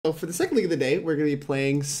So for the second league of the day, we're going to be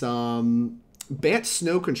playing some Bant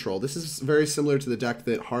Snow Control. This is very similar to the deck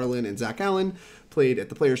that Harlan and Zach Allen played at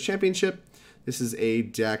the Players' Championship. This is a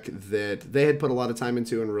deck that they had put a lot of time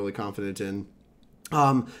into and were really confident in.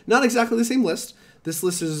 Not exactly the same list. This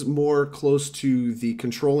list is more close to the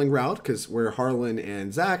controlling route, because where Harlan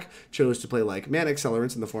and Zach chose to play like mana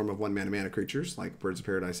accelerants in the form of 1-mana creatures, like Birds of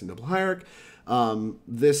Paradise and Double Hierarch.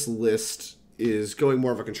 This list is going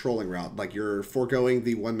more of a controlling route. Like, you're foregoing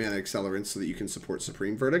the 1-mana accelerants so that you can support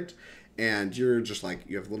Supreme Verdict, and you're just like,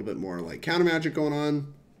 you have a little bit more like counter magic going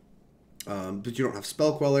on, but you don't have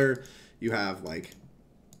Spell Queller. You have like,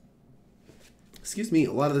 a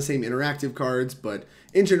lot of the same interactive cards, but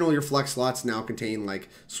in general, your flex slots now contain like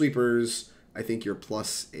sweepers. I think you're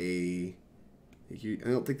plus a... I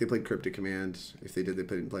don't think they played Cryptic Command. If they did, they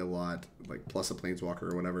didn't play a lot. Like plus a Planeswalker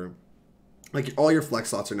or whatever. Like, all your flex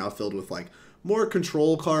slots are now filled with like more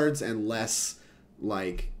control cards and less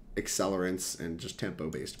like accelerants and just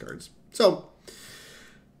tempo-based cards. So,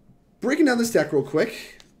 breaking down this deck real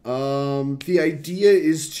quick. The idea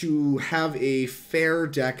is to have a fair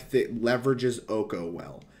deck that leverages Oko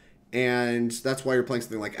well. And that's why you're playing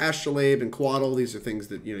something like Astrolabe and Coatl. These are things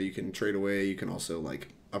that, you know, you can trade away. You can also like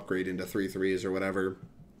upgrade into 3/3s or whatever.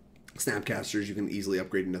 Snapcasters you can easily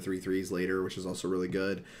upgrade into 3/3s later, which is also really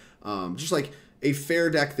good. Just like a fair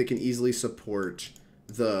deck that can easily support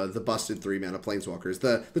the busted 3-mana Planeswalkers.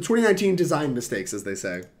 The 2019 design mistakes, as they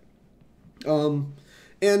say.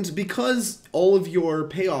 And because all of your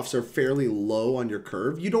payoffs are fairly low on your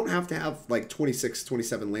curve, you don't have to have like 26,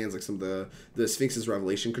 27 lands like some of the Sphinx's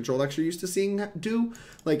Revelation control decks you're used to seeing do.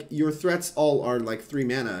 Like, your threats all are like 3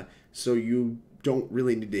 mana, so you don't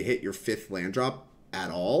really need to hit your 5th land drop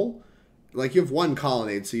at all. Like, you have 1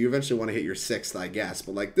 Colonnade, so you eventually want to hit your 6th, I guess.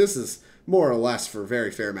 But like, this is more or less for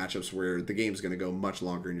very fair matchups where the game's going to go much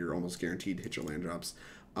longer and you're almost guaranteed to hit your land drops.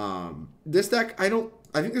 This deck, I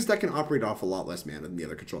think this deck can operate off a lot less mana than the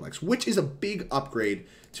other control decks, which is a big upgrade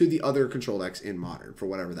to the other control decks in Modern, for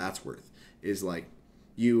whatever that's worth. Is like,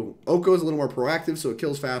 Oko is a little more proactive, so it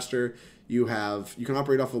kills faster. You can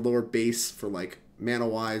operate off a lower base for like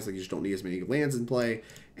mana-wise, like you just don't need as many lands in play,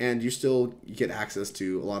 and you still get access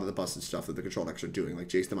to a lot of the busted stuff that the control decks are doing, like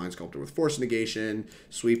Jace the Mind Sculptor with Force of Negation,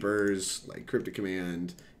 sweepers, like Cryptic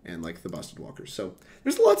Command, and like the busted walkers. So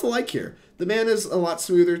there's a lot to like here. The mana is a lot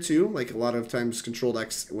smoother too. Like, a lot of times control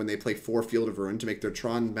decks, when they play 4 Field of Ruin to make their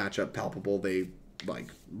Tron matchup palpable, they like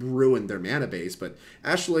ruin their mana base. But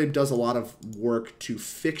Astrolabe does a lot of work to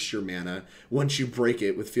fix your mana once you break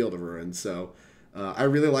it with Field of Ruin. So I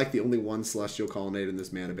really like the only 1 Celestial Colonnade in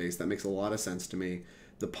this mana base. That makes a lot of sense to me.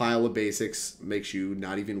 The pile of basics makes you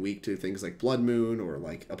not even weak to things like Blood Moon or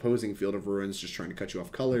like opposing Field of Ruins just trying to cut you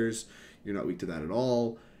off colors. You're not weak to that at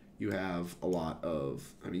all. You have a lot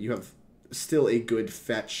of, you have still a good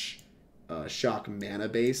fetch shock mana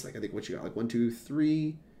base. Like, I think what you got, like 1, 2,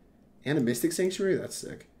 3, and a Mystic Sanctuary. That's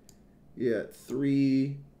sick. Yeah,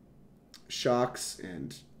 3 shocks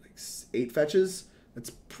and like 8 fetches.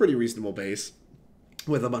 That's pretty reasonable base.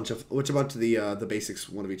 With a bunch of the basics,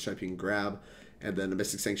 1 of each type you can grab, and then a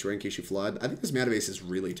Mystic Sanctuary in case you flood. I think this mana base is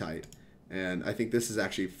really tight, and I think this is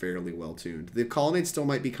actually fairly well tuned. The Colonnade still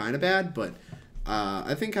might be kind of bad, but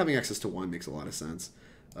I think having access to 1 makes a lot of sense.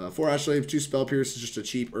 4 Astrolabe, 2 Spell Pierce is just a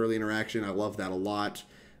cheap early interaction. I love that a lot.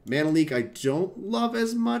 Mana Leak I don't love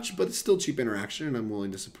as much, but it's still cheap interaction, and I'm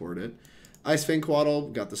willing to support it. Ice-Fang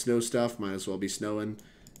Coatl, got the snow stuff, might as well be snowing.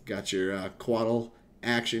 Got your Coatl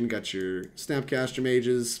action, got your Snapcaster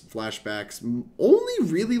Mages, flashbacks.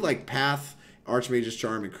 Only really like Path, Archmage's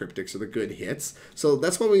Charm, and Cryptics are the good hits. So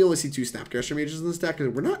that's why we only see 2 Snapcaster Mages in this deck,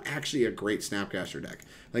 because we're not actually a great Snapcaster deck.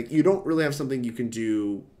 Like, you don't really have something you can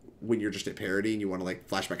do when you're just at parity and you want to like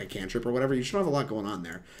flashback a cantrip or whatever. You should have a lot going on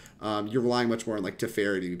there. You're relying much more on like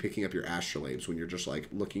Teferi to be picking up your Astrolabes when you're just like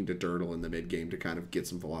looking to dirtle in the mid game to kind of get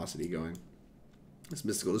some velocity going. This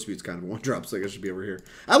Mystical Dispute's kind of a 1-drop, so I guess it should be over here.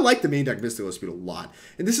 I like the main deck Mystical Dispute a lot.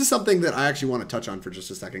 And this is something that I actually want to touch on for just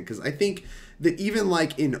a second, because I think that even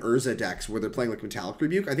like in Urza decks where they're playing like Metallic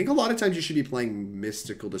Rebuke, I think a lot of times you should be playing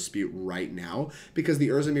Mystical Dispute right now, because the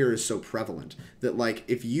Urza mirror is so prevalent that like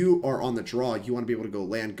if you are on the draw, you want to be able to go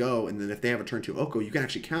land go, and then if they have a turn 2 Oko, you can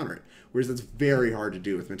actually counter it. Whereas that's very hard to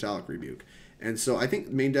do with Metallic Rebuke. And so I think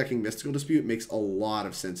main decking Mystical Dispute makes a lot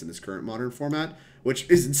of sense in this current Modern format, which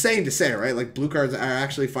is insane to say, right? Like, blue cards are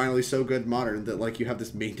actually finally so good Modern that, like, you have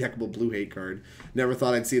this main deckable blue hate card. Never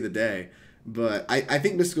thought I'd see the day. But I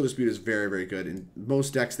think Mystical Dispute is very, very good, and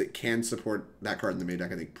most decks that can support that card in the main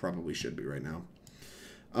deck, I think, probably should be right now.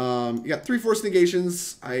 You got 3 Force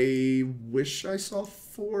Negations. I wish I saw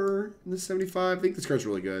 4 in the 75. I think this card's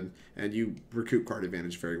really good, and you recoup card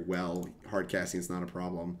advantage very well. Hard casting is not a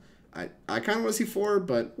problem. I kind of want to see 4,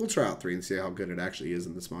 but we'll try out 3 and see how good it actually is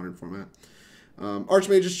in this modern format.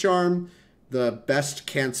 Archmage's Charm, the best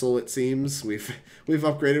cancel, it seems. We've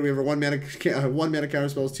upgraded. We have a 1 mana counter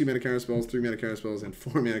spells, 2 mana counter spells, 3 mana counter spells, and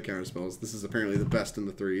 4 mana counter spells. This is apparently the best in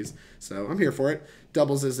the 3s, so I'm here for it.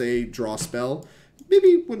 Doubles as a draw spell.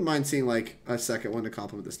 Maybe wouldn't mind seeing like a second one to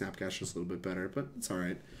complement the Snapcaster just a little bit better, but it's all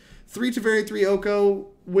right. 3 Teferi, 3 Oko.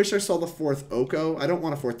 Wish I saw the 4th Oko. I don't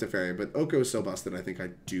want a 4th Teferi, but Oko is so busted I think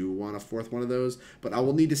I do want a 4th one of those. But I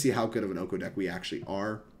will need to see how good of an Oko deck we actually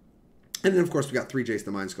are. And then, of course, we got 3 Jace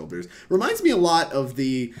the Mind Sculptors. Reminds me a lot of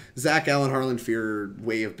the Zach Allen Harlan Fear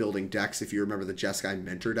way of building decks. If you remember the Jeskai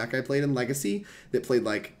Mentor deck I played in Legacy that played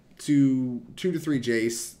like 2 to 3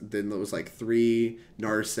 Jace, then there was like 3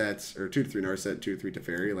 Narset, or 2 to 3 Narset, 2 to 3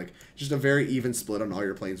 Teferi. Like, just a very even split on all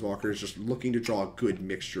your Planeswalkers, just looking to draw a good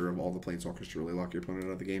mixture of all the Planeswalkers to really lock your opponent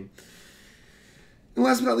out of the game. And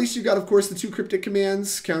last but not least, you've got, of course, the 2 Cryptic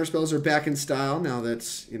Commands. Counterspells are back in style now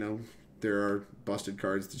that, you know, there are busted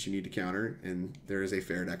cards that you need to counter, and there is a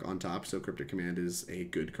fair deck on top, so Cryptic Command is a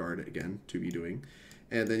good card, again, to be doing.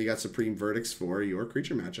 And then you got Supreme Verdicts for your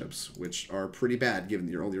creature matchups, which are pretty bad, given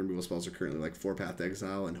that your only removal spells are currently like 4 Path to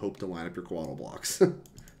Exile and hope to line up your Coatl blocks.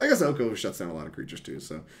 I guess Oko shuts down a lot of creatures too,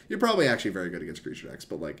 so you're probably actually very good against creature decks,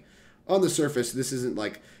 but like, on the surface, this isn't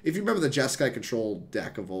like, if you remember the Jeskai Control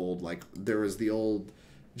deck of old, like, there was the old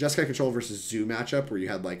Jeskai Control versus Zoo matchup where you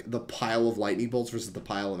had like the pile of lightning bolts versus the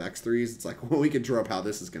pile of X3s. It's like, well, we can draw up how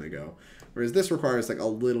this is going to go. Whereas this requires like a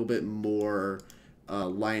little bit more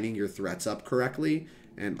lining your threats up correctly.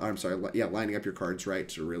 And I'm sorry, yeah, lining up your cards right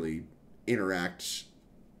to really interact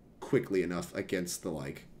quickly enough against the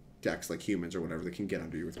like decks like humans or whatever that can get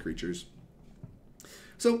under you with creatures.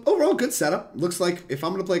 So overall, good setup. Looks like if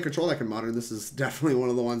I'm going to play a control deck in Modern, this is definitely one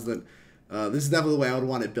of the ones that this is definitely the way I would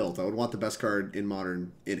want it built. I would want the best card in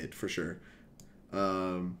Modern in it, for sure.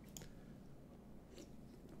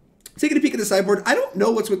 Taking a peek at the sideboard, I don't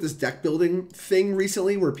know what's with this deck building thing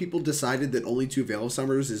recently where people decided that only 2 Veil of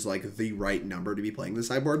Summers is like the right number to be playing the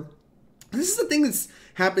sideboard. This is a thing that's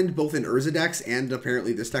happened both in Urza decks and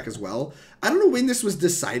apparently this deck as well. I don't know when this was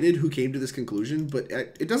decided, who came to this conclusion, but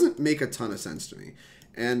it doesn't make a ton of sense to me.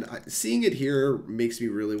 And seeing it here makes me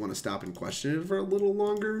really want to stop and question it for a little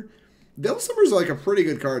longer. Veil of Summers is like a pretty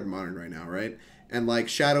good card in Modern right now, right? And like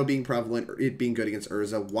Shadow being prevalent, it being good against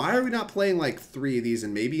Urza. Why are we not playing like 3 of these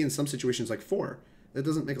and maybe in some situations like 4? That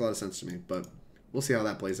doesn't make a lot of sense to me, but we'll see how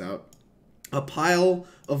that plays out. A pile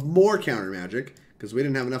of more counter magic, because we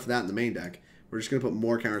didn't have enough of that in the main deck. We're just going to put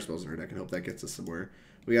more counter spells in our deck and hope that gets us somewhere.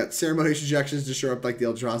 We got Ceremonious Rejections to shore up like the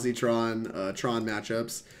Eldrazi Tron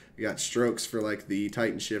matchups. We got Strokes for like the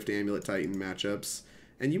Titan Shift, Amulet Titan matchups.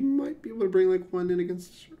 And you might be able to bring like 1 in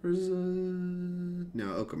against Urza.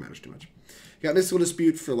 No, Oko matters too much. You got Mystical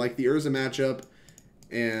Dispute for like the Urza matchup.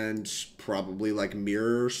 And probably like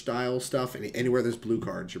mirror style stuff. Anywhere there's blue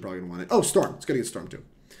cards, you're probably going to want it. Oh, Storm. It's good against Storm too.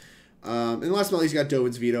 And last but not least, you got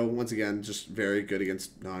Dovin's Veto. Once again, just very good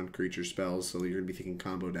against non-creature spells. So you're going to be thinking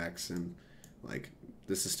combo decks. And like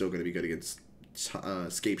this is still going to be good against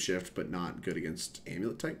Scape Shift, but not good against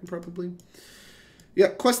Amulet Titan probably. Yeah,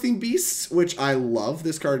 Questing Beasts, which I love.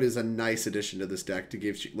 This card is a nice addition to this deck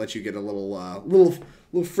to let you get a little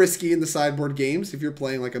frisky in the sideboard games. If you're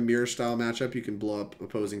playing like a mirror style matchup, you can blow up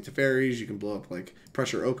opposing Teferis. You can blow up like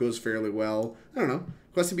pressure Okos fairly well. I don't know.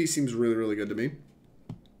 Questing Beasts seems really, really good to me.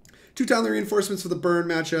 2 Townley Reinforcements for the burn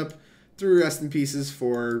matchup. 3 Rest in Pieces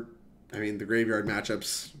for, I mean, the graveyard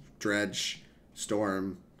matchups. Dredge,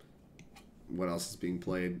 Storm. What else is being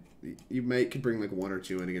played? You could bring like 1 or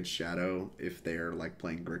 2 in against Shadow if they're like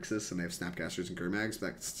playing Grixis and they have Snapcasters and Kermags.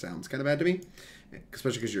 That sounds kind of bad to me,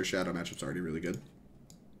 especially because your Shadow matchup's already really good.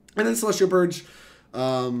 And then Celestial Purge,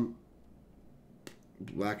 black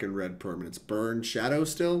and red permanents, burn Shadow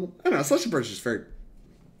still. I don't know. Celestial Purge is very,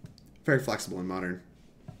 very flexible in Modern.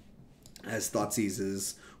 As Thoughtseize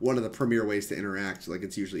is one of the premier ways to interact. Like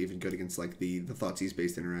it's usually even good against like the Thoughtseize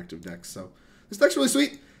based interactive decks. So this deck's really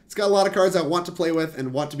sweet. It's got a lot of cards I want to play with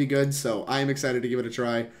and want to be good, so I am excited to give it a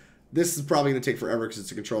try. This is probably going to take forever because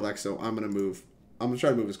it's a control deck, so I'm going to try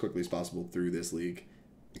to move as quickly as possible through this league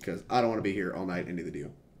because I don't want to be here all night and neither do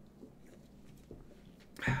you.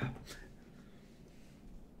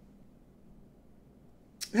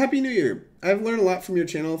 Happy New Year. I've learned a lot from your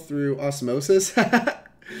channel through osmosis.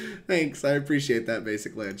 Thanks, I appreciate that,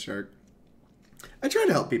 Basic Land Shark. I try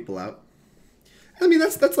to help people out. I mean,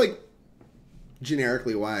 that's like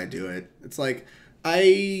generically why I do it. It's like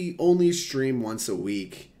I only stream once a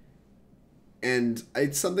week And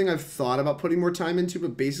it's something I've thought about putting more time into,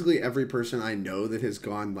 but basically every person I know that has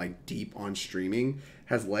gone like deep on streaming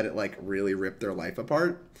has let it like really rip their life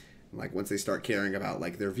apart. Like once they start caring about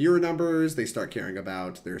like their viewer numbers, they start caring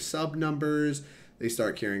about their sub numbers, they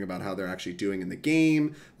start caring about how they're actually doing in the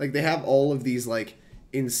game. Like they have all of these like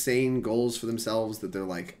insane goals for themselves that they're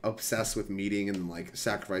like obsessed with meeting and like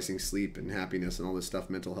sacrificing sleep and happiness and all this stuff,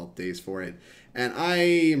 mental health days for it. And I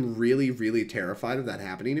am really, really terrified of that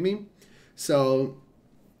happening to me. So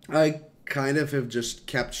I kind of have just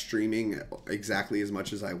kept streaming exactly as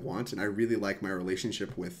much as I want, and I really like my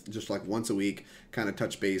relationship with just like once a week kind of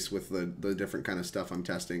touch base with the different kind of stuff I'm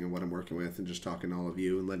testing and what I'm working with, and just talking to all of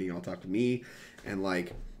you and letting y'all talk to me, and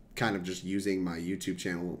like kind of just using my YouTube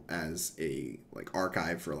channel as a like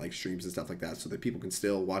archive for like streams and stuff like that, so that people can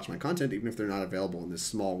still watch my content even if they're not available in this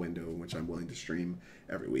small window in which I'm willing to stream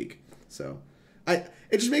every week. So it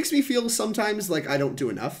just makes me feel sometimes like I don't do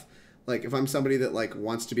enough. Like, if I'm somebody that, like,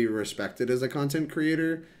 wants to be respected as a content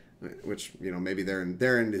creator, which, you know, maybe their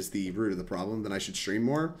end is the root of the problem, then I should stream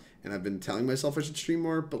more. And I've been telling myself I should stream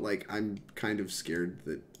more, but, like, I'm kind of scared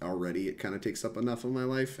that already it kind of takes up enough of my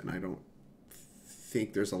life, and I don't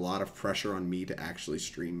think there's a lot of pressure on me to actually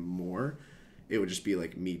stream more. It would just be,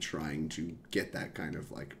 like, me trying to get that kind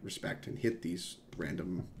of, like, respect and hit these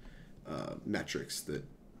random metrics that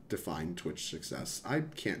define Twitch success. I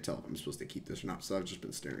can't tell if I'm supposed to keep this or not, so I've just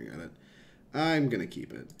been staring at it. I'm gonna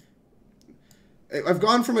keep it. I've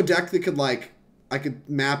gone from a deck that could like I could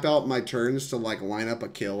map out my turns to like line up a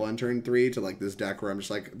kill on turn 3 to like this deck where I'm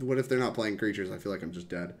just like, what if they're not playing creatures? I feel like I'm just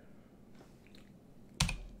dead.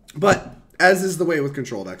 But as is the way with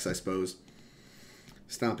control decks, I suppose.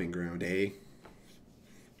 Stomping Ground, eh?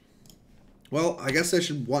 Well, I guess I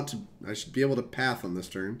should be able to path on this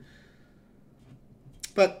turn.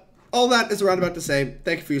 But all that is what I'm about to say.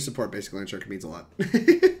 Thank you for your support, basically. I'm sure it means a lot.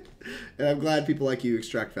 And I'm glad people like you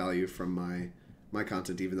extract value from my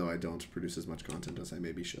content, even though I don't produce as much content as I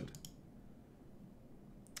maybe should.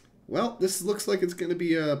 Well, this looks like it's going to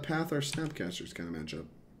be a Path or Snapcasters kind of matchup.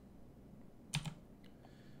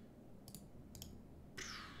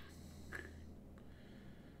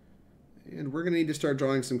 And we're going to need to start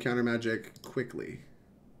drawing some counter magic quickly.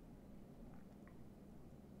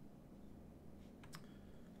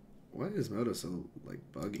 Why is Moto so, like,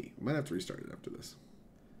 buggy? I might have to restart it after this.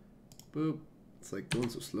 Boop. It's, like, going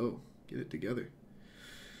so slow. Get it together.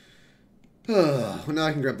 Well, now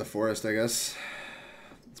I can grab the forest, I guess.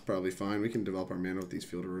 It's probably fine. We can develop our mana with these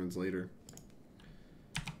Field of Ruins later.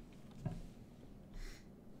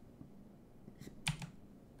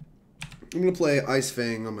 I'm going to play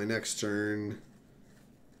Ice-Fang on my next turn.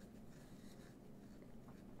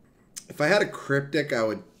 If I had a Cryptic, I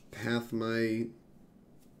would path my...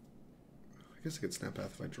 I guess I could snap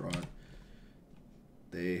path if I draw it.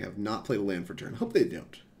 They have not played a land for turn. Hope they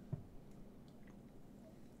don't.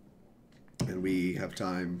 And we have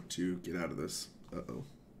time to get out of this. Uh-oh.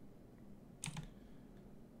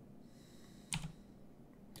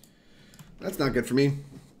 That's not good for me.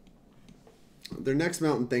 Their next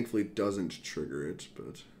mountain thankfully doesn't trigger it,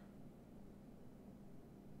 but...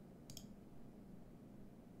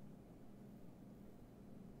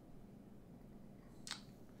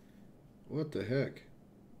 What the heck?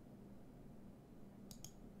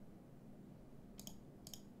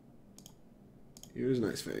 Here's an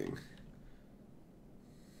Ice-Fang.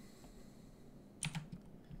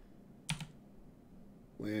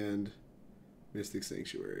 Land. Mystic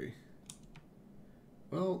Sanctuary.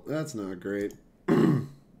 Well, that's not great.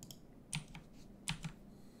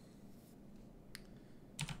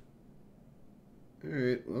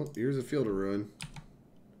 Alright, well, here's a Field of Ruin.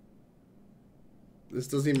 This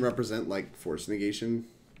doesn't even represent, like, Force Negation.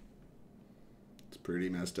 It's pretty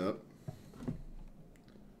messed up.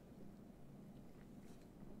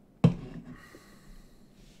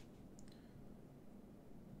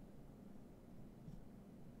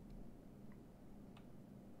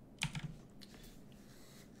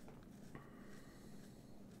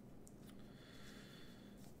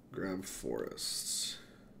 Grab forests.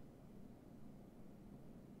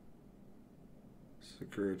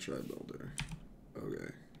 Sakura Tribe Builder.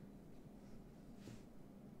 Okay.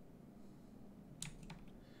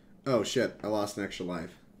 Oh shit, I lost an extra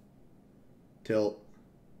life. Tilt.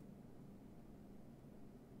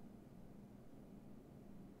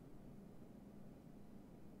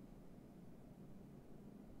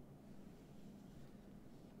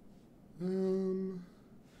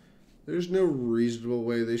 There's no reasonable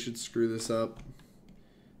way they should screw this up.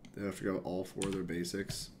 They have to go all 4 of their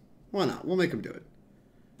basics. Why not? We'll make them do it.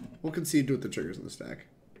 We'll concede with the triggers in the stack.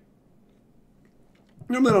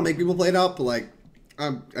 Normally I don't make people play it out, but like,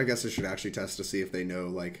 I guess I should actually test to see if they know,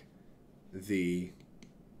 like, the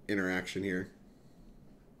interaction here.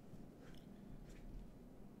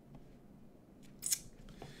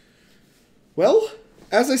 Well,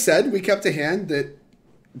 as I said, we kept a hand that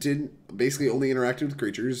didn't basically only interacted with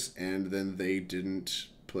creatures, and then they didn't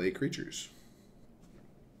play creatures.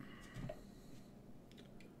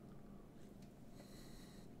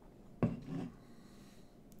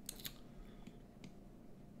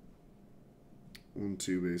 One,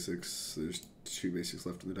 two basics. There's two basics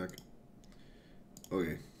left in the deck.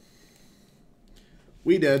 Okay.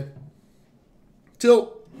 We did.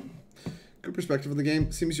 Tilt. Good perspective of the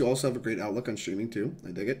game. Seems you also have a great outlook on streaming too.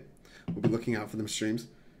 I dig it. We'll be looking out for them streams.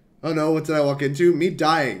 Oh no, what did I walk into? Me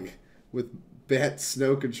dying with Bant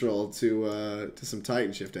Snow Control to some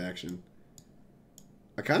Titan Shift action.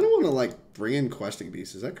 I kind of want to like bring in Questing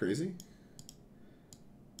Beast. Is that crazy?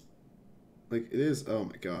 Like it is. Oh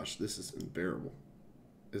my gosh, this is unbearable.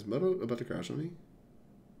 Is Moto about to crash on me?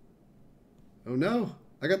 Oh no!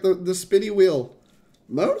 I got the spinny wheel.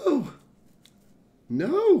 Moto!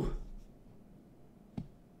 No!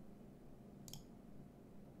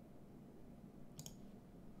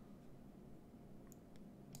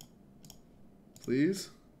 Please?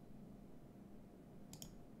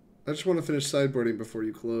 I just want to finish sideboarding before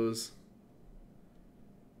you close.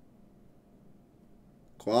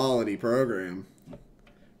 Quality program. I'm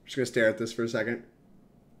just going to stare at this for a second.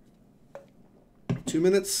 2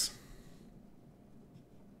 minutes.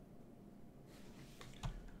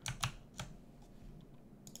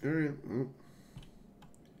 Alright, well.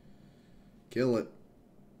 Kill it.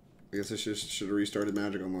 I guess I should have restarted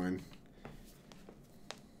Magic Online.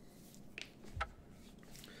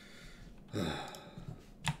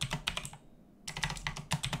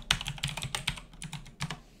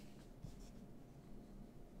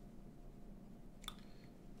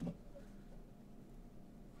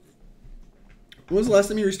 When was the last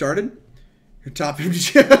time you restarted? Your top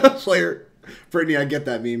 50 player. Brittany, I get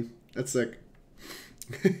that meme. That's sick.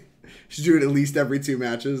 Should do it at least every 2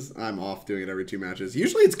 matches. I'm off doing it every 2 matches.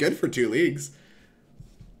 Usually it's good for 2 leagues.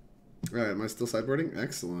 Alright, am I still sideboarding?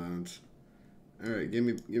 Excellent. Alright, give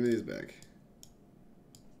me these back.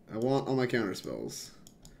 I want all my counter spells.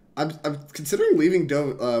 I'm considering leaving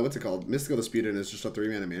what's it called? Mystical Dispute in as just a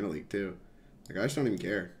 3-mana mana league too. Like I just don't even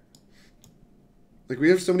care. Like we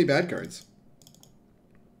have so many bad cards.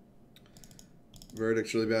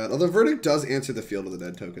 Verdict's really bad. Although Verdict does answer the Field of the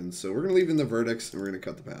Dead tokens, so we're gonna leave in the Verdicts and we're gonna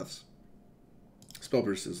cut the paths. Spell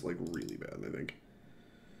Burst is like really bad, I think.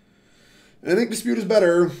 I think Dispute is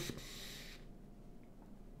better.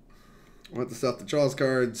 I want the stuff that draws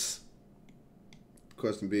cards.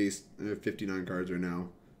 Questing Beast. I have 59 cards right now.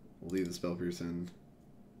 We'll leave the Spell Pierce in.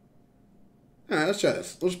 Alright, let's try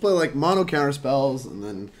this. We'll just play like mono counter spells and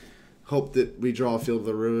then hope that we draw a Field of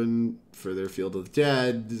the Ruin for their Field of the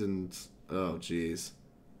Dead and oh jeez.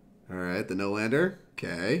 Alright, the no-lander.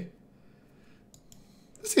 Okay.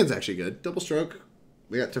 This hand's actually good. Double stroke.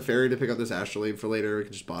 We got Teferi to pick up this Astrolabe for later. We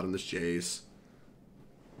can just bottom this Jace.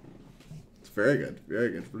 It's very good. Very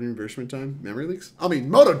good. Reimbursement time. Memory leaks? I mean,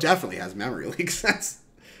 Moto definitely has memory leaks. That's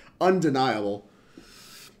undeniable.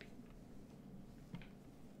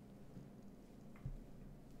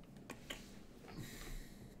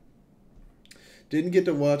 Didn't get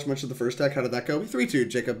to watch much of the first deck. How did that go? We 3-2'd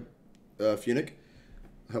Jacob Funic.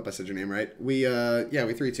 I hope I said your name right. We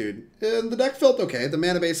 3-2'd. And the deck felt okay. The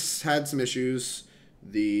mana base had some issues.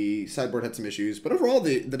 The sideboard had some issues. But overall,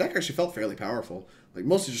 the deck actually felt fairly powerful. Like,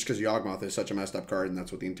 mostly just because Yawgmoth is such a messed up card, and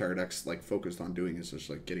that's what the entire deck's, like, focused on doing, is just,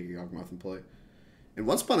 like, getting Yawgmoth in play. And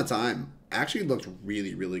Once Upon a Time actually looked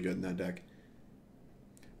really, really good in that deck.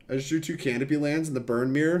 I just drew 2 Canopy lands, and the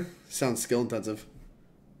Burn Mirror sounds skill-intensive.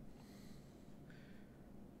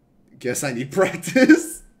 Guess I need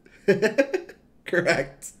practice.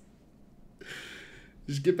 Correct.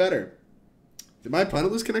 Just get better. Did my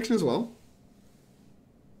opponent lose connection as well?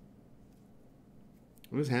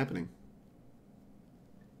 What is happening?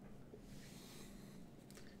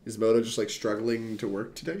 Is Moto just like struggling to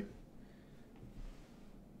work today?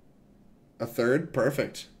 A third?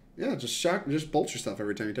 Perfect. Yeah, just bolt yourself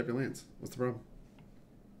every time you tap your lands. What's the problem?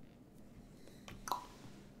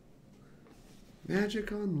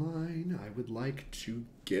 Magic Online. I would like to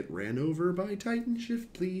get ran over by Titan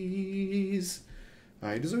Shift, please.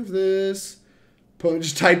 I deserve this. Opponent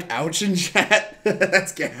just typed ouch in chat.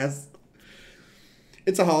 That's gas.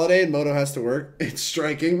 It's a holiday and Moto has to work. It's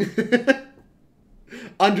striking.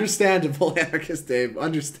 Understandable, Anarchist Dave.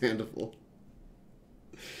 Understandable.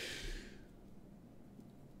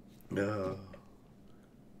 No.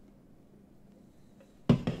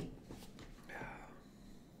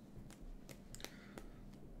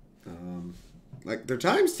 Like, their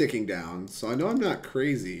time's ticking down, so I know I'm not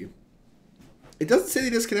crazy. It doesn't say they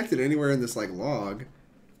disconnected anywhere in this, like, log.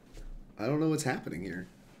 I don't know what's happening here.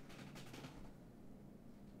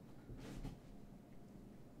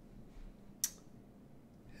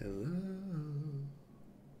 Hello.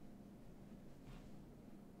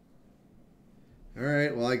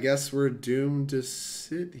 Alright, well, I guess we're doomed to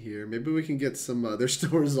sit here. Maybe we can get some... they're still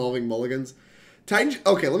resolving mulligans. Titan...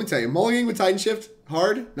 Okay, let me tell you. Mulliganing with Titan Shift,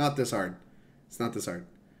 hard? Not this hard. It's not this hard.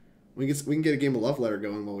 We can get a game of Love Letter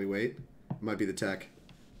going while we wait. It might be the tech.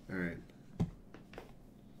 Alright.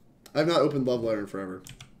 I've not opened Love Letter in forever.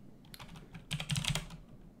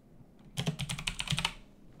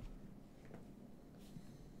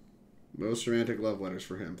 Most romantic love letters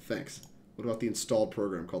for him. Thanks. What about the installed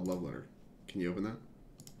program called Love Letter? Can you open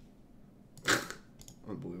that?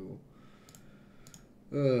 Unbelievable.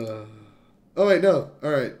 Oh, wait, no.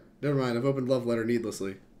 Alright. Never mind. I've opened Love Letter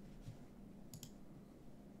needlessly.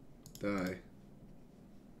 Die.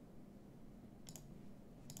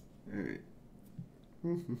 Alright.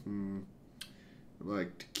 I'd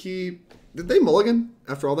like to keep... Did they mulligan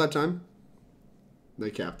after all that time?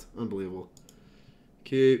 They capped. Unbelievable.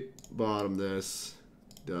 Keep. Bottom this.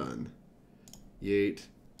 Done. Yeet.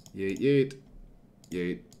 Yeet, yeet.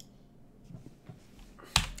 Yeet.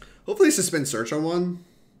 Hopefully suspend search on one.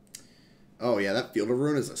 Oh yeah, that Field of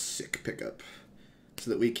Ruin is a sick pickup. So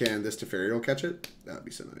that we can, this Teferi will catch it. That would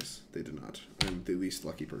be so nice. They did not. I'm the least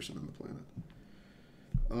lucky person on the planet.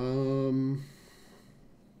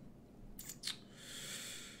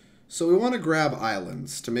 So we want to grab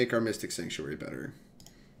islands to make our Mystic Sanctuary better.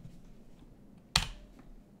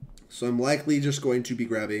 So I'm likely just going to be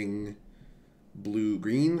grabbing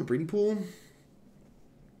blue-green, breeding pool.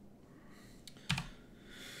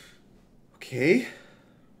 Okay.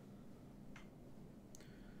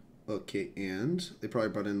 Okay, and they probably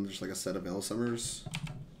brought in just like a set of Veil Summers.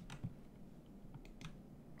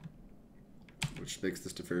 Which makes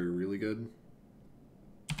this Teferi really good.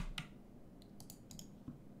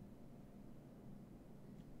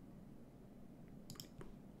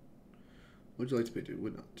 Would you like to pay, dude?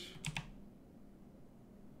 Would not.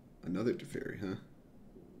 Another Teferi, huh?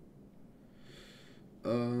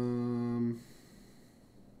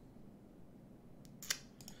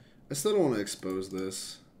 I still don't want to expose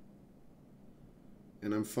this.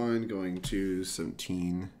 And I'm fine going to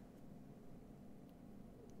 17.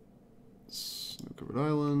 Snow-covered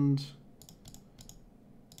island.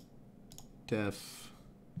 Def.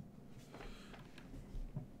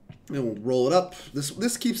 And we'll roll it up.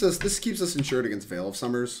 This keeps us insured against Veil of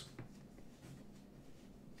Summers.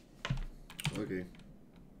 Okay.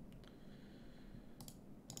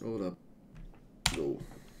 Roll it up. Go.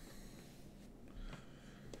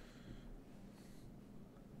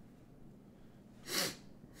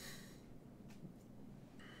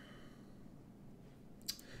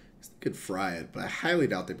 Could fry it, but I highly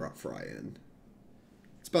doubt they brought fry in.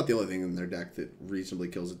 It's about the only thing in their deck that reasonably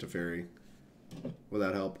kills a Teferi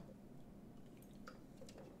without help.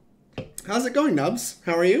 How's it going, Nubs?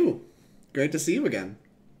 How are you? Great to see you again.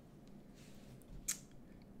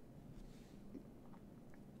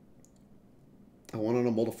 I won on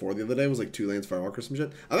a Molda 4 the other day. It was like 2 lands Firewalker or some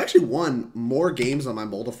shit. I've actually won more games on my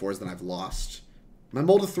Molda 4s than I've lost. My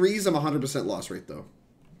Molda 3s, I'm 100% loss rate, though.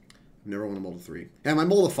 I've never won a Molda 3. And my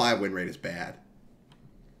Molda 5 win rate is bad.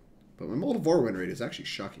 But my Molda 4 win rate is actually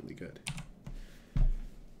shockingly good.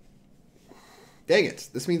 Dang it.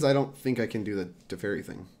 This means I don't think I can do the Teferi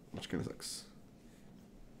thing, which kind of sucks.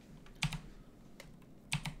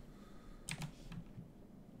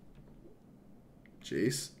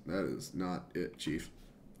 Jace? That is not it, Chief.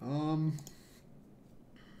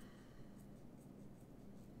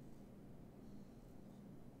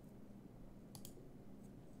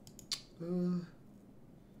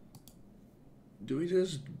 Do we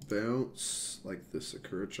just bounce like the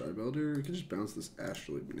Sakura Tribe Elder? We can just bounce this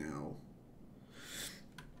Astrolabe now.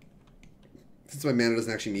 Since my mana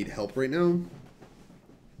doesn't actually need help right now.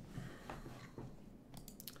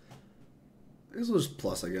 I guess we'll just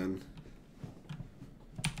plus again.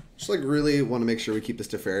 Just like really want to make sure we keep this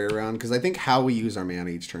Teferi around because I think how we use our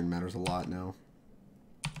mana each turn matters a lot now.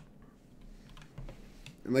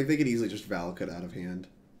 And like they could easily just Valakut out of hand.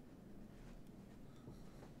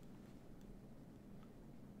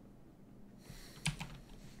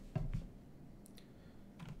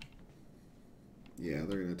 Yeah,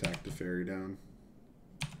 they're going to attack Teferi down.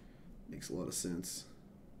 Makes a lot of sense.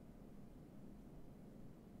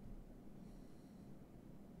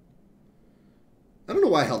 I don't know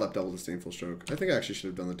why I held up double Disdainful Stroke. I think I actually should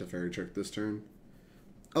have done the Teferi trick this turn.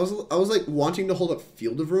 I was like wanting to hold up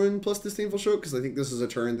Field of Ruin plus Disdainful Stroke because I think this is a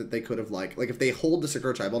turn that they could have like if they hold the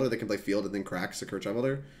Sakura Tribe-Elder, they can play Field and then crack Sakura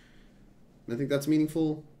Tribe-Elder. And I think that's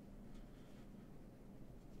meaningful.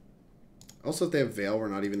 Also, if they have Veil, we're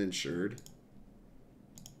not even insured.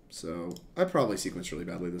 So I probably sequenced really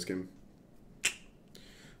badly this game,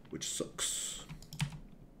 which sucks.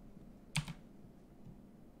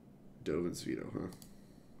 Dovin's Veto, huh?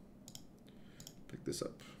 Pick this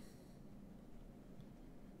up.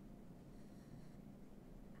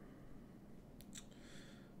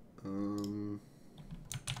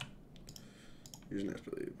 Here's an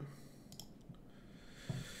Astrolabe.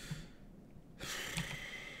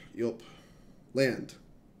 Yup. Land.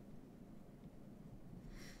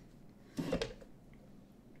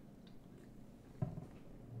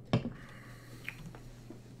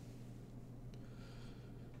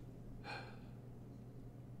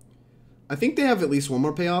 I think they have at least one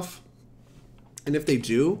more payoff. And if they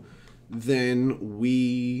do, then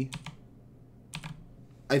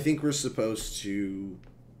I think we're supposed to,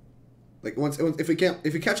 like, if we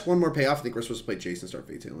catch one more payoff, I think we're supposed to play Jace and start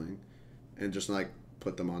Fate Healing, and just like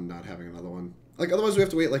put them on not having another one. Like, otherwise we have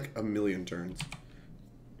to wait like a million turns,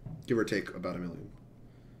 give or take about a million.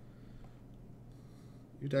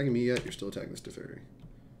 You attacking me yet? You're still attacking this Teferi.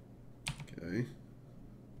 Okay.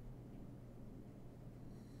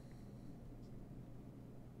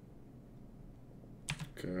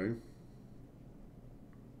 Okay.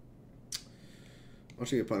 I'll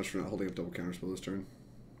actually get punished for not holding up double counterspell this turn.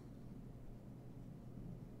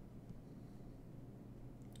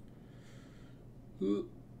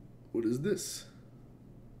 What is this?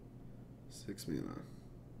 6 mana.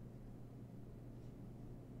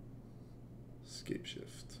 Scape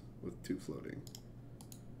Shift with 2 floating.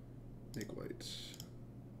 Make white.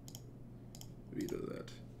 Veto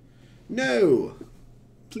that. No!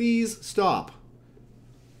 Please stop.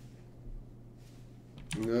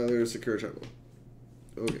 No, there's Sakura Tribe.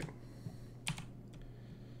 Okay.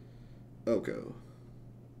 Oko.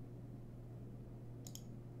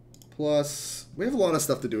 Plus, we have a lot of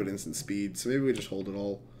stuff to do at instant speed, so maybe we just hold it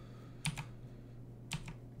all.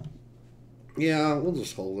 Yeah, we'll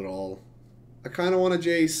just hold it all. I kind of want a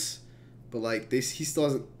Jace, but like he still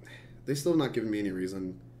hasn't. They still have not given me any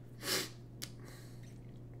reason.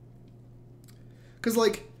 Because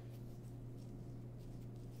like,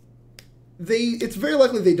 it's very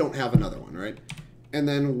likely they don't have another one, right? And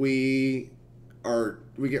then we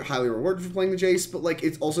get highly rewarded for playing the Jace, but like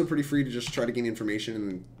it's also pretty free to just try to gain information and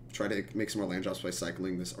then try to make some more land drops by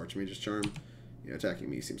cycling this Archmage's Charm. Yeah, attacking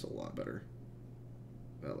me seems a lot better.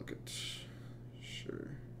 Look at sure.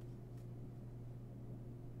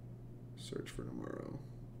 Search for tomorrow.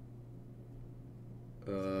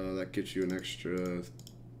 That gets you an extra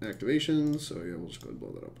activation, so yeah, we'll just go ahead and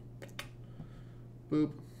blow that up.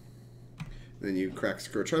 Boop. Then you crack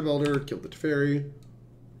Sakura Tribe-Elder, kill the Teferi.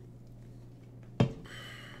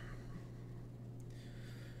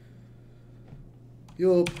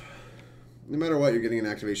 Yup. No matter what, you're getting an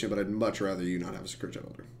activation, but I'd much rather you not have a Sakura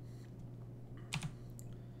Tribe-Elder.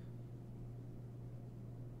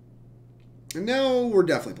 And now we're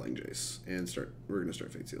definitely playing Jace, and we're gonna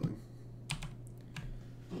start Fate Sealing.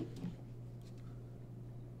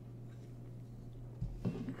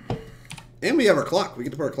 And we have our clock. We get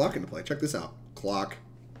to put our clock into play. Check this out. Clock.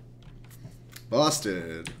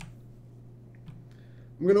 Busted.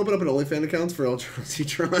 I'm going to open up an OnlyFans account for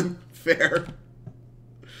Ultron. Fair.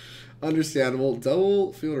 Understandable.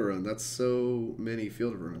 Double field run. That's so many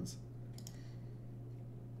field runs.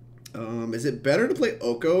 Is it better to play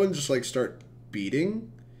Oko and just like start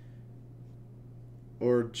beating?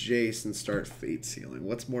 Or Jace and start Fate Sealing?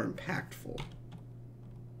 What's more impactful?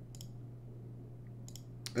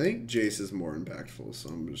 I think Jace is more impactful, so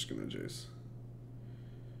I'm just gonna Jace.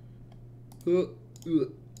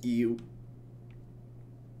 You.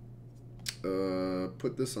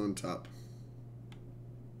 Put this on top.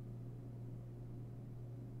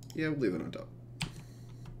 Yeah, we'll leave it on top.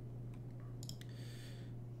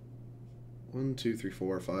 1, 2, 3,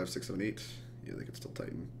 4, 5, 6, 7, 8. Yeah, they could still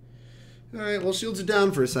tighten. Alright, well, shields are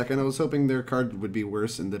down for a second. I was hoping their card would be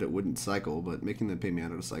worse and that it wouldn't cycle, but making them pay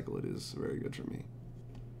mana to cycle it is very good for me.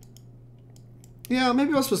 Yeah,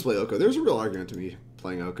 maybe I was supposed to play Oko. There's a real argument to me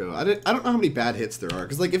playing Oko. I don't know how many bad hits there are,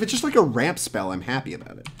 because like if it's just like a ramp spell, I'm happy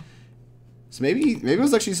about it. So maybe I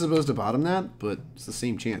was actually supposed to bottom that, but it's the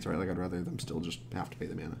same chance, right? Like I'd rather them still just have to pay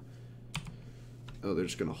the mana. Oh, they're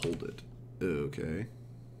just gonna hold it. Okay.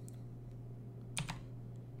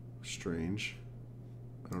 Strange.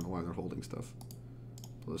 I don't know why they're holding stuff.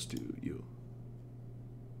 +2 you.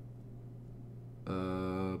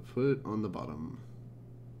 Put on the bottom.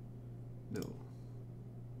 No.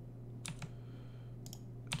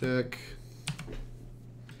 deck.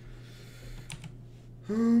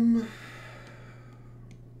 7.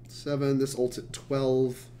 This ults at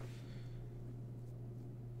 12.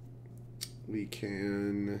 We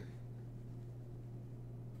can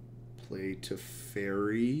play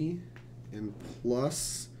Teferi, and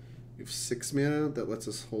plus we have 6 mana that lets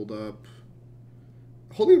us hold up.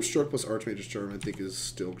 Holding up Stroke plus Archmage's Charm, I think, is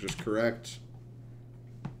still just correct.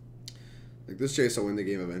 Like, this Jace will win the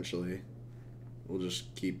game eventually. We'll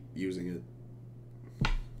just keep using it.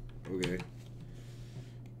 Okay.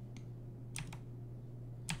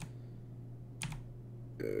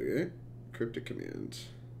 Okay. Cryptic Command.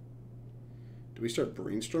 Do we start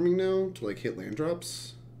brainstorming now to, like, hit land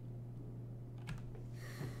drops?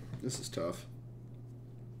 This is tough.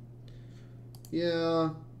 Yeah.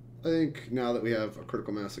 I think now that we have a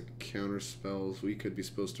critical mass of counter spells, we could be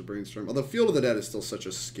supposed to brainstorm. Although Field of the Dead is still such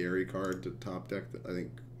a scary card to top deck that I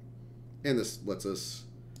think, and this lets us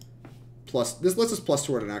plus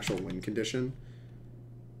toward an actual win condition.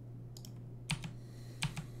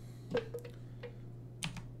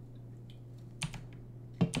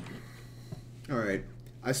 All right,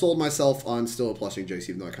 I sold myself on still a plushing Jace,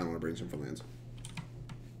 even though I kind of want to brainstorm for lands.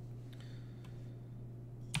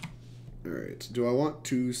 All right, do I want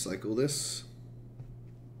to cycle this?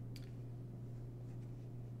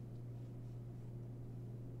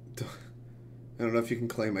 I don't know if you can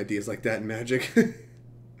claim ideas like that in Magic.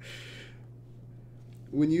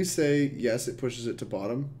 When you say yes, it pushes it to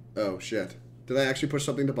bottom. Oh, shit. Did I actually push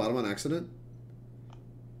something to bottom on accident?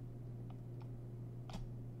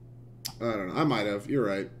 I don't know. I might have. You're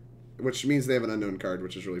right. Which means they have an unknown card,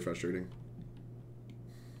 which is really frustrating.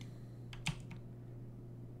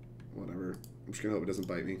 Whatever. I'm just going to hope it doesn't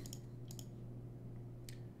bite me.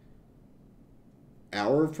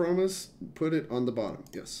 Hour of Promise? Put it on the bottom.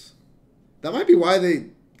 Yes. That might be why they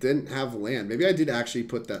didn't have land. Maybe I did actually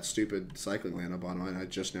put that stupid cycling land up on mine. I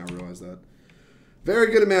just now realized that.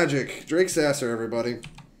 Very good at Magic. Drake Sasser, everybody.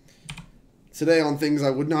 Today on things I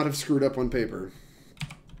would not have screwed up on paper.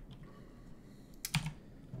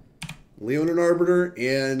 Leonin Arbiter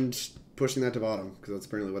and pushing that to bottom, because that's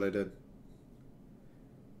apparently what I did.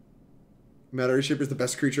 Matter Reshaper is the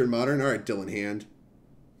best creature in Modern. Alright, Dylan Hand.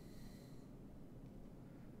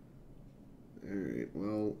 Alright,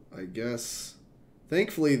 well, I guess...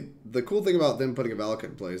 Thankfully, the cool thing about them putting a Valakut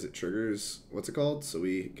in play is it triggers... What's it called? So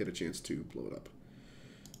we get a chance to blow it up.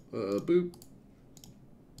 Boop.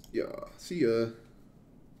 Yeah, see ya.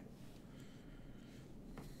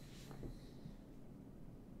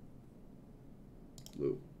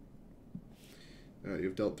 Blue. Alright,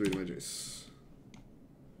 you've dealt 3 to my Jace.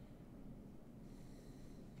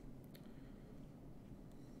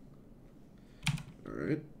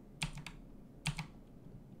 Alright.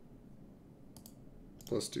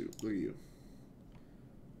 +2. Look at you.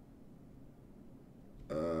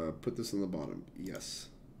 Put this on the bottom. Yes.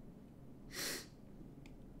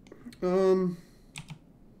 Yeah,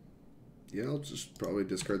 I'll just probably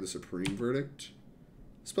discard the Supreme Verdict.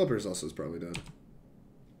 Spellpierce also is probably dead.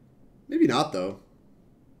 Maybe not, though.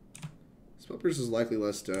 Spellpierce is likely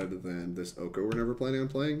less dead than this Oko we're never planning on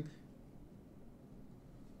playing.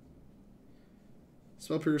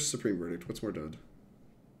 Spellpierce, Supreme Verdict. What's more dead?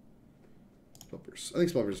 Spellpierce. I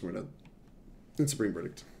think Spellpierce is more dead than Supreme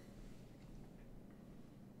Verdict.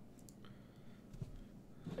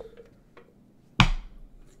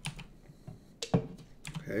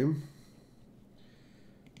 Okay.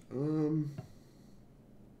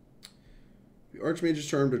 The Archmage's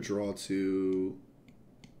Charm to draw 2.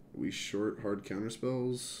 We short hard counter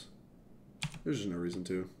spells. There's just no reason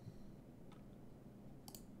to.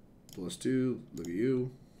 +2. Look at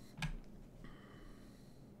you.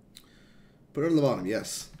 Put it on the bottom.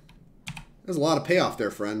 Yes. There's a lot of payoff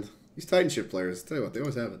there, friend. These Titanship players, tell you what, they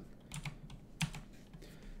always have it.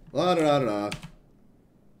 La da da da da.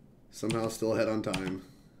 Somehow still ahead on time.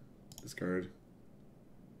 Discard.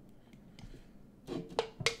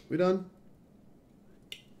 We done?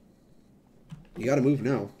 You gotta move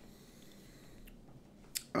now.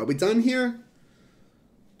 Are we done here?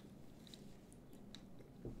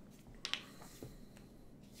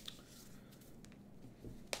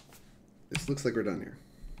 This looks like we're done here.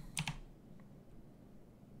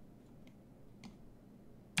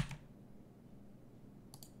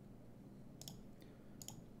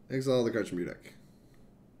 Exile the cards from your deck.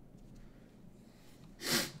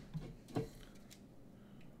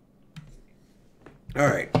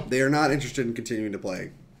 Alright, they are not interested in continuing to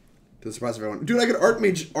play. To the surprise of everyone. Dude, I could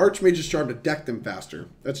Archmage's Charm to deck them faster.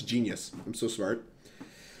 That's genius. I'm so smart.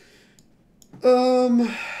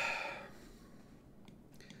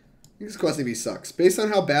 think this Questing Beast sucks. Based on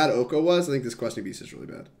how bad Oko was, I think this Questing Beast is really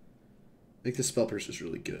bad. I think this Spell Pierce is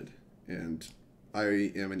really good. And I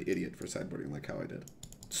am an idiot for sideboarding like how I did.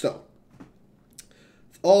 So,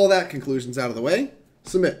 with all that conclusions out of the way,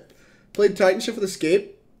 submit. Played Titan Shift with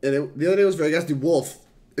Escape, and the other day was very nasty. Wolf.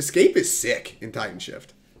 Escape is sick in Titan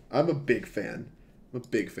Shift. I'm a big fan. I'm a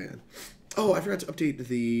big fan. Oh, I forgot to update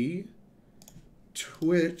the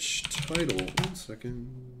Twitch title. 1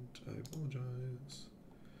 second. I apologize.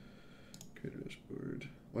 Creator dashboard.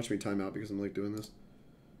 Watch me time out because I'm like doing this.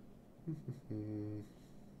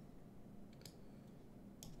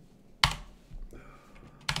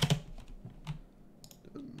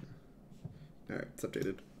 Alright, it's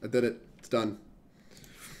updated. I did it. It's done.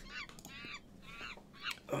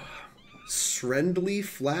 Friendly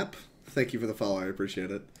Flap. Thank you for the follow. I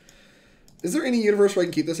appreciate it. Is there any universe where I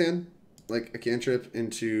can keep this hand? Like a cantrip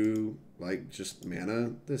into like just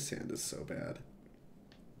mana? This hand is so bad.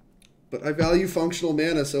 But I value functional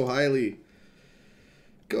mana so highly.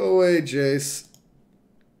 Go away, Jace.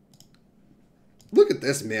 Look at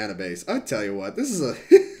this mana base. I tell you what, this is a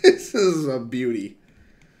this is a beauty.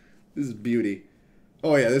 This is beauty.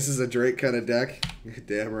 Oh yeah, this is a Drake kind of deck.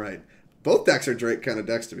 Damn right. Both decks are Drake kind of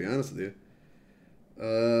decks, to be honest with you.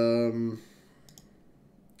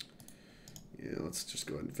 Yeah, let's just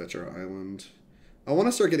go ahead and fetch our island. I want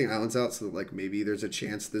to start getting islands out so that like maybe there's a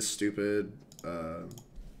chance this stupid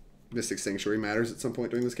Mystic Sanctuary matters at some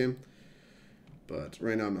point during this game. But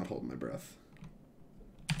right now I'm not holding my breath.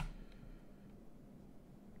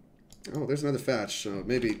 Oh, there's another fetch, so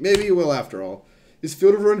maybe you will after all. Is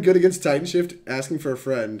Field of Ruin good against Titan Shift? Asking for a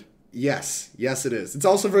friend. Yes. Yes, it is. It's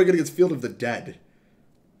also very good against Field of the Dead.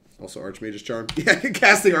 Also Archmage's Charm. Yeah,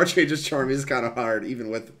 casting Archmage's Charm is kind of hard,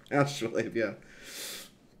 even with Astrolabe, yeah.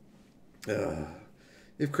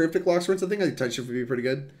 If Cryptic locks were something, I think Titan Shift would be pretty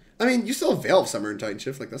good. I mean, you still have Veil of Summer in Titan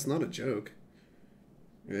Shift. Like, that's not a joke.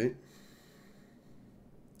 Right?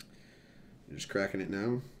 You're just cracking it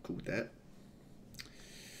now. Cool with that.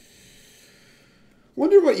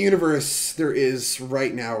 Wonder what universe there is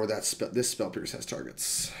right now where this Spell Pierce has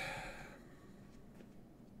targets.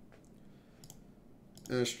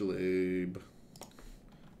 Astrolabe.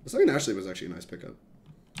 The second Astrolabe was actually a nice pickup.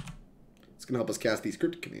 It's going to help us cast these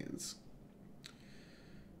Cryptic Commands.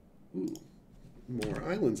 Ooh. More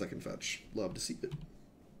islands I can fetch. Love to see it.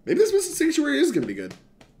 Maybe this Mystic Sanctuary is going to be good.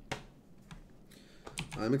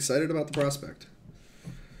 I'm excited about the prospect.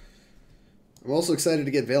 I'm also excited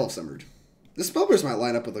to get Veil of Summered. This Spell Pierce might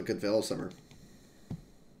line up with a good Veil of Summer.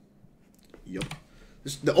 Yup.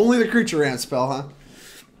 Only the creature ran spell, huh?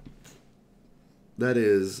 That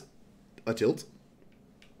is a tilt.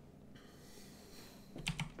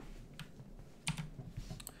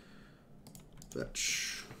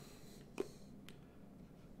 Fetch.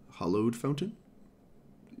 Hallowed Fountain?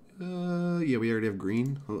 Yeah, we already have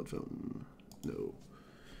green. Hallowed Fountain. No.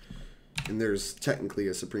 And there's technically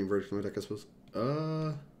a Supreme version of my deck, I suppose.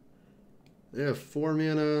 They have 4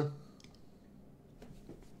 mana.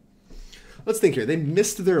 Let's think here. They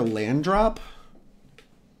missed their land drop.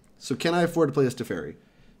 So can I afford to play this Teferi?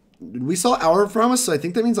 We saw Hour of Promise, so I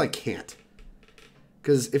think that means I can't.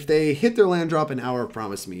 Because if they hit their land drop and Hour of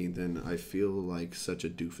Promise me, then I feel like such a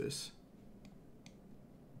doofus.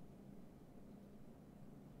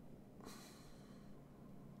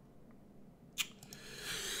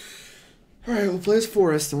 Alright, we'll play as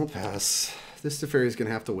Forest and we'll pass. This Teferi is going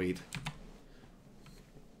to have to wait.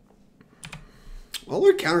 All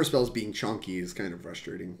our counterspells being chunky is kind of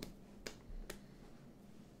frustrating.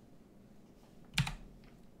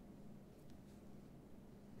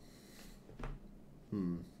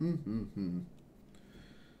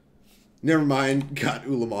 Never mind. Got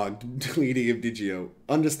Ulamog deleting of Digio.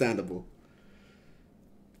 Understandable.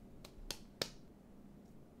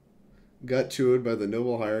 Got chewed by the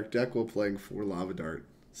Noble Hierarch deck while playing 4 Lava Dart.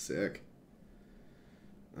 Sick.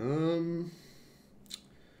 I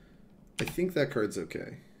think that card's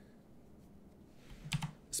okay.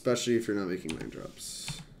 Especially if you're not making land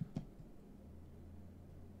drops.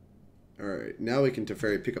 Alright, now we can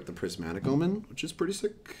Teferi pick up the Prismatic Omen, which is pretty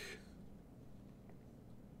sick.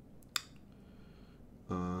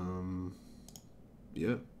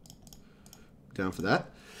 Yeah. Down for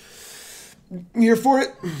that. Here for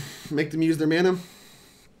it. Make them use their mana.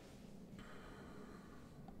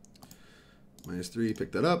 -3,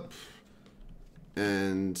 pick that up.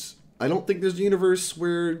 And I don't think there's a universe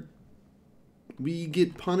where we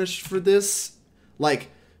get punished for this. Like,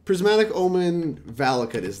 Prismatic Omen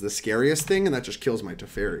Valakut is the scariest thing, and that just kills my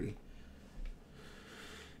Teferi.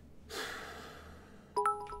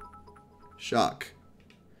 Shock.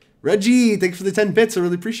 Reggie, thanks for the 10 bits. I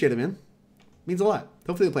really appreciate it, man. Means a lot.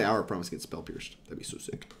 Hopefully they play Hour of Promise against Spell Pierced. That'd be so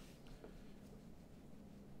sick.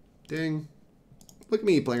 Dang. Look at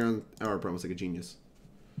me playing around Hour of Promise like a genius.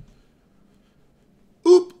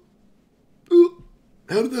 Oop! Oop!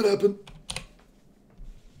 How did that happen?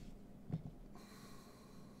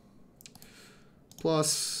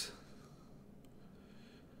 Plus...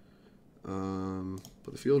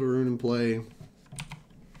 put the Field of Ruin in play. I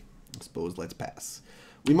suppose let's pass.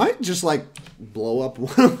 We might just, like, blow up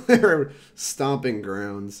one of their stomping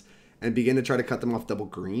grounds and begin to try to cut them off double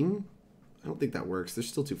green. I don't think that works. There's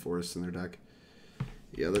still 2 forests in their deck.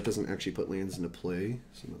 Yeah, that doesn't actually put lands into play,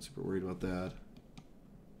 so I'm not super worried about that.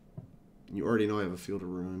 You already know I have a Field of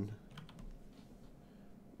Ruin.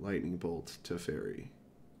 Lightning Bolt, Teferi.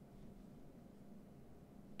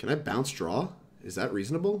 Can I bounce draw? Is that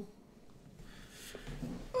reasonable?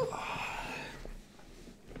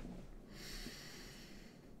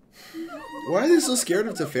 Why are they so scared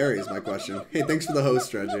of Teferi is my question. Hey, thanks for the host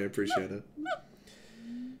strategy. I appreciate it.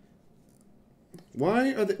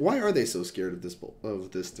 Why are they so scared of this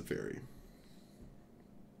Teferi?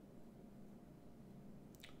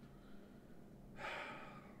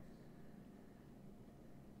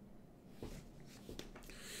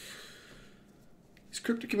 These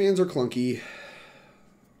Cryptic Commands are clunky.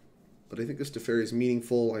 But I think this Teferi is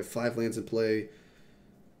meaningful. I have 5 lands in play.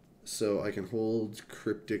 So I can hold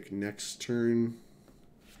Cryptic next turn.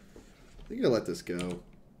 I think I'll let this go.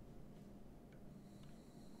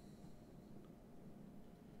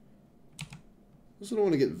 I also don't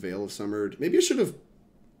want to get Veil of Summered. Maybe I should have...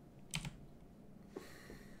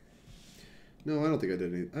 No, I don't think I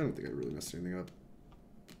did any... I don't think I really messed anything up.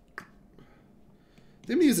 I'm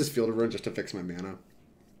going to use this Field of Ruin just to fix my mana.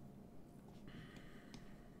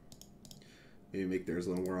 Maybe make theirs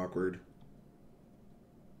a little more awkward.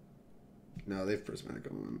 No, they have Prismatic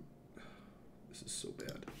on. This is so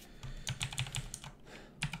bad.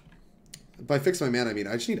 By fix my mana, I mean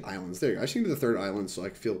I just need islands. There you go. I just need the 3rd island so I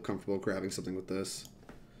feel comfortable grabbing something with this.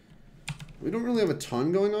 We don't really have a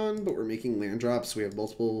ton going on, but we're making land drops. We have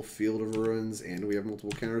multiple Field of Ruins, and we have multiple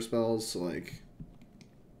counter spells, so like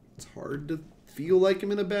it's hard to feel like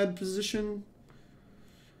I'm in a bad position.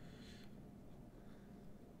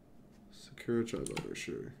 Sakura Tribe,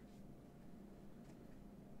 sure.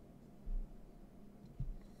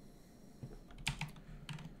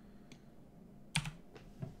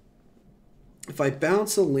 If I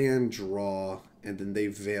bounce a land draw, and then they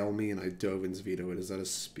Veil me and I Dovin's Veto it, is that a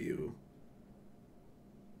spew?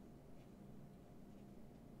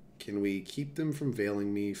 Can we keep them from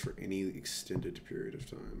veiling me for any extended period of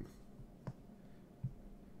time? I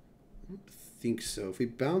don't think so. If we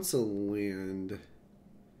bounce a land,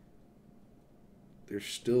 they're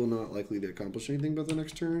still not likely to accomplish anything by the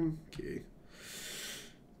next turn. Okay.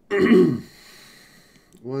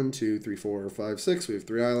 1, 2, 3, 4, 5, 6. We have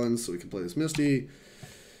 3 islands, so we can play this Misty.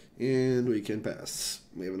 And we can pass.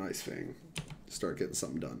 We have an Ice-Fang. Start getting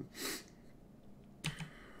something done.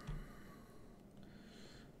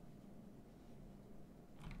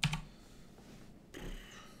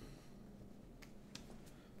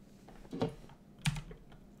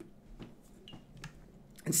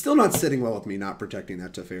 It's still not sitting well with me not protecting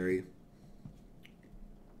that Teferi.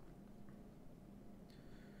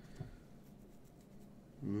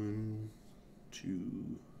 One,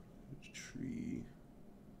 2, 3,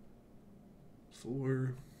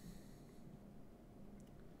 4.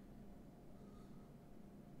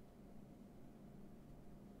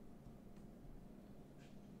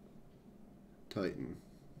 Titan.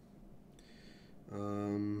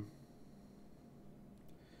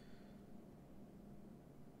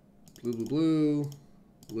 Blue, blue, blue,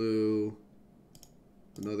 blue,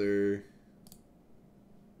 another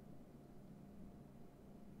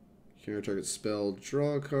counter target spell,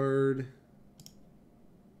 draw a card,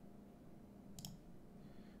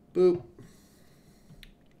 boop.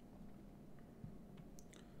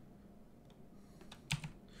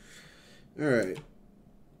 Alright,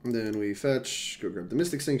 and then we fetch, go grab the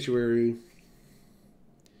Mystic Sanctuary,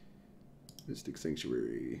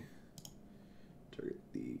 target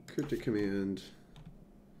the Cryptic Command,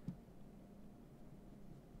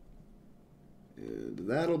 and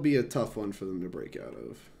that'll be a tough one for them to break out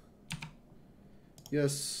of.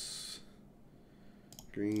 Yes.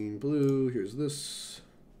 Green, blue, here's this.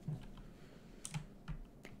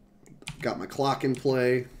 Got my clock in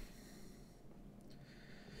play.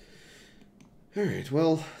 Alright,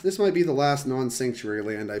 well, this might be the last non-sanctuary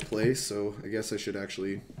land I play, so I guess I should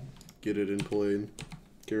actually get it in play and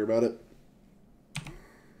care about it.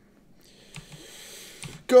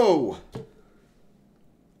 Go!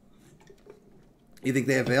 You think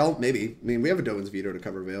they have Veil? Maybe. I mean, we have a Dovin's Veto to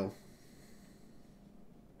cover Veil.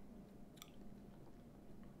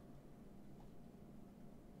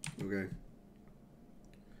 Okay.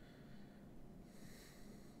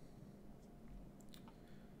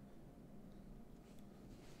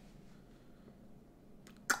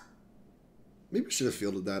 Maybe I should have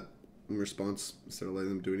fielded that in response instead of letting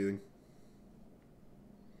them do anything.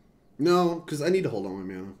 No, because I need to hold on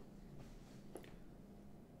my mana.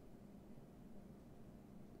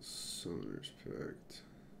 Summoner's Pact.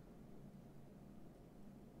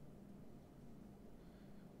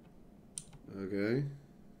 Okay.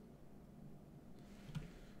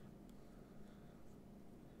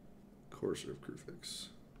 Courser of Crufix.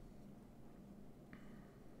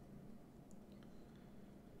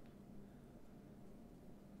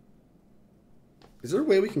 Is there a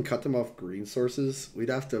way we can cut them off green sources? We'd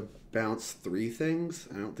have to bounce 3 things.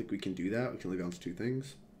 I don't think we can do that. We can only bounce 2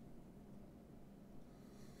 things.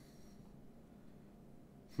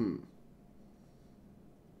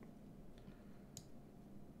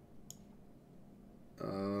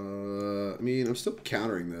 I mean, I'm still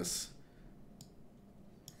countering this.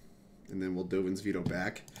 And then we'll Dovin's Veto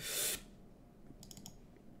back.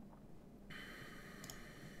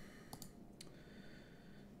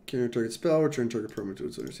 Counter target spell, return target permanent to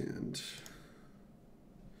its owner's hand.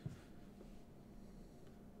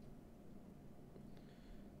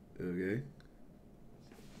 Okay.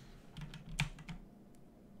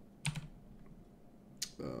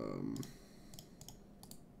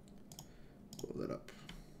 Blow that up.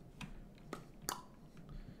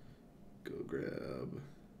 Go grab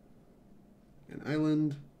an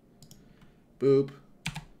island. Boop.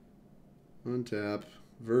 Untap.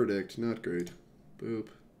 Verdict. Not great. Boop.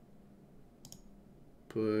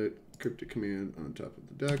 Put Cryptic Command on top of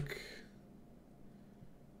the deck.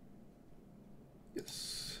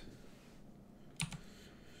 Yes.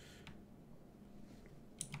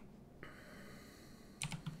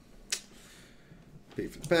 Pay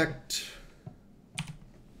for the pact.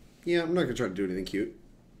 Yeah, I'm not going to try to do anything cute.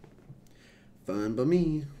 Fine by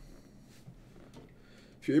me.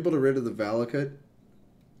 If you're able to get rid of the Valakut,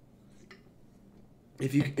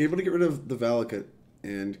 if you're able to get rid of the Valakut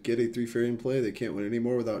and get a 3 in play, they can't win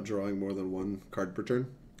anymore without drawing more than 1 card per turn.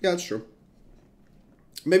 Yeah, that's true.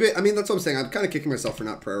 Maybe, I mean, that's what I'm saying. I'm kind of kicking myself for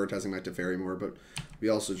not prioritizing my Teferi more, but we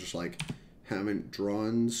also just, like, haven't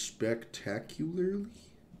drawn spectacularly.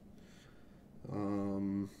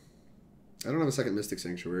 I don't have a second Mystic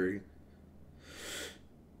Sanctuary.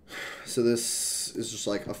 So this is just,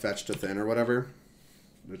 like, a fetch to thin or whatever,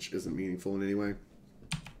 which isn't meaningful in any way.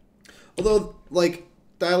 Although, like,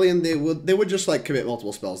 Thylian, they would just, like, commit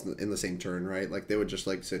multiple spells in the same turn, right? Like, they would just,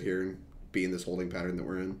 like, sit here and be in this holding pattern that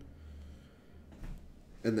we're in.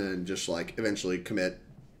 And then just, like, eventually commit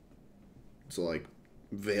to, like,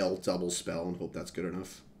 Veil double spell and hope that's good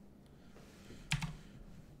enough.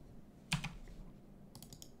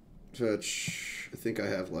 Fetch. I think I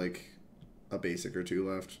have, like, a basic or 2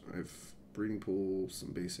 left. I have Breeding Pool,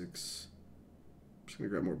 some basics. I'm just going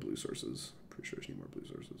to grab more blue sources. Pretty sure I need more blue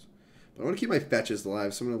sources. But I want to keep my fetches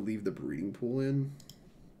alive, so I'm going to leave the Breeding Pool in.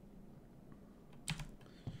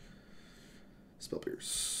 Spell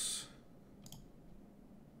Pierce.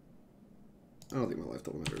 I don't think my life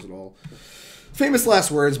total matters at all. Famous last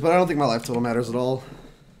words, but I don't think my life total matters at all.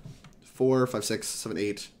 4, 5, 6, 7,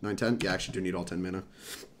 8, 9, 10. Yeah, I actually do need all 10 mana.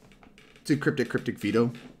 Do Cryptic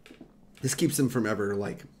Veto. This keeps them from ever,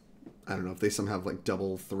 like, I don't know, if they somehow have, like,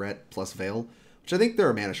 double threat plus Veil. Which I think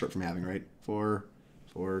they're a mana short from having, right? For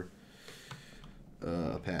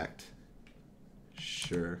a pact.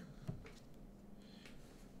 Sure.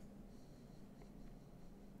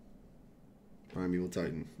 Primeval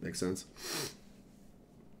Titan. Makes sense.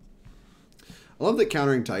 I love that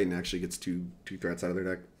countering Titan actually gets two threats out of their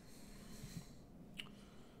deck.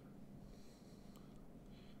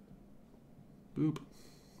 Boop.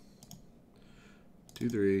 2,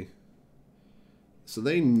 3. So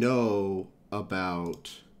they know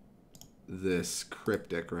about this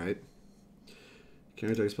Cryptic, right?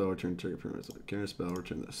 Counter target spell, return target permanent. Counter spell,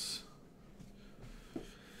 return this.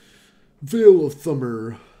 Veil of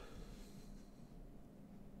Thumber.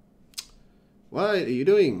 What are you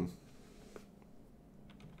doing?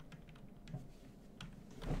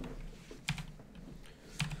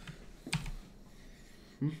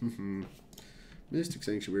 Mystic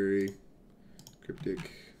Sanctuary.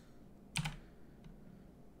 Cryptic.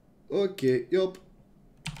 Okay, yup.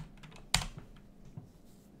 I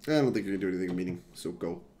don't think you're going to do anything meaning, so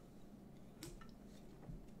go.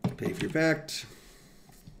 Pay for your pact.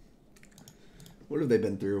 What have they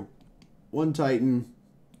been through? 1 Titan,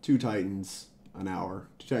 2 Titans, an hour.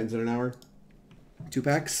 2 Titans in an hour? 2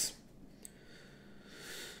 packs?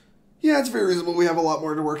 Yeah, it's very reasonable. We have a lot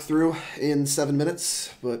more to work through in 7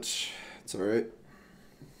 minutes, but it's alright.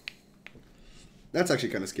 That's actually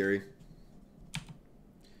kind of scary.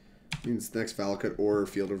 Means next Valakut or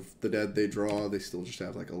Field of the Dead they draw, they still just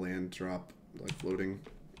have like a land drop, like floating.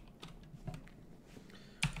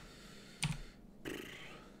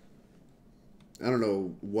 I don't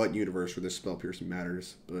know what universe where this spell piercing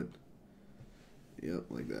matters, but yep,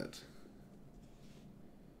 like that.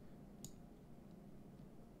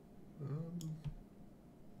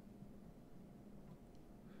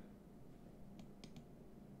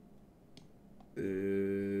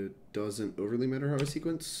 It doesn't overly matter how I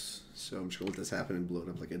sequence, so I'm just gonna let this happen and blow it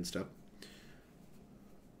up like insta.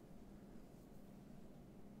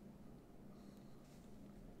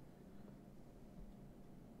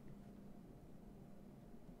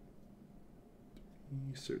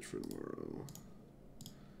 Search for tomorrow.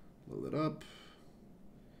 Blow that up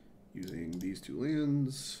using these two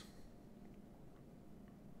lands.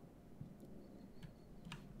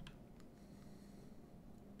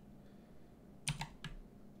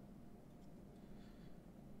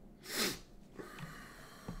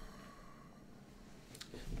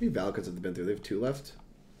 How many Valakuts have they been through? They have 2 left.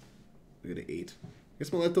 We got 8. I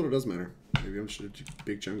guess my life total does matter. Maybe I'm just a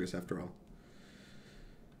big chungus after all.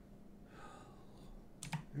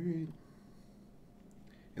 Alright.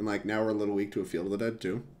 And like now we're a little weak to a Field of the Dead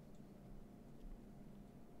too.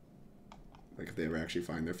 Like if they ever actually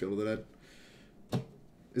find their Field of the Dead.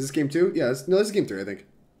 Is this game 2? Yeah, no, this is game 3, I think.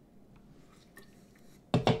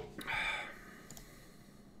 There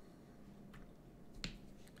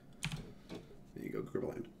you go,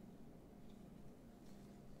 Gribbleland.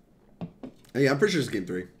 Yeah, I'm pretty sure it's game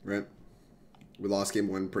 3, right? We lost game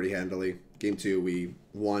 1 pretty handily. Game 2, we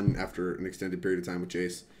won after an extended period of time with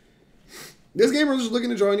Jace. This game, we're just looking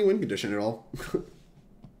to draw any win condition at all.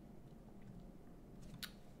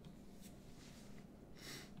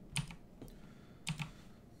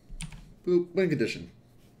 Boop, win condition.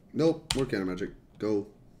 Nope, more counter magic. Go.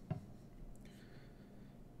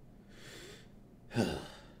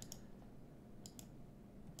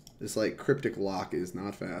 This, like, cryptic lock is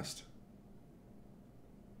not fast.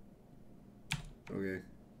 Okay.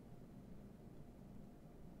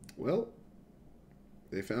 Well,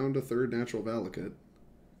 they found a 3rd natural Valakut.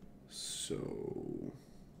 So...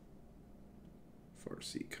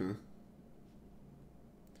 Farseek, huh?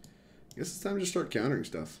 I guess it's time to start countering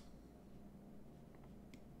stuff.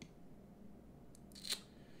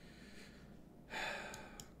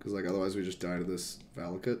 Because, like, otherwise we just die to this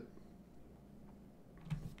Valakut.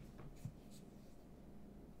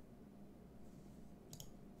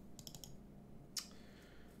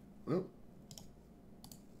 Well.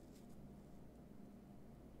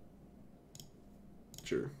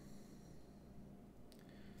 Sure.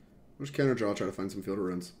 We'll just counter draw, try to find some field of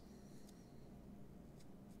runs.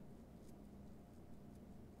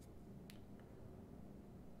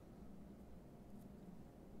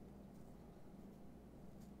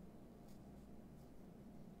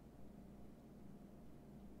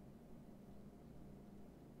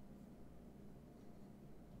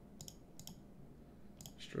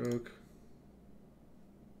 Stroke.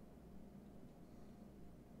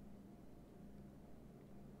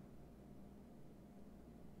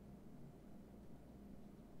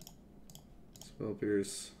 Spell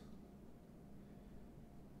Pierce.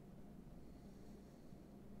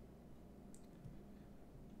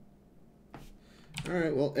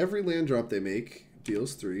 Alright, well, every land drop they make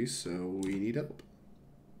deals 3, so we need help.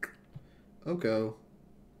 Oko.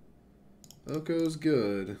 Oko's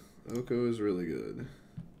good. Oko is really good.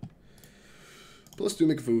 Plus 2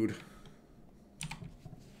 make food.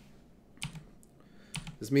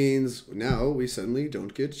 This means now we suddenly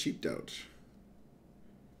don't get cheaped out.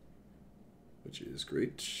 Which is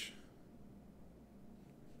great.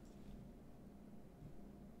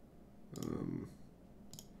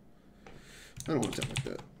 I don't want to tap like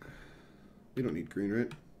that. We don't need green,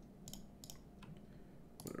 right?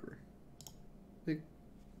 Whatever. Hey,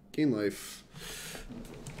 gain life.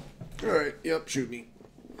 Alright, yep, shoot me.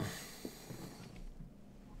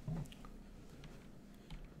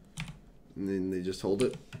 And then they just hold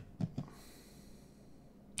it.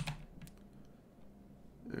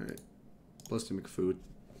 Alright. Plus 2 make food.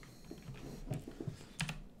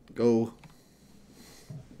 Go.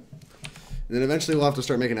 And then eventually we'll have to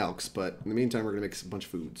start making elks, but in the meantime we're going to make a bunch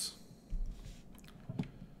of foods.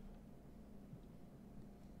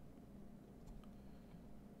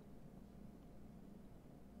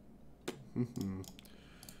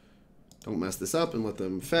 Don't mess this up and let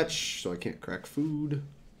them fetch, so I can't crack food.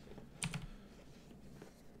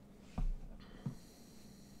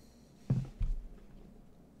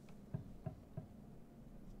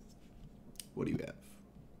 What do you have?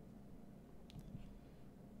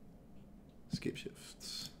 Escape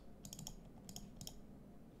Shifts.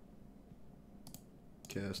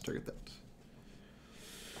 Cast, target that.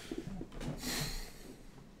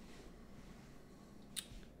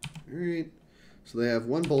 Alright. So they have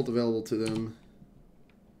 1 bolt available to them.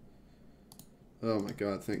 Oh my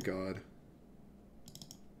god, thank god.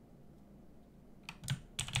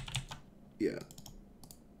 Yeah.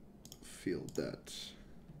 Field that.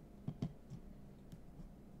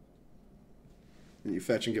 And you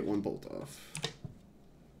fetch and get 1 bolt off.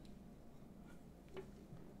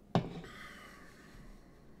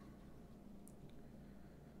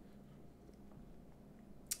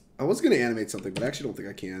 I was going to animate something, but I actually don't think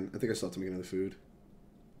I can. I think I still have to make another food.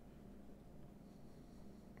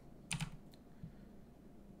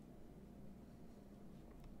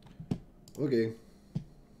 Okay.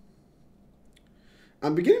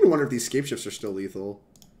 I'm beginning to wonder if these escape shifts are still lethal.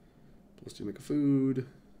 Let's do make a food.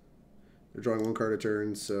 They're drawing 1 card a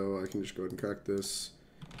turn, so I can just go ahead and crack this.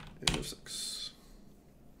 And no 6.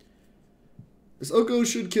 This Oko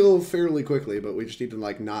should kill fairly quickly, but we just need to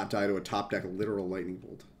like not die to a top deck literal lightning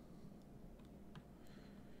bolt.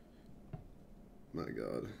 My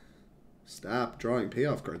god. Stop drawing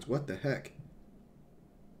payoff cards. What the heck?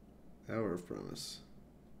 Hour of Promise.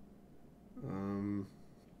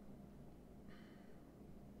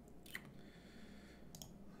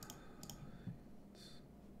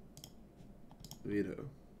 Veto.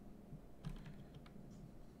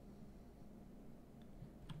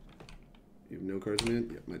 You have no cards in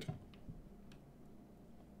hand? Yep, my turn.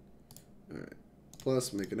 Alright.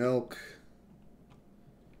 Plus, make an elk.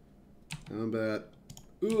 Combat.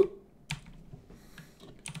 Ooh.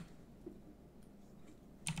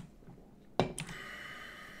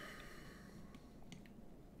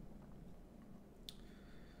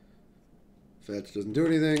 Fetch doesn't do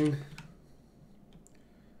anything.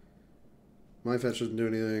 My fetch doesn't do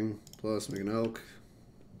anything. Plus, make an elk.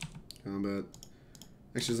 Combat.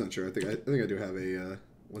 Actually, I'm not sure. I think I do have a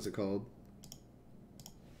what's it called?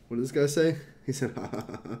 What did this guy say? He said, ha ha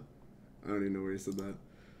ha ha. I don't even know where he said that.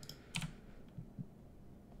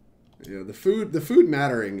 Yeah, the food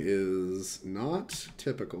mattering is not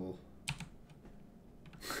typical.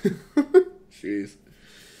 Jeez.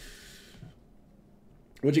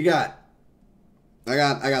 What you got? I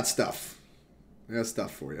got stuff. I got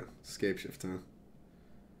stuff for you. Escape shift, huh?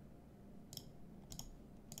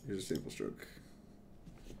 Here's a Disdainful Stroke.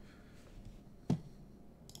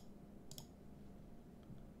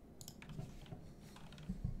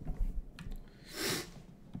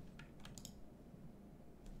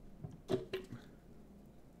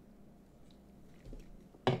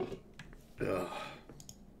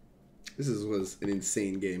 This was an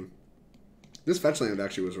insane game. This fetch land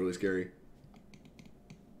actually was really scary.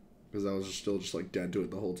 Because I was still just like dead to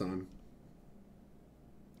it the whole time.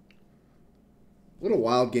 What a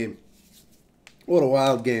wild game. What a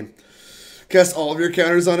wild game. Cast all of your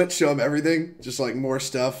counters on it, show them everything. Just like more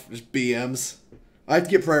stuff, just BMs. I have to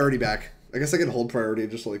get priority back. I guess I can hold priority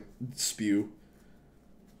and just like spew.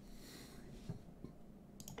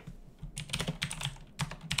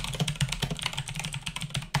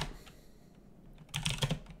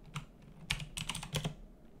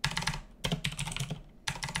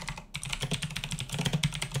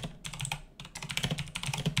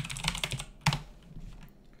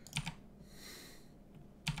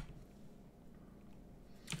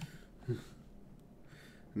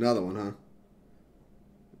 Another one, huh?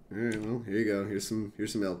 Alright, well, here you go. Here's some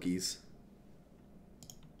Elkies.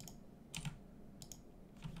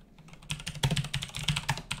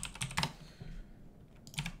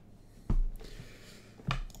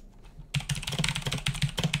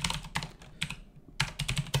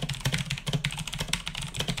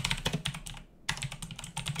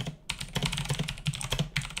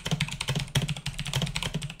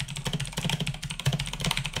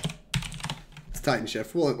 Titan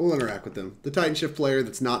Shift. We'll interact with them. The Titan Shift player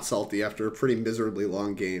that's not salty after a pretty miserably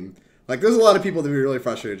long game. Like, there's a lot of people that be really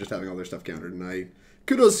frustrated just having all their stuff countered, and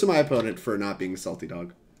kudos to my opponent for not being a salty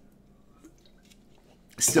dog.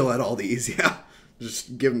 Still had all these, yeah.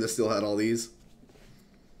 Just give him the still had all these.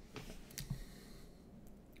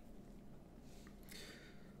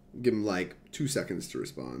 Give him, like, 2 seconds to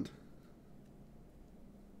respond.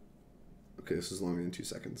 Okay, this is longer than 2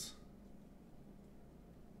 seconds.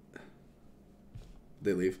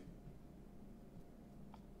 They leave.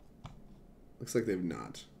 Looks like they've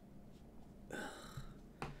not.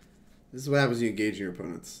 This is what happens when you engage your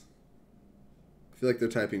opponents. I feel like they're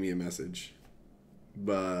typing me a message.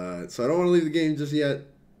 But, so I don't want to leave the game just yet.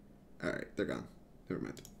 Alright, they're gone. Never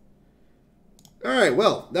mind. Alright,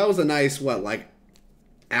 well, that was a nice, what, like,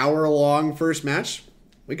 hour-long first match?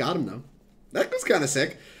 We got him, though. That was kind of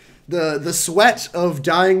sick. The sweat of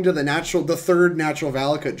dying to the third natural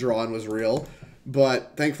Valakut drawn was real,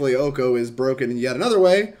 but thankfully Oko is broken in yet another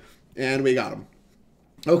way, and we got him.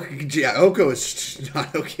 Oko is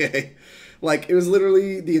not okay. Like, it was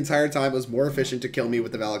literally the entire time it was more efficient to kill me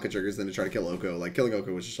with the Valakut triggers than to try to kill Oko. Like, killing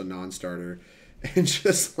Oko was just a non-starter. And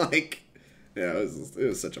just, like, yeah, it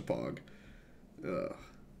was such a pog. Ugh.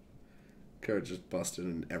 Card just busted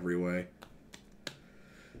in every way.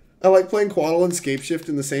 I like playing Coatl and Scapeshift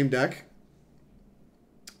in the same deck.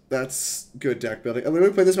 That's good deck building. I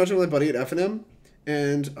literally played this match with my buddy at F&M,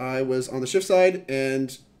 and I was on the shift side,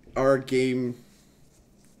 and our game...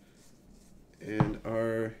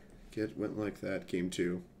 went like that, game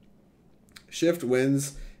 2. Shift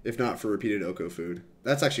wins, if not for repeated Oko food.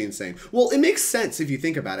 That's actually insane. Well, it makes sense if you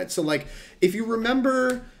think about it. So, like, if you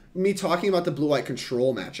remember me talking about the blue-white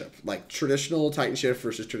control matchup, like traditional Titan Shift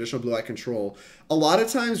versus traditional blue-white control, a lot of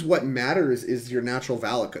times what matters is your natural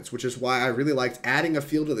Valakuts, which is why I really liked adding a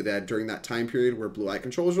Field of the Dead during that time period where blue-white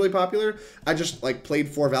control was really popular. I just, like, played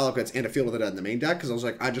 4 Valakuts and a Field of the Dead in the main deck because I was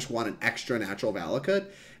like, I just want an extra natural Valakut.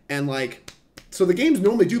 And, like... So the games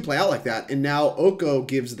normally do play out like that, and now Oko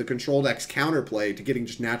gives the control deck's counterplay to getting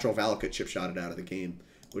just natural Valakut chip-shotted out of the game,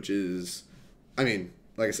 which is, I mean,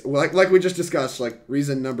 like I said, like we just discussed, like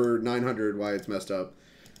reason number 900 why it's messed up.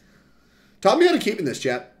 Taught me how to keep in this,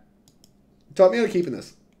 chat. Taught me how to keep in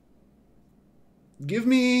this. Give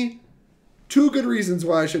me 2 good reasons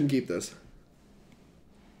why I shouldn't keep this.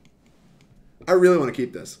 I really want to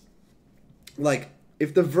keep this. Like,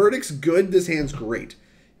 if the verdict's good, this hand's great.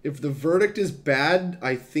 If the verdict is bad,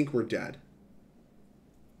 I think we're dead.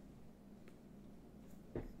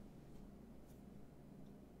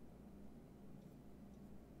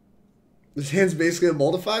 This hand's basically a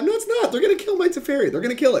multi-5. No, it's not. They're going to kill my Teferi. They're going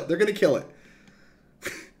to kill it. They're going to kill it.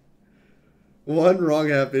 1, wrong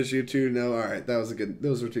half issue. 2, no. All right, that was a good.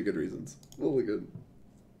 Those were 2 good reasons. Really good.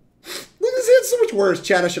 Look, this hand's so much worse.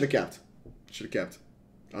 Chat, I should have kept. Should have kept.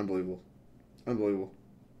 Unbelievable. Unbelievable.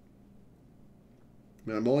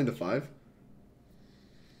 Man, I'm mulling to 5.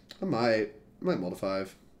 I might mull to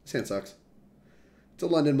 5. This hand sucks. It's a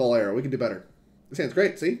London mull arrow. We can do better. This hand's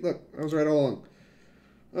great. See? Look, I was right all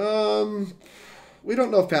along. We don't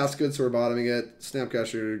know if past good, so we're bottoming it.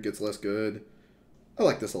 Snapcaster gets less good. I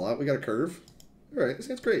like this a lot. We got a curve. Alright, this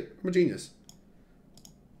hand's great. I'm a genius.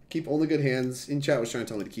 Keep only good hands. In chat was trying to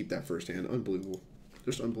tell me to keep that first hand. Unbelievable.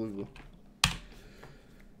 Just unbelievable.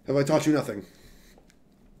 Have I taught you nothing?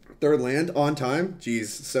 3rd land on time. Jeez,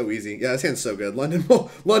 so easy. Yeah, this hand's so good. London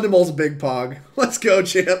Mull's a big pog. Let's go,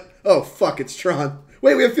 champ. Oh, fuck, it's Tron.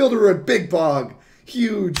 Wait, we have Field of Ruin. Big pog.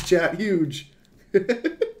 Huge, chat. Huge.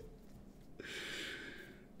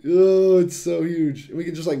 Oh, it's so huge. And we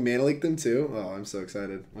can just, like, mana leak them, too. Oh, I'm so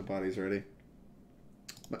excited. My body's ready.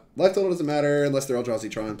 Life total doesn't matter unless they're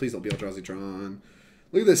Eldrazi Tron. Please don't be Eldrazi Tron.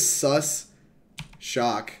 Look at this sus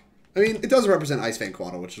shock. I mean, it does represent Ice-Fang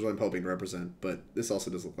Coatl, which is what I'm hoping to represent, but this also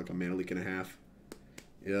does look like a mana leak and a half.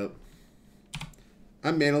 Yep.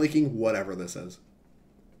 I'm mana leaking whatever this is.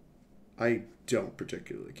 I don't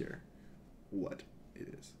particularly care what it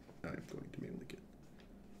is. I'm going to mana leak it.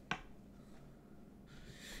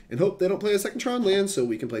 And hope they don't play a second Tron land so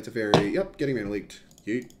we can play Teferi. Yep, getting mana leaked.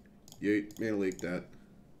 Yeet. Yeet. Mana leaked that.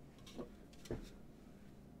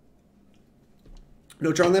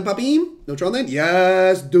 No Tron land, Papim? No Tron land?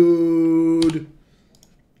 Yes, dude.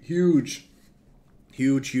 Huge.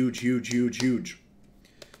 Huge, huge, huge, huge, huge.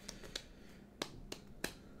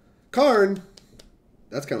 Karn.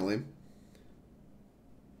 That's kind of lame.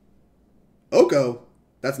 Oko.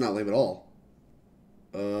 That's not lame at all.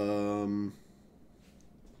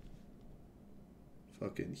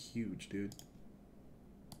 Fucking huge, dude.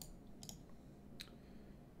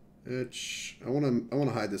 I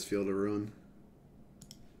wanna hide this Field of Ruin.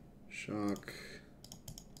 Shock.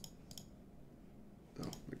 Oh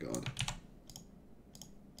my god.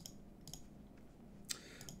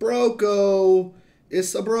 Broko.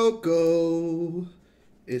 It's a Broko.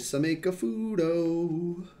 It's a make a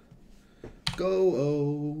foodo.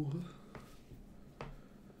 Go-oh.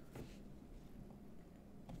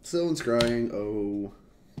 Someone's crying. Oh.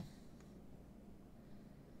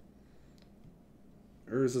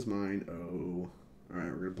 Hers is mine. Oh.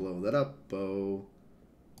 Alright, we're gonna blow that up. Oh.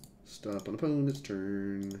 Stop on opponent's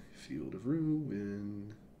turn. Field of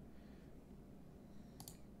Ruin.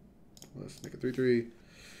 Let's make a 3/3.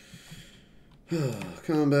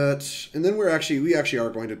 Combat. And then we actually are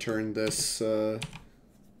going to turn this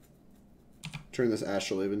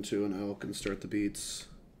Astrolabe into an elk and start the beats.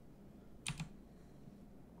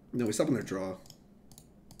 No, we stop on their draw.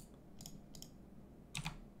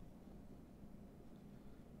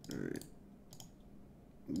 Alright.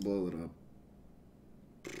 blow it up.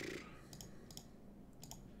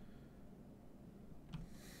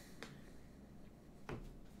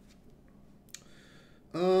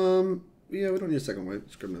 Yeah, we don't need a second white.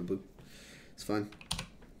 Just grab another blue. It's fine.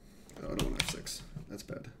 Oh, I don't want F6. That's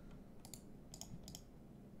bad.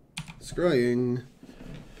 Scrying.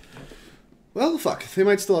 Well, fuck. They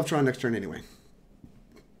might still have Tron next turn anyway.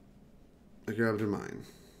 I grabbed in mine.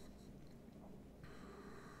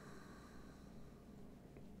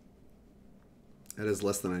 That is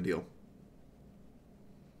less than ideal.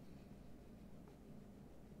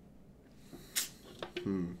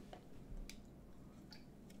 Hmm.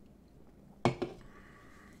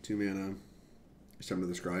 2 mana. It's time to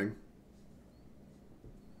the scrying.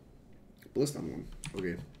 Bliss on 1.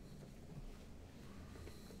 Okay.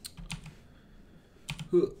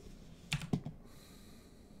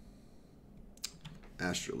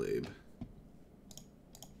 Astrolabe.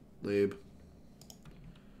 Labe.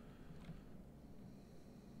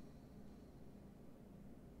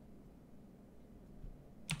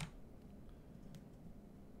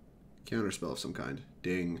 Counterspell of some kind.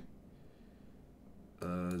 Ding.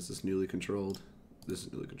 Is this newly controlled? This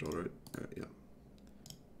is newly controlled, right? Alright, yeah.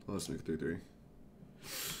 Let's make 3/3.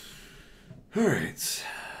 Alright.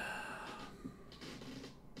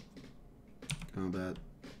 Combat.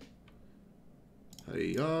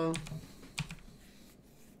 Hiya.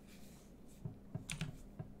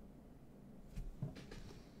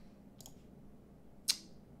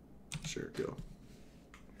 Sure, go.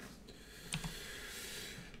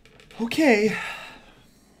 Okay.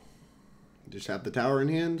 Just have the tower in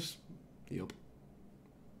hand. Yep.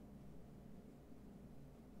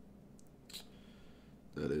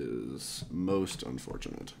 That is most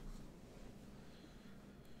unfortunate.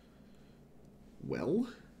 Well,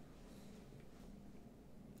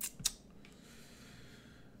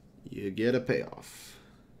 you get a payoff.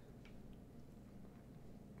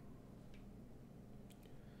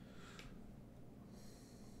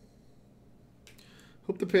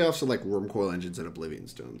 Hope the payoffs are like Wormcoil Engines and Oblivion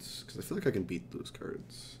Stones, because I feel like I can beat those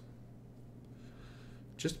cards.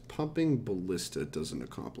 Just pumping Ballista doesn't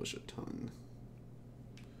accomplish a ton.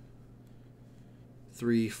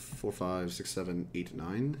 3, 4, 5, 6, 7, 8,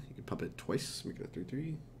 9. You can pump it twice, make it a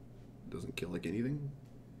 3/3. Doesn't kill like anything.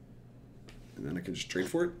 And then I can just trade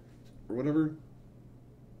for it, or whatever.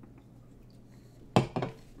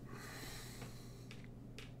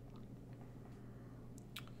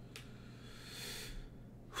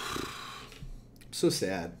 So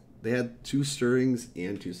sad. They had 2 Stirrings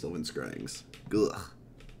and 2 Sylvan Scryings. Ugh.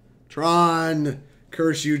 Tron!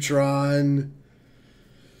 Curse you, Tron!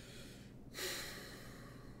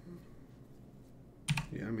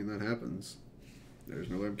 Yeah, I mean, that happens. There's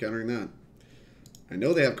no way I'm countering that. I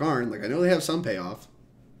know they have Karn. Like, I know they have some payoff.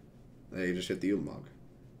 They just hit the Ulamog.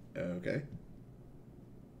 Okay.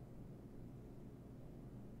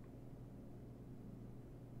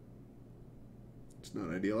 It's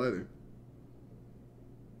not ideal either.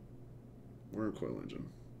 Wormcoil Engine.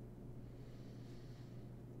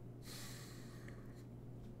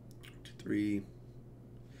 2, 3.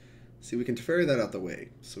 See, we can Teferi that out the way,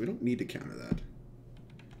 so we don't need to counter that.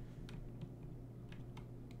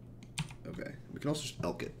 Okay, we can also just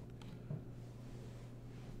Elk it.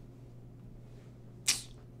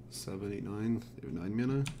 7, 8, 9. They have 9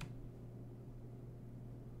 mana.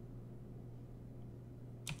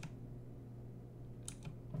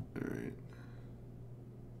 Alright.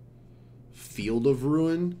 Field of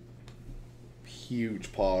Ruin.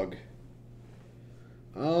 Huge pog.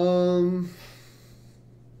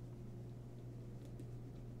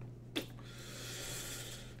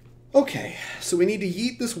 Okay, so we need to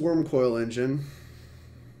yeet this Wormcoil Engine.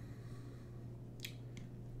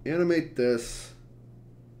 Animate this.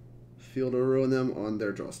 Field of Ruin them on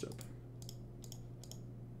their draw step.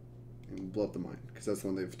 And blow up the mine, because that's the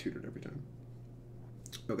one they've tutored every time.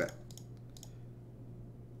 Okay.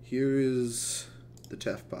 Here is the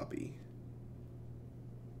Tef Poppy.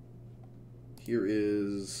 Here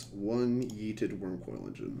is 1 yeeted Wormcoil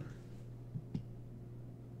Engine.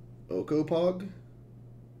 Okopog.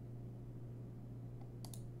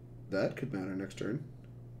 That could matter next turn.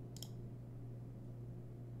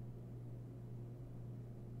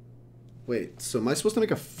 Wait, so am I supposed to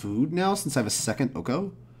make a food now since I have a second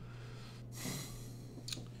Oko?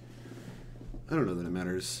 I don't know that it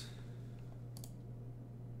matters.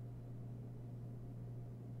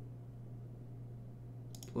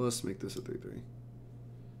 Plus, make this a 3/3.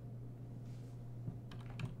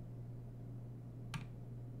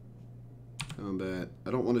 Combat.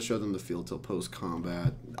 I don't want to show them the field till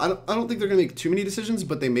post-combat. I don't think they're going to make too many decisions,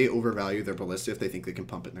 but they may overvalue their Ballista if they think they can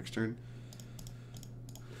pump it next turn.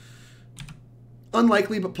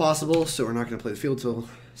 Unlikely, but possible, so we're not going to play the field till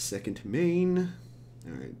second main.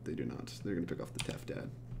 Alright, they do not. They're going to pick off the Tef Dad.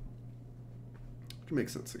 Which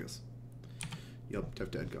makes sense, I guess. Yup,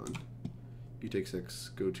 Tef Dad gone. You take 6,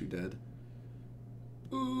 go to dead.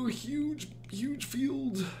 Oh, huge, huge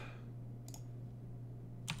field.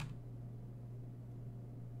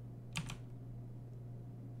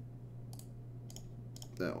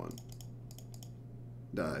 That one.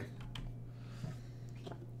 Die.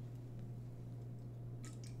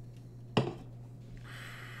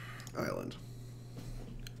 Island.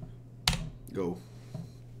 Go.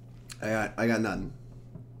 I got nothing.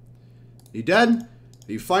 You dead?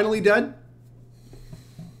 Are you finally dead?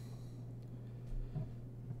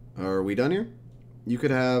 Are we done here? You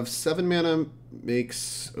could have 7 mana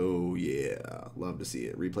makes... Oh, yeah. Love to see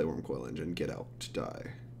it. Replay Wormcoil Engine. Get out.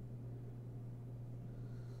 Die.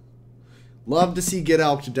 Love to see Get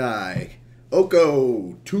Out to die.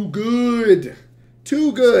 Oko. Too good.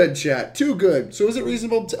 Too good, chat. Too good. So is it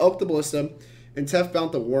reasonable to elk the Ballista and Tef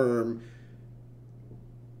Bount the Worm,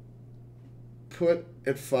 put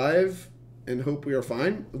at 5 and hope we are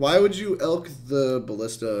fine? Why would you elk the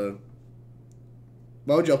Ballista?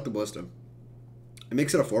 Why would you elk the Ballista? It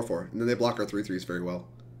makes it a 4/4, and then they block our 3/3s very well.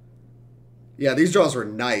 Yeah, these draws were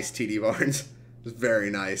nice, TD Barnes. Just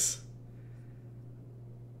very nice.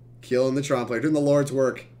 Killing the Tron player, doing the Lord's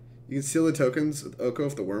work. You can steal the tokens with Oko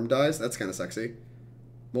if the worm dies. That's kind of sexy.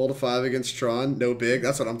 Mold to 5 against Tron, no big.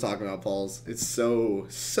 That's what I'm talking about, Pauls. It's so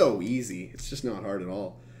easy. It's just not hard at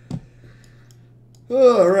all.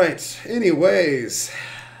 All right. Anyways,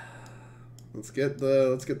 let's get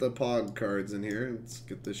the Pog cards in here. Let's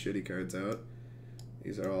get the shitty cards out.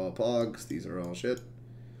 These are all Pogs. These are all shit.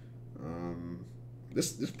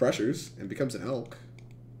 This pressures and becomes an elk.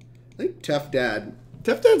 I think Tef Dad.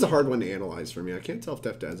 Tef Dad's a hard one to analyze for me. I can't tell if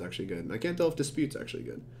Tef Dad's actually good. And I can't tell if Dispute's actually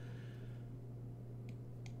good.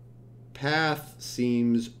 Path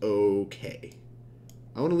seems okay.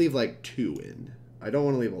 I want to leave like 2 in. I don't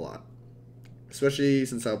want to leave a lot. Especially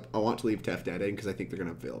since I want to leave Tef Dad in because I think they're going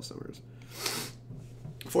to have Veil of Summers.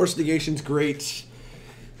 Force of Negation's great.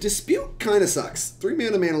 Dispute kind of sucks. 3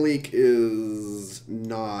 mana leak is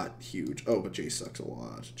not huge. Oh, but Jace sucks a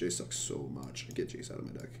lot. Jace sucks so much. I get Jace out of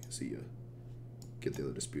my deck. See ya. Get the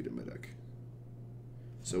other Dispute in my deck.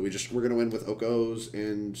 So we're gonna win with Okos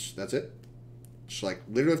and that's it. Just like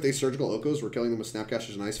literally if they surgical Okos, we're killing them with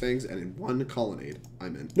Snapcasters and Ice-Fangs, and in 1 Colonnade,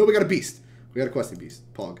 I'm in. No, we got a beast. We got a questing beast.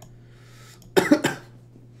 Pog.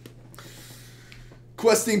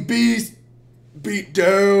 Questing beast beat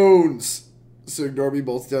downs. So ignore me,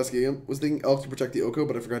 bolts tasking him. Was thinking elk to protect the Oko,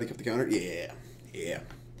 but I forgot he kept the counter. Yeah. Yeah.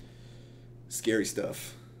 Scary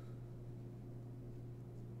stuff.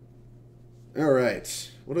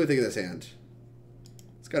 Alright. What do I think of this hand?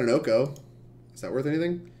 It's got an Oko. Is that worth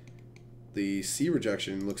anything? The C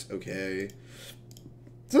rejection looks okay.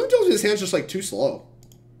 Something tells me this hand's just like too slow.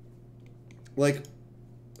 Like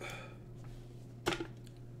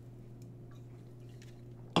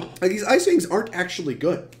these Ice-Fangs aren't actually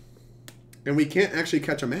good. And we can't actually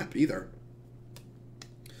catch a map either.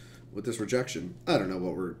 With this rejection. I don't know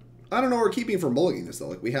what we're keeping from bullying this though.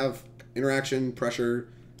 Like we have interaction, pressure.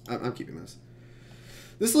 I'm keeping this.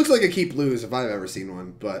 This looks like a keep lose if I've ever seen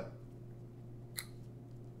one, but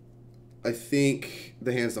I think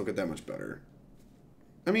the hands don't get that much better.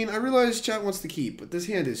 I mean, I realize chat wants to keep, but this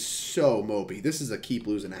hand is so mopey. This is a keep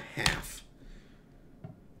lose and a half.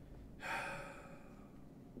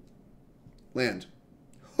 Land.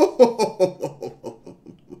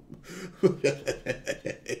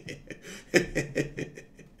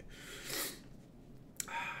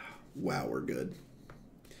 Wow, we're good.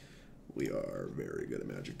 We are very good at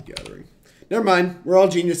Magic the Gathering. Never mind. We're all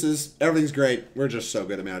geniuses. Everything's great. We're just so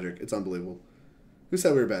good at Magic. It's unbelievable. Who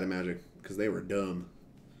said we were bad at Magic? Because they were dumb.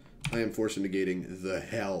 I am Force of Negating the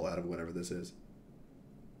hell out of whatever this is.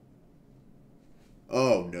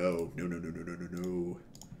 Oh, no. No, no, no, no, no, no,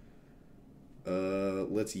 no.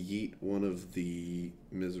 Let's yeet one of the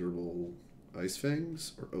miserable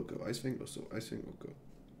Ice-Fangs. Or Oko. Ice-Fang? Oh, so Ice-Fang, Oko.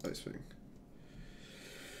 Ice-Fang.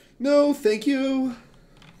 No, thank you.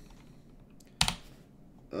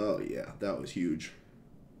 Oh, yeah. That was huge.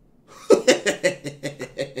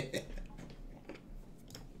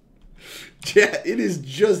 Yeah, it is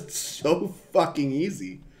just so fucking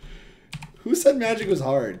easy. Who said Magic was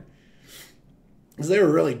hard? Because they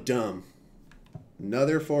were really dumb.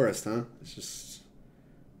 Another forest, huh? It's just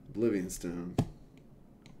Oblivion Stone.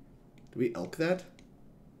 Do we elk that?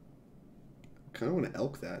 I kind of want to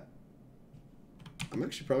elk that. I'm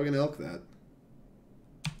actually probably going to elk that.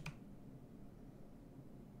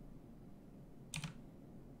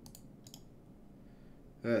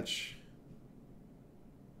 Fetch.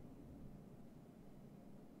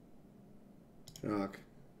 Shock.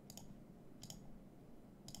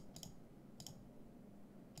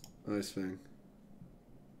 Ice-Fang.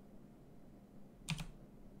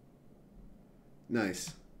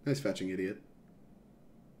 Nice. Nice fetching, idiot.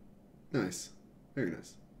 Nice. Very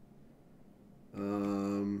nice.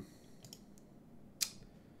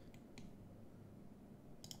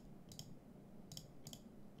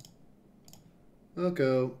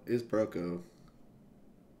 Oko is Broco.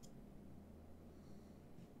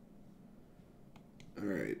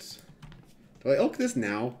 Alright. Do I elk this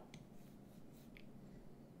now?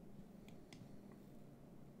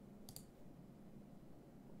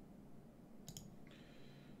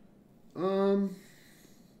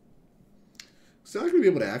 So I'm not going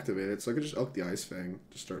to be able to activate it, so I could just elk the Ice-Fang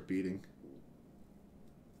to start beating.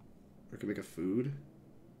 Or I could make a food.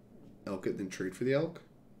 Elk it, then trade for the elk.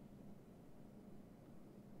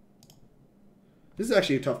 This is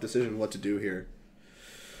actually a tough decision what to do here.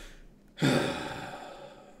 I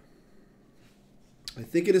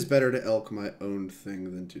think it is better to elk my own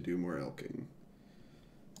thing than to do more elking.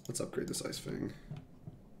 Let's upgrade this Ice-Fang.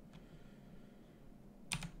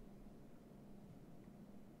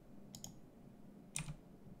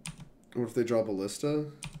 What if they draw Ballista?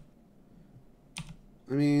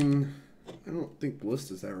 I mean, I don't think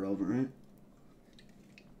Ballista is that relevant,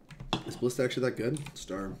 right? Is Ballista actually that good?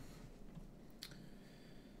 Star.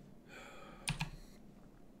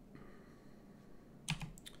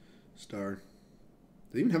 Star. Do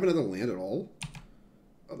they even have another land at all?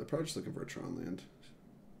 Oh, they're probably just looking for a Tron land.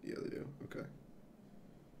 Yeah, they do. Okay.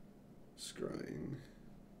 Scrying.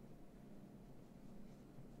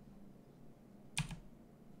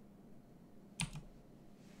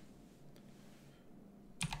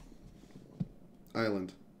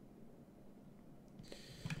 Island.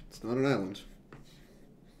 It's not an island.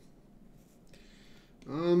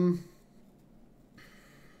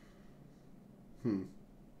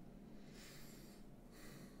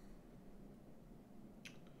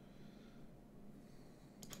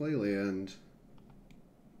 Play land.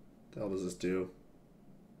 What the hell does this do?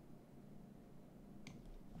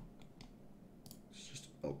 Let's just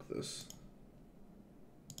elk this.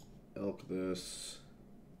 Elk this.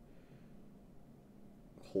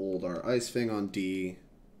 Hold our Ice-Fang on D.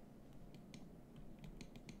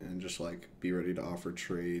 And just like be ready to offer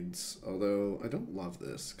trades. Although I don't love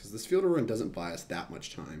this because this field of ruin doesn't buy us that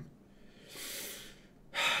much time.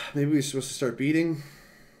 Maybe we're supposed to start beating.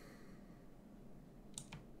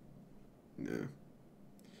 No.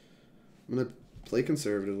 I'm gonna play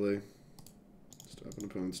conservatively. Stop an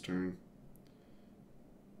opponent's turn.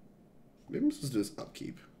 Maybe I'm supposed to do this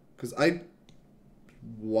upkeep. Because I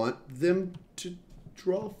want them to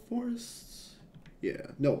draw forests? Yeah.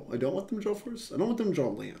 No, I don't want them to draw forests. I don't want them to draw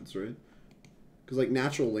lands, right? Because, like,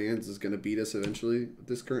 natural lands is going to beat us eventually with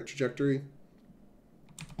this current trajectory.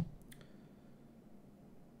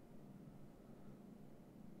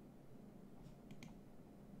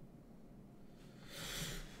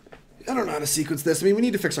 I don't know how to sequence this. I mean, we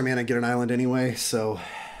need to fix our mana and get an island anyway, so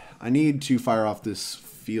I need to fire off this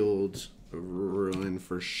field of ruin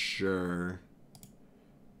for sure.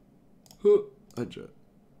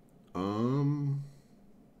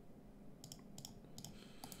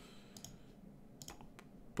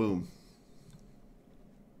 Boom.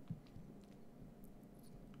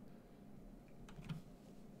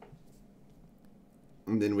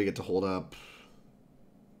 And then we get to hold up.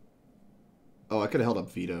 Oh, I could have held up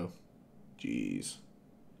Veto. Jeez.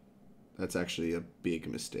 That's actually a big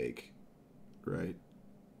mistake. Right?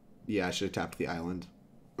 Yeah, I should have tapped the island.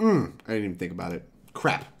 I didn't even think about it.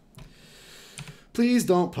 Crap. Please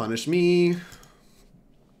don't punish me. The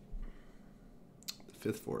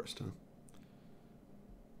fifth forest, huh?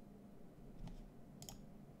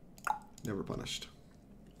 Never punished.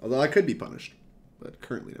 Although I could be punished, but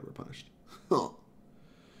currently never punished. Oh.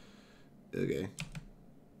 Okay.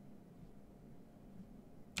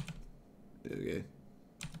 Okay.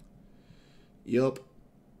 Yup.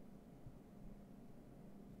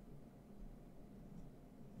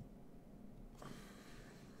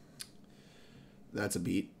 That's a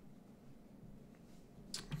beat.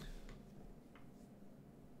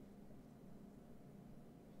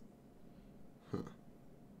 Huh.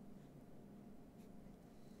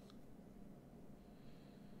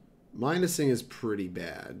 Minusing is pretty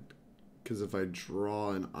bad, because if I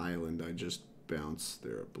draw an island, I just bounce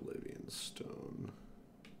their Oblivion Stone.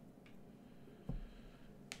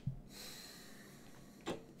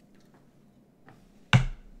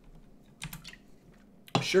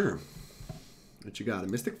 Sure. What you got? A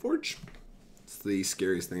Mystic Forge? It's the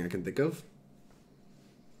scariest thing I can think of.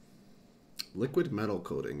 Liquid metal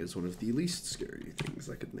coating is one of the least scary things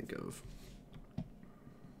I could think of.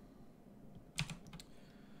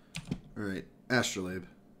 Alright, Astrolabe.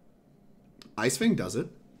 Ice-Fang does it.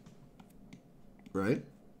 Right?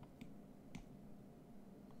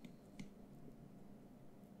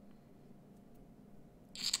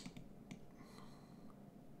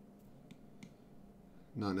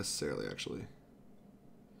 Not necessarily, actually.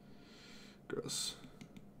 Gross.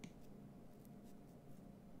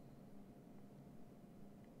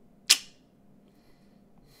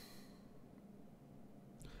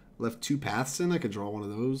 Left 2 paths in. I could draw one of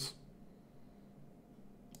those.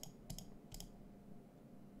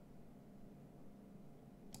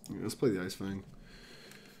 Yeah, let's play the Ice-Fang.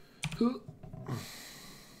 Because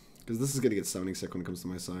this is going to get summoning sick when it comes to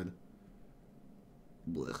my side.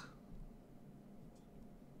 Blech.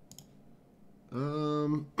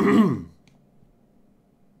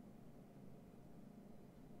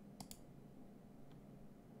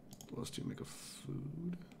 Plus 2, make a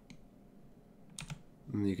food.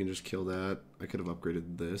 And you can just kill that. I could have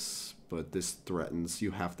upgraded this, but this threatens.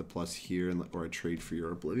 You have to plus here, and or I trade for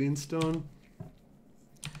your Oblivion Stone.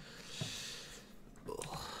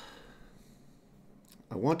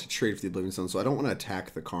 I want to trade for the Oblivion Stone, so I don't want to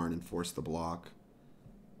attack the Karn and force the block.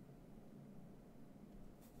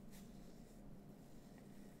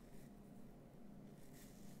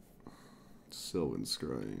 Sylvan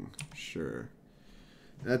Scrying. Sure.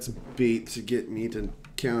 That's bait to get me to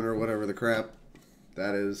counter whatever the crap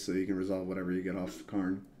that is, so you can resolve whatever you get off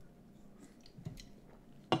Karn.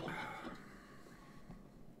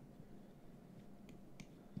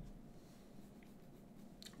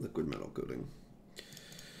 Liquid metal coating.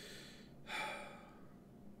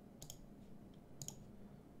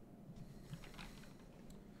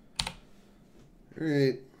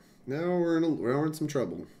 Alright. Now we're in some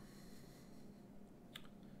trouble.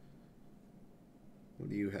 What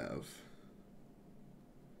do you have?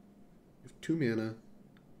 You have 2 mana.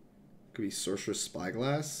 Could be Sorceress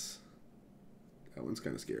Spyglass. That one's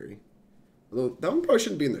kind of scary. Although, that one probably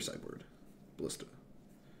shouldn't be in their sideboard. Ballista.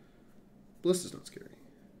 Ballista's not scary.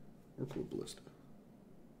 We're cool with Ballista.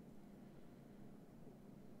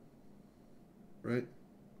 Right?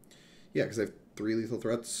 Yeah, because I have 3 lethal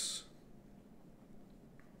threats.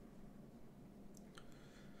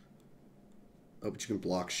 Oh, but you can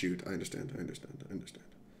block, shoot. I understand. I understand. I understand.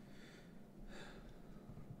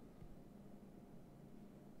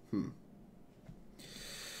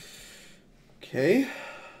 Okay.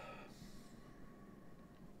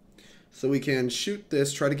 So we can shoot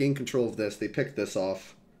this, try to gain control of this. They pick this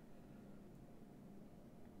off.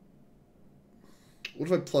 What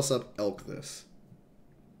if I plus up Elk this?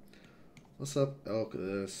 Plus up Elk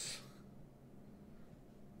this.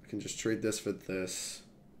 I can just trade this for this.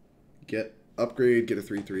 Get upgrade, get a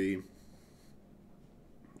 3/3.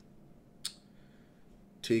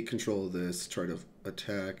 Take control of this, try to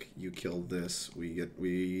attack, you kill this.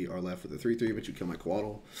 We are left with a 3/3, but you kill my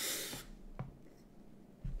Coatl.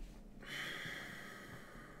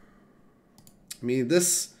 I mean,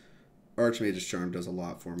 this Archmage's Charm does a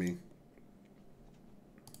lot for me.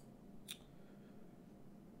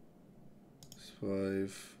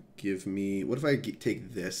 5. Give me... What if I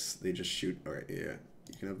take this? They just shoot... Alright, yeah.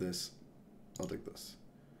 You can have this. I'll take this.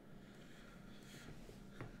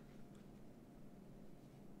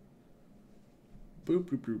 Boop,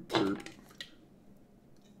 boop, boop, boop.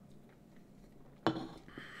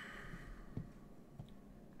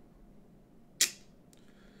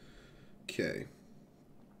 Okay.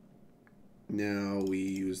 Now we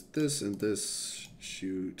use this and this.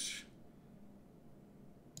 Shoot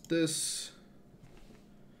this.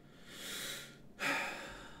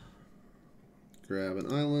 Grab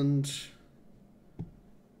an island.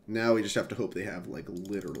 Now we just have to hope they have, like,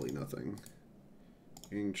 literally nothing.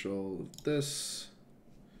 Control of this.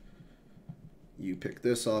 You pick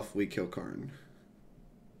this off, we kill Karn.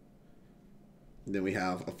 And then we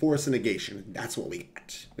have a Force of Negation. That's what we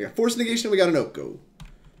got. We got Force of Negation and we got an Oko.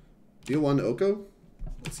 Deal 1 to Oko?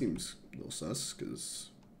 That seems a little sus, because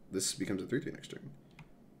this becomes a 3/3 next turn.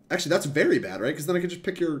 Actually, that's very bad, right? Because then I could just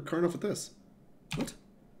pick your Karn off with this. What?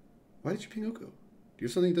 Why did you ping Oko? Do you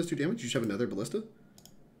have something that does 2 damage? You should have another Ballista?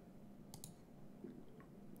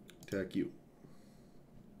 Attack you.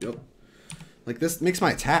 Yep. Like, this makes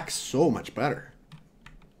my attack so much better.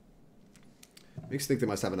 Makes me think they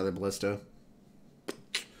must have another Ballista.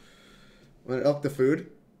 Why not Elk the food?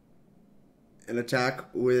 And attack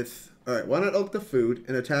with... Alright, why not Elk the food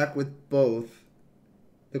and attack with both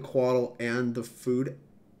the Coatl and the food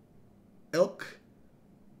Elk?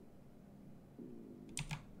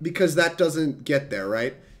 Because that doesn't get there,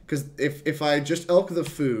 right? Because if I just Elk the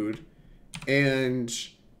food and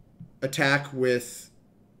attack with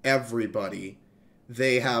everybody,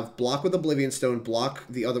 they have block with Oblivion Stone, block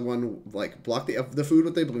the other one, like block the food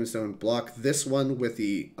with the Oblivion Stone, block this one with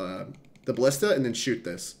the Ballista, and then shoot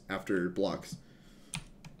this after blocks.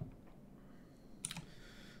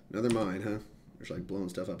 Another mine, huh? There's like blowing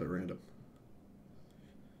stuff up at random.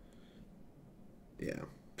 Yeah.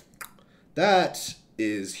 That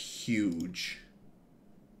is huge.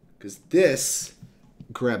 Because this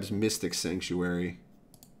grabs Mystic Sanctuary.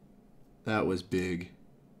 That was big.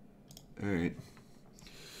 Alright.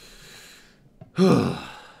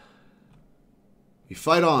 We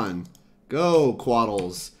fight on. Go,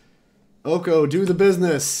 Coatls. Oko, do the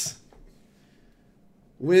business.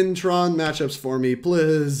 Win Tron matchups for me,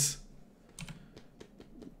 please.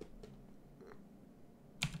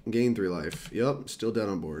 Gain 3 life. Yep, still dead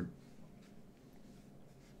on board.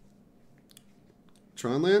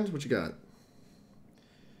 Tron land? What you got?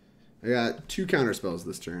 I got 2 counter spells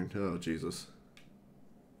this turn. Oh, Jesus.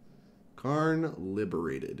 Karn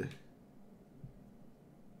liberated.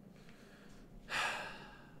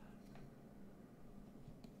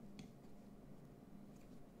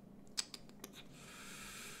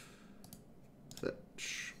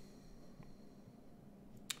 Fetch.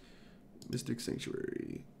 Mystic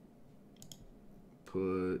Sanctuary.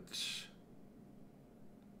 Put...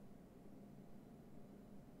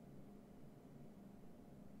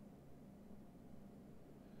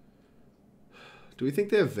 Do we think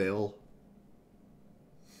they have Veil?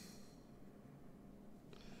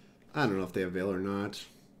 I don't know if they have Veil or not.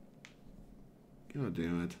 God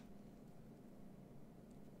damn it.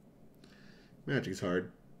 Magic's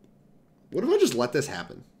hard. What if I just let this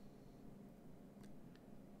happen?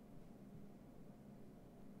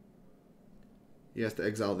 He has to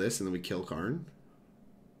exile this and then we kill Karn.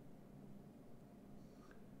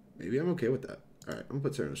 Maybe I'm okay with that. Alright, I'm gonna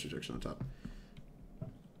put Ceremonious Rejection on top.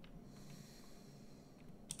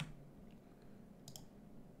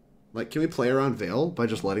 Like, can we play around Veil by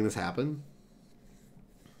just letting this happen?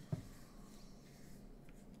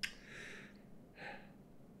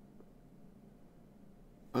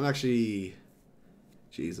 I'm actually...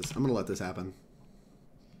 Jesus, I'm gonna let this happen.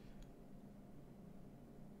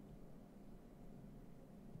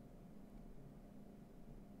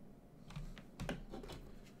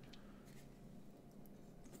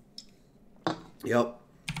 Yep.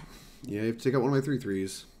 Yeah, you have to take out one of my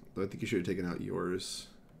 3/3s. Though I think you should have taken out yours.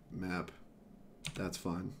 Map. That's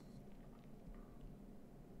fine.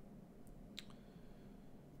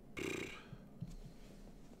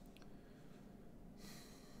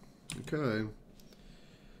 Okay.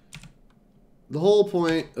 The whole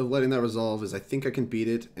point of letting that resolve is I think I can beat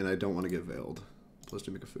it, and I don't want to get veiled. Plus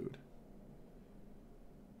to make a food.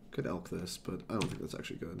 Could elk this, but I don't think that's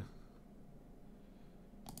actually good.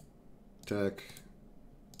 Attack.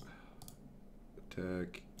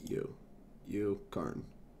 Attack you. You, Karn.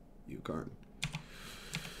 You, Karn.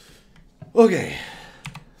 Okay.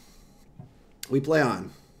 We play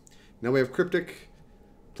on. Now we have Cryptic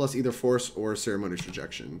plus either Force or Ceremonious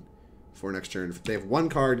Rejection for next turn. If they have 1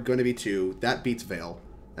 card, going to be 2. That beats Veil.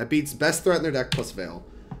 That beats best threat in their deck plus Veil.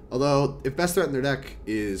 Although, if best threat in their deck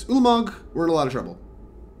is Ulamog, we're in a lot of trouble.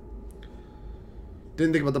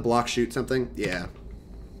 Didn't think about the block shoot something? Yeah.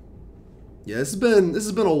 Yeah, this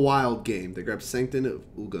has been a wild game. They grabbed Sanctin of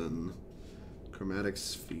Ulgun. Chromatic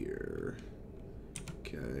Sphere.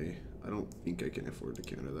 Okay. I don't think I can afford to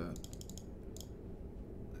counter that.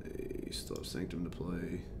 I still have Sanctum to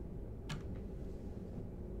play.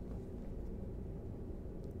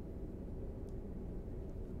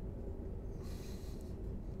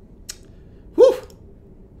 Whew!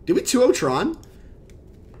 Did we 2-0 Tron?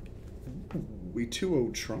 We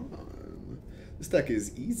 2-0 Tron. This deck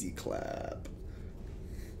is easy clap.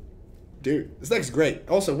 Dude, this deck's great.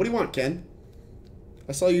 Also, what do you want, Ken?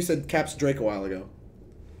 I saw you said Caps Drake a while ago.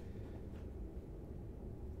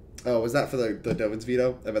 Oh, was that for the Dovin's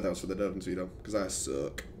Veto? I bet that was for the Dovin's Veto, because I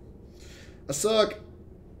suck. I suck!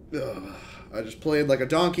 Ugh. I just played like a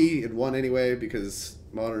donkey and won anyway, because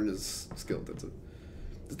Modern is skill intensive.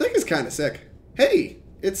 This deck is kind of sick. Hey!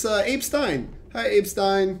 It's Abe Stein. Hi, Abe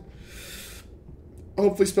Stein.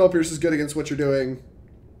 Hopefully Spell Pierce is good against what you're doing.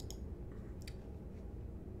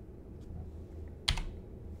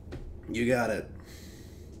 You got it.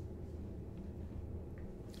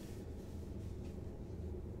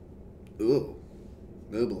 Ooh.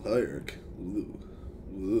 Noble Hierarch. Ooh.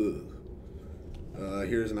 Ooh.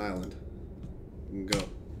 Here's an island. Go.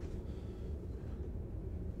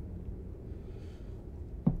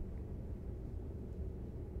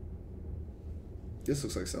 This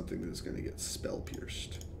looks like something that is going to get spell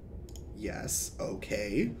pierced. Yes,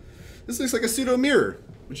 okay. This looks like a pseudo mirror,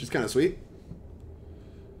 which is kind of sweet.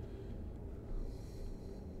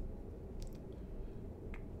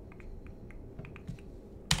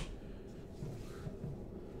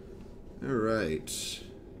 Alright.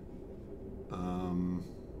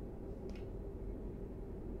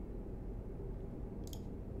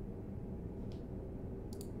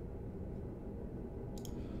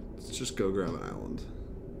 Let's just go grab an island.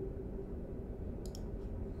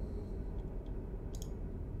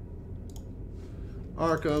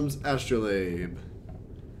 Arcum's Astrolabe.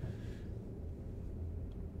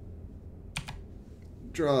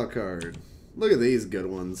 Draw a card. Look at these good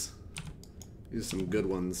ones. These are some good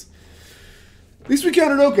ones. At least we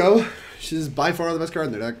countered Oko. She's by far the best card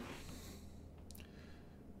in their deck.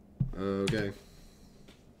 Okay.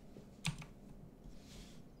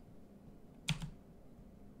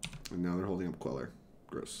 And now they're holding up Queller.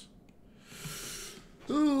 Gross.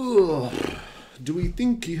 Ugh. Do we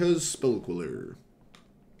think he has Spell Queller?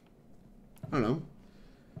 I don't know.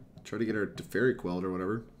 Try to get our Teferi Quelled or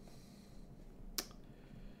whatever.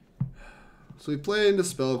 So we play into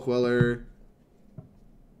Spell Queller.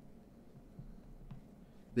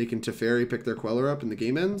 They can Teferi pick their Queller up and the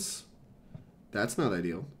game ends. That's not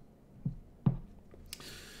ideal.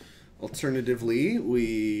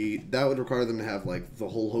 Alternatively, that would require them to have like the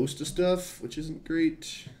whole host of stuff, which isn't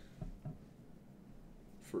great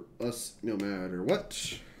for us no matter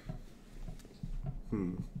what.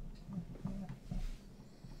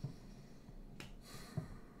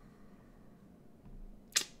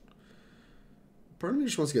 Part of me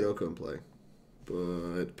just wants to get Oko in play.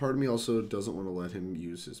 But part of me also doesn't want to let him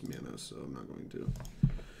use his mana, so I'm not going to.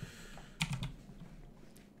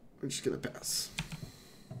 I'm just going to pass.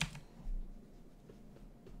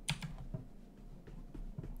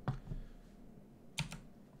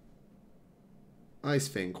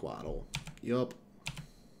 Ice-Fang Coatl. Yup.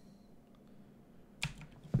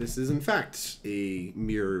 This is, in fact, a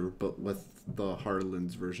mirror, but with the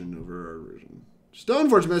Harlan's version over our version.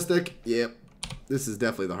 Stoneforge Mystic. Yep. This is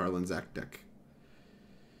definitely the Harlan Zach deck.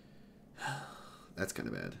 That's kind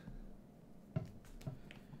of bad.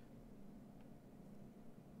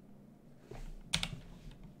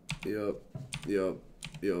 Yep.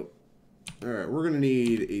 Alright, we're going to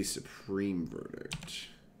need a Supreme Verdict.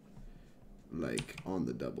 Like, on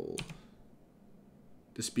the double.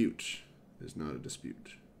 Dispute is not a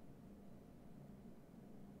dispute.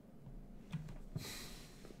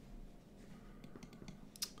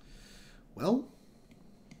 Well...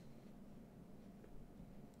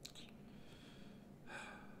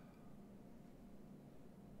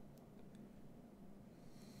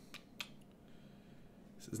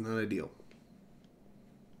 this is not ideal.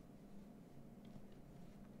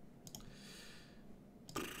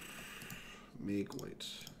 Make white.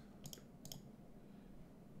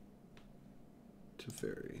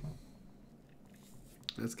 Teferi.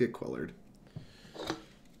 Let's get Quellered.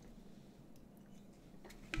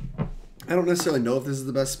 I don't necessarily know if this is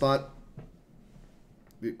the best spot.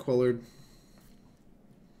 Get Quellered.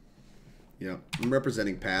 Yeah, I'm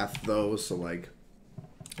representing Path though, so like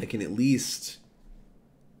I can at least...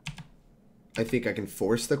 I think I can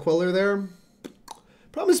force the Queller there.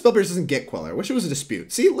 Problem is Spell Pierce doesn't get Queller. I wish it was a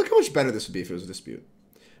dispute. See, look how much better this would be if it was a dispute.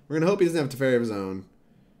 We're going to hope he doesn't have Teferi of his own.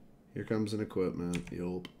 Here comes an equipment.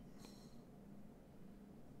 Yulp.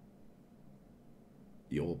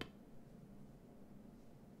 Yulp.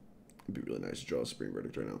 It'd be really nice to draw a Supreme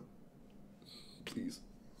Verdict right now. Please.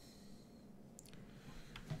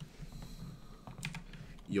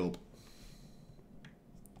 Yulp.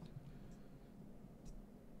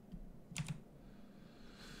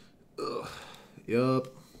 Ugh. Yup.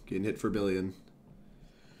 Getting hit for a billion.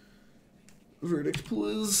 Verdict,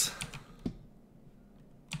 please.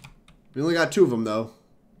 We only got 2 of them, though.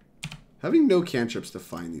 Having no cantrips to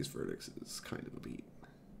find these verdicts is kind of a beat.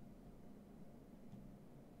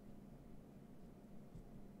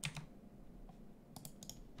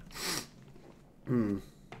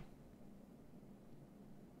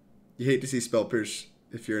 You hate to see Spell Pierce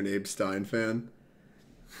if you're an Abe Stein fan.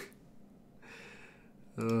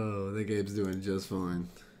 Oh, I think Abe's doing just fine.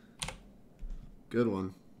 Good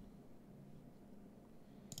one.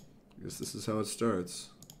 I guess this is how it starts.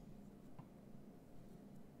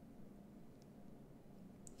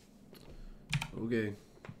 Okay.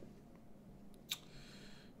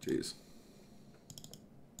 Jeez.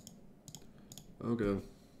 Okay.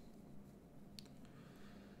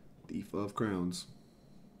 Thief of Crowns.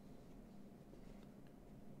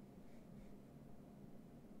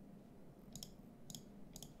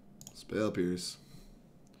 Spell Pierce.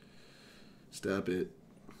 Stop it.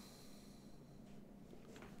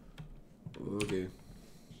 Okay.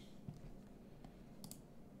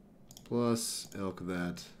 Plus elk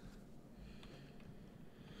that.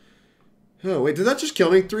 Oh, wait, did that just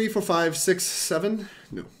kill me? 3, 4, 5, 6, 7?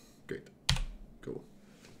 No. Great. Cool.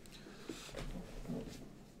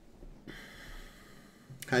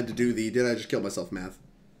 Had to do the did I just kill myself math.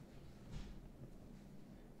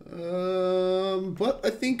 But I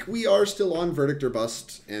think we are still on Verdict or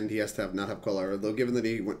Bust, and he has to not have Queller. Though given that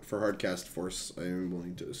he went for Hardcast Force, I am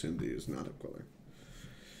willing to assume that he does not have Queller.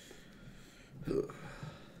 Ugh.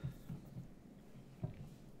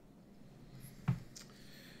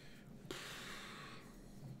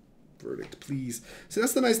 Verdict, please. So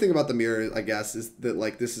that's the nice thing about the mirror, I guess, is that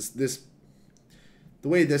like the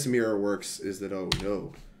way this mirror works is that oh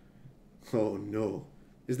no,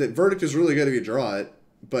 is that Verdict is really good if you draw it,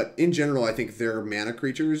 but in general I think their mana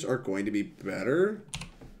creatures are going to be better.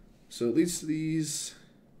 So it leads to these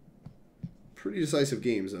pretty decisive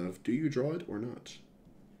games of do you draw it or not?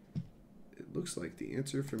 It looks like the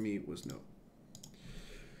answer for me was no.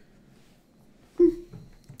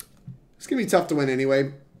 It's gonna be tough to win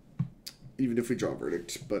anyway. Even if we draw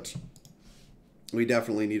Verdict, but we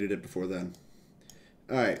definitely needed it before then.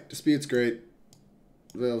 Alright, Dispute's great.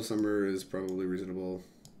 Veil of Summer is probably reasonable.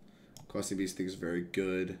 Costing Beast thing is very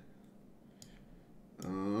good.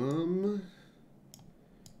 Doinzia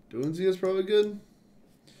is probably good.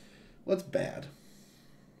 What's bad?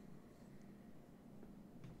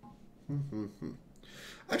 I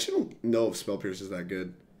actually don't know if Spell Pierce is that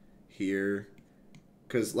good here.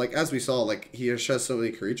 Because, like, as we saw, like, he has so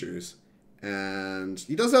many creatures. And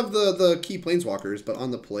he does have the key planeswalkers, but on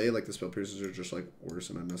the play, like, the Spell Piercers are just, like, worse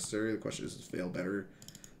and unnecessary. The question is Veil better?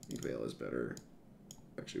 I think Veil is better.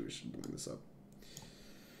 Actually, we should line this up.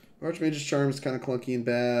 Archmage's Charm is kind of clunky and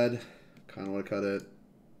bad. Kind of want to cut it.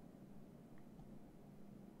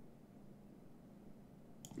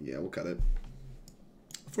 Yeah, we'll cut it.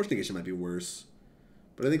 Force Negation might be worse.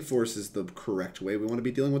 But I think Force is the correct way. We want to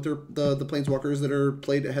be dealing with the planeswalkers that are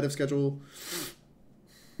played ahead of schedule.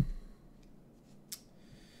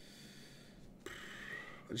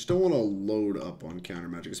 I just don't want to load up on counter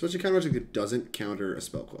magic, especially counter magic that doesn't counter a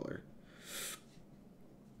spell queller.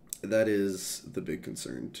 That is the big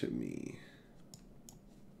concern to me.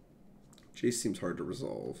 Jace seems hard to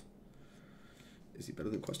resolve. Is he better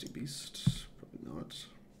than Questing Beast? Probably not.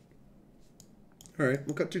 Alright,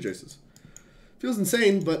 we'll cut 2 Jaces. Feels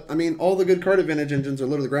insane, but I mean, all the good card advantage engines are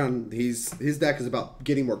low to the ground. His deck is about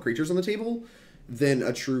getting more creatures on the table than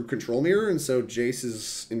a true control mirror, and so Jace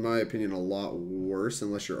is, in my opinion, a lot worse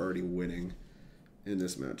unless you're already winning in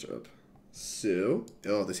this matchup. So,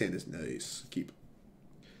 oh, this hand is nice. Keep.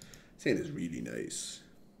 This hand is really nice.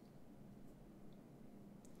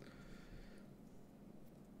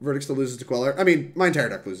 Verdict still loses to Queller. I mean, my entire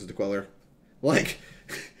deck loses to Queller. Like,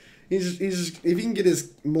 he's just if he can get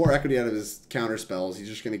his more equity out of his counter spells, he's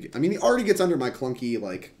just gonna get. I mean, he already gets under my clunky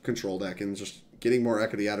like control deck, and just getting more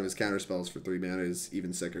equity out of his counter spells for 3 mana is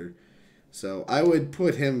even sicker. So I would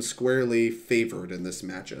put him squarely favored in this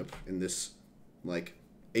matchup, in this like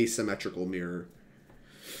asymmetrical mirror.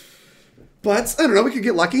 But I don't know, we could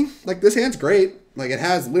get lucky. Like, this hand's great. Like, it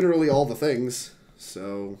has literally all the things.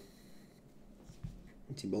 So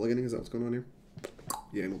team mulliganing, is that what's going on here?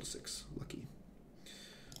 Yeah, I'm able to 6. Lucky.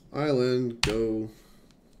 Island, go.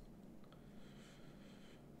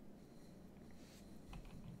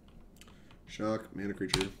 Shock, mana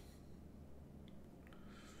creature.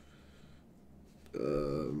 I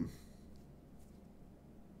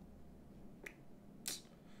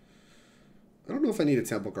don't know if I need a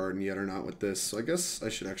Temple Garden yet or not with this, so I guess I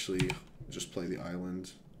should actually just play the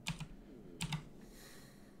island.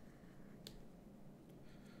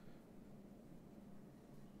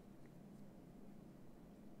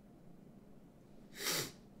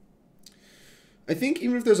 I think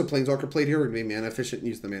even if there's a Planeswalker played here, we're going to be mana efficient and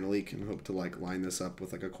use the Mana Leak and hope to like line this up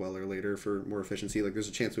with like a Queller later for more efficiency. Like, there's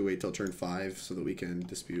a chance we wait till turn 5 so that we can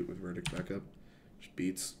dispute with Verdict backup. Which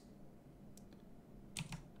beats.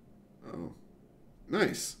 Oh.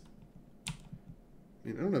 Nice. I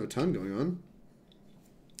mean, I don't have a ton going on.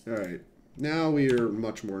 Alright. Now we are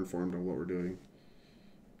much more informed on what we're doing.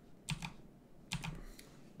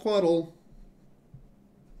 Coatl.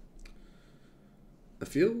 I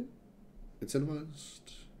feel incentivized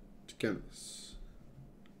to canvas.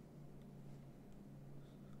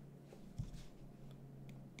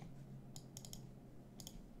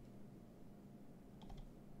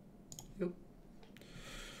 Yep.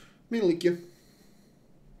 Mana Leak you.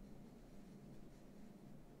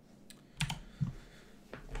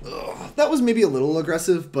 Ugh, that was maybe a little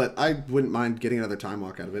aggressive, but I wouldn't mind getting another Time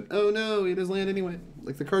Walk out of it. Oh no, he does land anyway.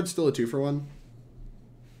 Like, the card's still a 2-for-1.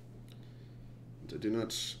 I do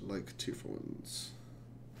not like 2-for-1s.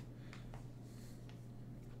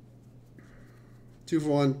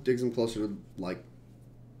 2-for-1 digs him closer to, like,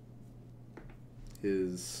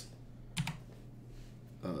 his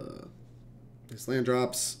This land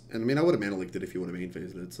drops, and I mean, I would have mana leaked it if you would have main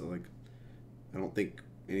phased it, so like, I don't think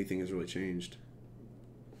anything has really changed.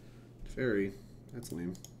 Teferi, that's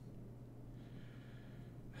lame.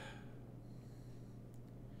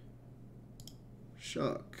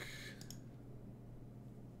 Shock.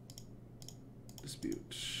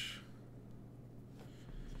 Dispute.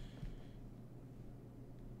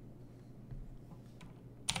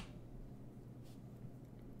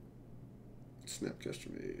 Snapcaster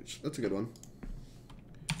Mage. That's a good one.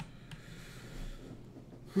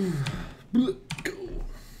 Go.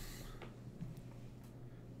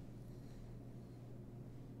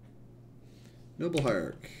 Noble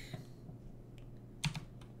Hierarch.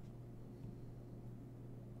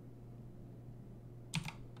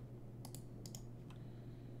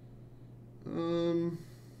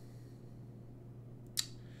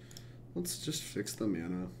 Let's just fix the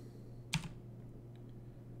mana.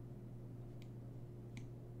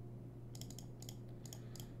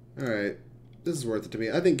 Alright, this is worth it to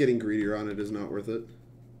me. I think getting greedier on it is not worth it.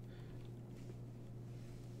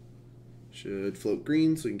 Should float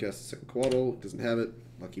green so we can cast a second Coatl. Doesn't have it.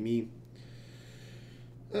 Lucky me.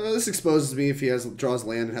 This exposes me if he draws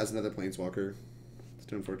land and has another Planeswalker.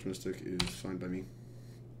 Stoneforge Mystic is fine by me.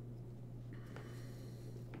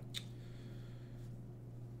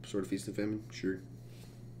 Sword of Feast and Famine, sure.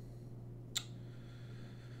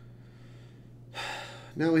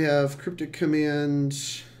 Now we have Cryptic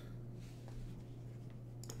Command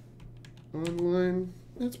online.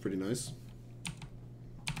 That's pretty nice.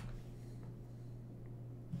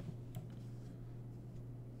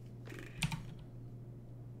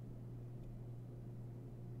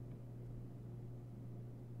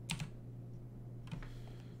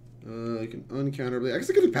 I can uncounterably. I guess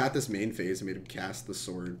I could have pat this main phase and made him cast the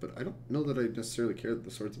sword, but I don't know that I necessarily care that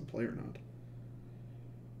the sword's in play or not.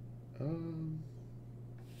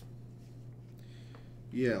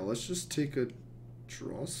 Yeah, let's just take a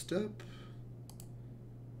draw step.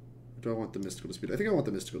 Or do I want the Mystical Dispute? I think I want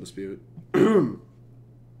the Mystical Dispute. Because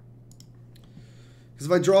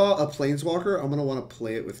if I draw a Planeswalker, I'm going to want to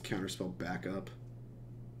play it with Counterspell backup.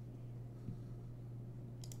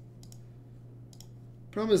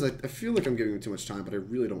 Problem is, I feel like I'm giving him too much time, but I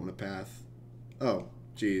really don't want to path. Oh,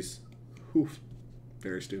 jeez. Oof.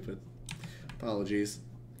 Very stupid. Apologies.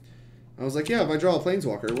 I was like, yeah, if I draw a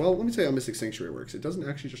Planeswalker, well, let me tell you how Mystic Sanctuary works. It doesn't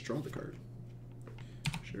actually just draw the card.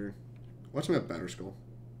 Sure. Watch him have Batterskull.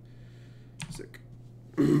 Sick.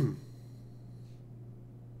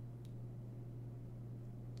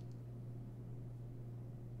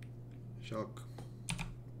 Shock.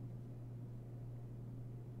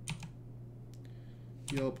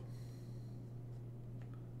 Yup.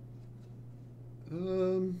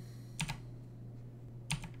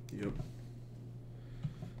 Yep.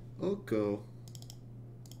 Oko.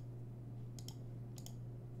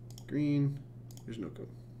 Green. There's no code.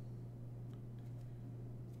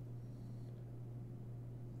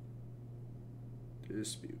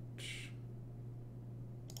 Dispute.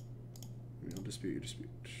 I'll dispute your dispute.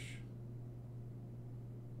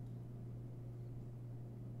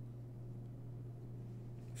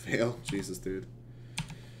 Fail. Jesus, dude.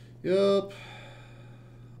 Yup.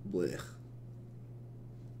 Blech.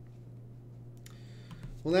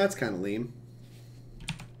 Well, that's kind of lame.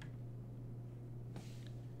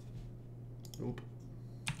 Nope.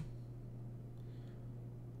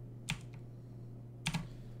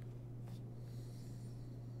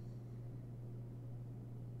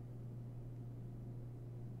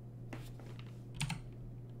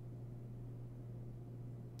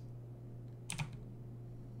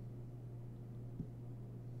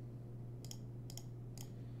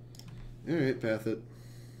 Alright, path it.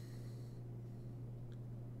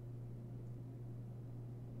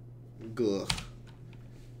 Gugh.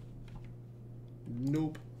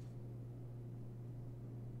 Nope.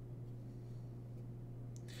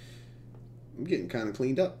 I'm getting kind of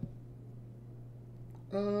cleaned up.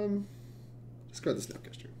 Discard the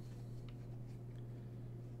Snapcaster.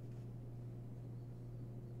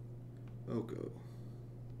 Oko.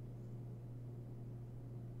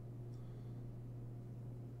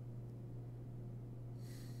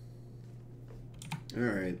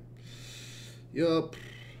 Alright. Yup.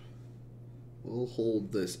 We'll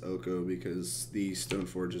hold this Oko because the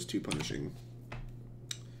Stoneforge is too punishing.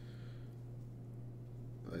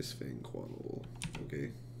 Ice-Fang Coatl.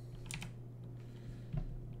 Okay.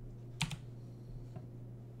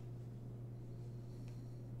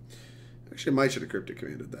 Actually, I might should have Cryptic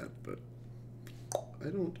Commanded that, but I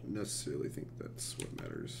don't necessarily think that's what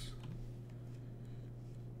matters.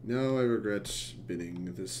 Now I regret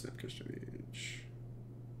binning this Snapcaster Mage.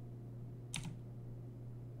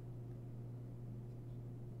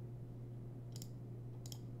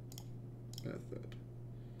 Method.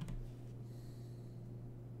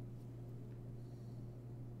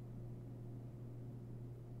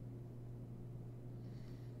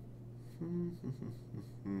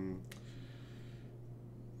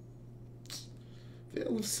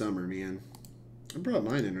 Veil of Summer, man. I brought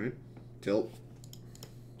mine in, right? Tilt.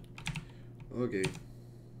 Okay.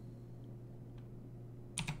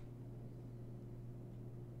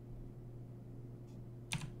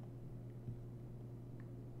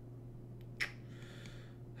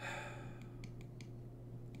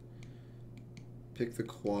 Pick the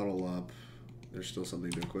Coatl up. There's still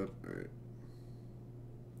something to equip. Alright.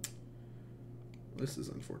 This is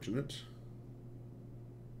unfortunate.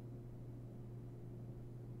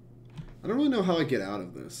 I don't really know how I get out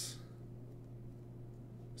of this.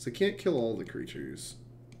 So I can't kill all the creatures.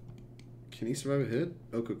 Can he survive a hit?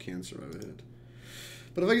 Oko can survive a hit.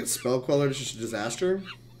 But if I get Spell Queller, it's just a disaster.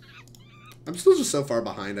 I'm still just so far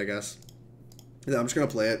behind, I guess. Yeah, I'm just going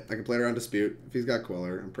to play it. I can play it around Dispute. If he's got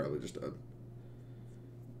Queller, I'm probably just dead.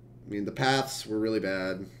 I mean, the paths were really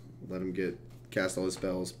bad. Let him cast all his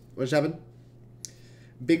spells. What just happened?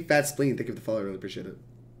 Big Fat Spleen. Thank you for the follow. I really appreciate it.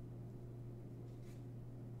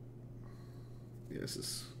 Yeah, this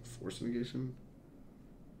is Force of Negation.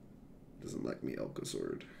 Doesn't like me, Elka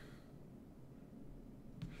Sword.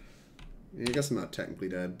 Yeah, I guess I'm not technically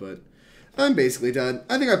dead, but I'm basically dead.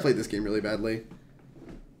 I think I played this game really badly.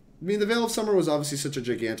 I mean, the Veil of Summer was obviously such a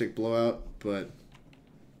gigantic blowout, but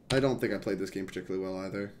I don't think I played this game particularly well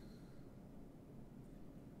either.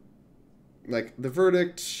 Like, the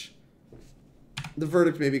verdict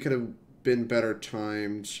maybe could have been better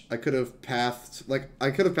timed. I could have pathed, the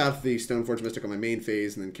Stoneforge Mystic on my main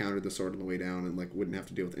phase and then countered the sword on the way down and, like, wouldn't have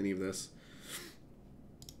to deal with any of this.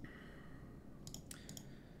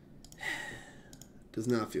 Does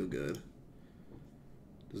not feel good.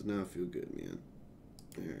 Does not feel good, man.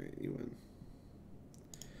 Alright, you win.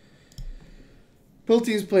 Both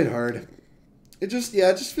teams played hard. It just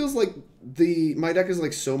feels like my deck is,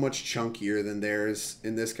 like, so much chunkier than theirs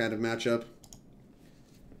in this kind of matchup.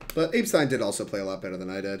 But Apestein did also play a lot better than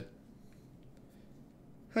I did.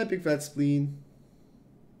 Hi, Big Fat Spleen.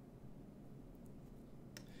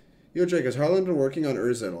 Yo, Drake, has Harlan been working on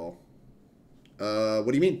Urza at all?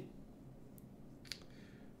 What do you mean?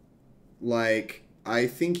 Like, I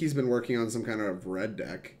think he's been working on some kind of red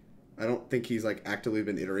deck. I don't think he's, like, actively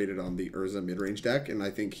been iterated on the Urza mid-range deck, and I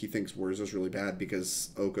think he thinks Urza's really bad because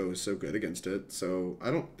Oko is so good against it. So I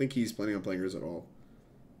don't think he's planning on playing Urza at all.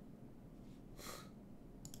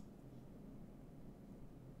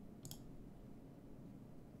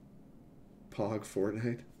 Pog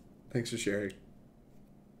Fortnite. Thanks for sharing.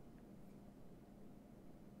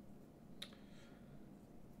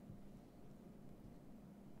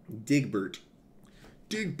 Digbert.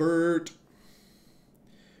 Digbert.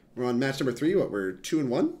 We're on match number 3. What, we're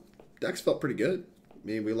 2-1? Dex felt pretty good. I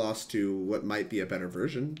mean, we lost to what might be a better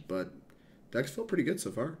version, but Dex felt pretty good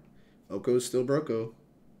so far. Oko's still Broko.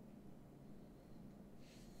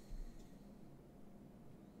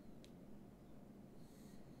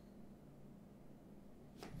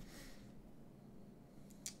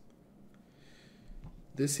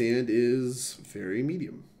 This hand is very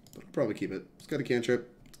medium, but I'll probably keep it. It's got a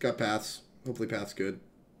cantrip. It's got paths. Hopefully path's good.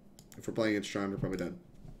 If we're playing against Tron, we're probably dead.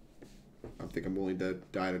 I think I'm willing to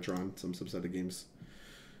die to Tron some subset of games.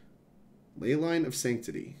 Leyline of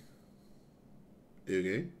Sanctity.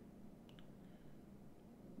 Okay.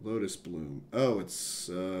 Lotus Bloom. Oh, it's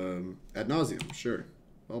Ad Nauseam. Sure.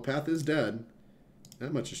 Well, path is dead.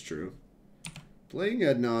 That much is true. Playing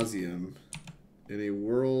Ad Nauseam in a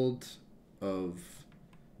world of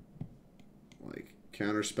like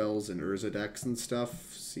counter spells and Urza decks and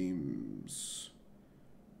stuff seems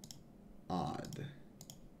odd.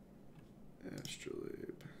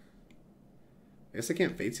 Astrolabe. I guess I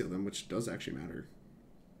can't Fate Seal them, which does actually matter.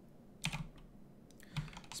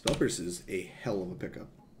 Spellpierce is a hell of a pickup.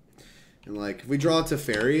 And like, if we draw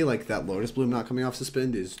Teferi, like that Lotus Bloom not coming off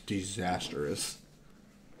Suspend is disastrous.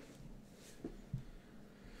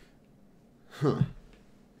 Huh.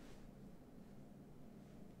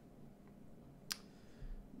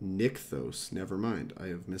 Nykthos. Never mind. I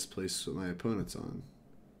have misplaced what my opponent's on.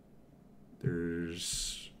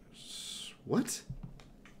 There's... What?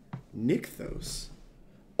 Nykthos.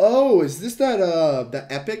 Oh, is this that the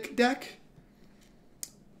epic deck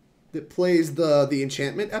that plays the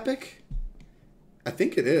enchantment epic? I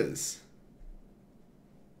think it is.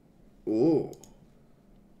 Ooh.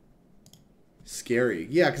 Scary.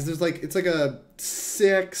 Yeah, because there's like, it's like a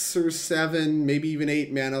 6 or 7, maybe even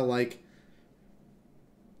 8 mana like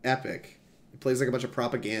epic. It plays like a bunch of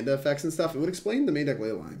propaganda effects and stuff. It would explain the main deck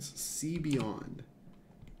ley lines. See Beyond.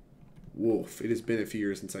 Wolf. It has been a few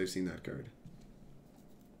years since I've seen that card.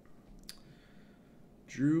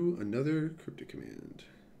 Drew another Cryptic Command.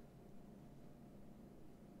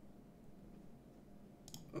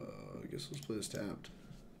 I guess let's play this tapped.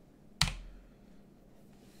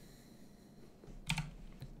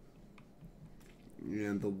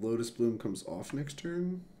 And the Lotus Bloom comes off next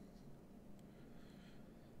turn.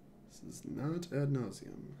 This is not ad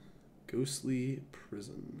nauseum. Ghostly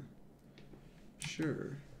Prison.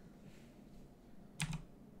 Sure.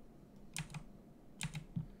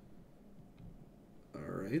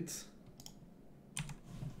 Alright.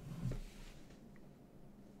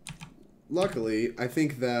 Luckily, I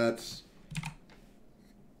think that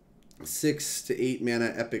 6 to 8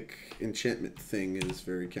 mana epic enchantment thing is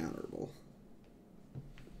very counterable.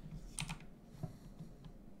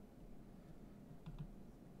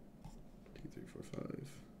 2, 3, 4,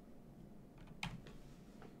 5.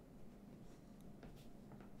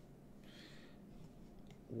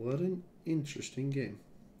 What an interesting game.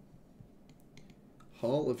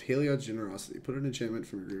 Hall of Heliod's Generosity. Put an enchantment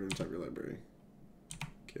from your graveyard on top of your library.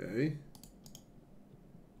 Okay.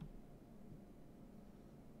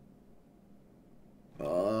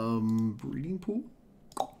 Breeding Pool?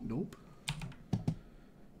 Nope.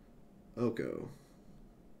 Oko.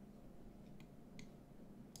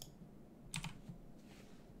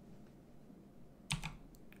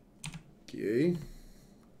 Okay.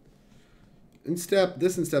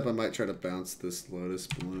 This instep, I might try to bounce this Lotus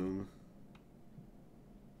Bloom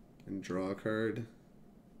and draw a card.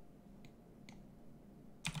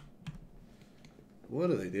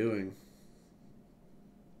 What are they doing?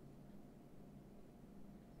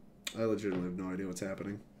 I legitimately have no idea what's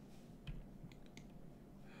happening.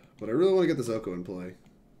 But I really want to get this Oko in play.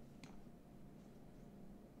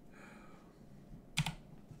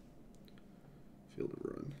 Field of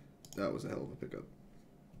Ruin. That was a hell of a pickup.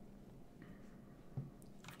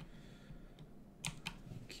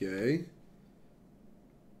 Okay.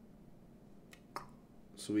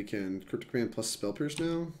 So we can Cryptic Command plus Spell Pierce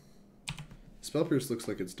now. Spell Pierce looks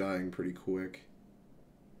like it's dying pretty quick.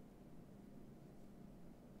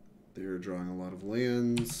 They're drawing a lot of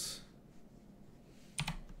lands.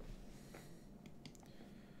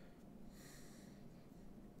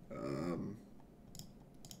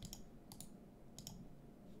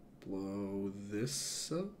 Blow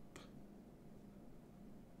this up.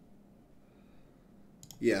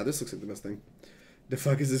 Yeah, this looks like the best thing. The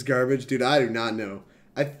fuck is this garbage? Dude, I do not know.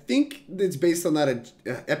 I think it's based on that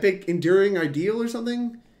epic enduring ideal or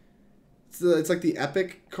something. It's like the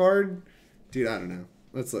epic card. Dude, I don't know.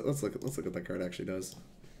 Let's look at what that card actually does.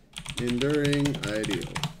 Enduring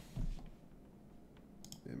ideal.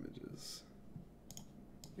 Images.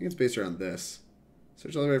 I think it's based around this.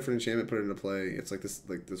 Search all the way for an enchantment, put it into play. It's like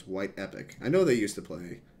this white epic. I know they used to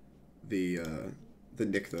play the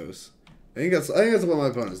Nykthos. I think that's what my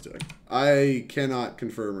opponent's doing. I cannot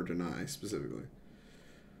confirm or deny specifically.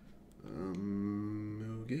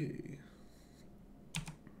 Okay.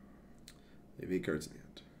 They have 8 cards in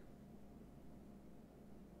hand.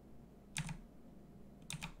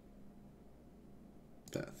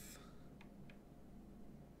 Path.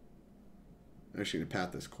 I'm actually gonna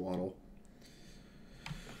path this Coatl.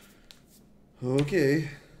 Okay.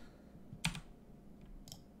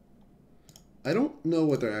 I don't know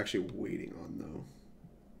what they're actually waiting on, though.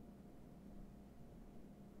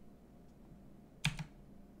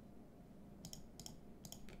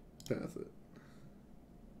 Path it.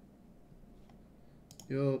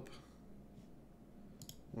 Yup.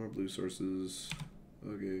 More blue sources.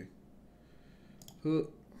 Okay.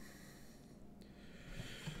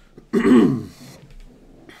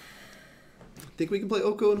 Think we can play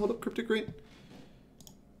Oko and hold up Cryptic, right?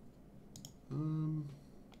 2,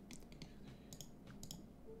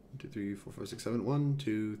 3, 4, 5, 6, 7. 1,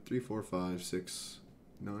 2, 3, 4, 5, 6,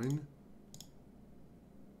 9.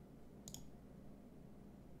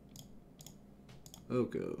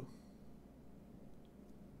 Oko.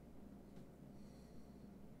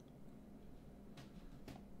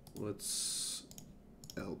 Let's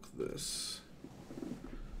elk this.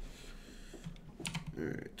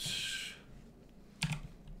 Alright.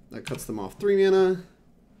 That cuts them off 3 mana.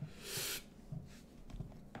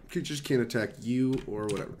 Creatures can't attack you or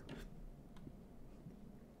whatever.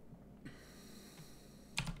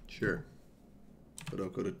 Sure. Put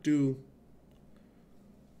Oko to 2.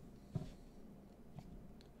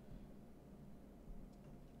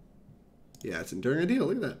 Yeah, it's Enduring Ideal.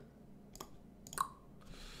 Look at that.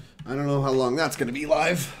 I don't know how long that's going to be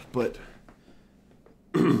live, but...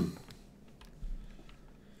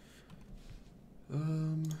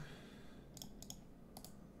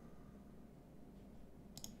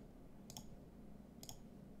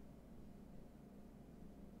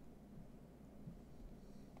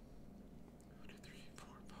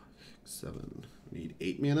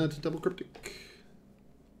 8 mana to double Cryptic.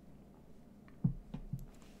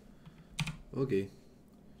 Okay.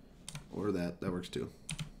 Or that. That works too.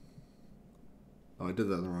 Oh, I did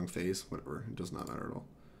that in the wrong phase. Whatever. It does not matter at all.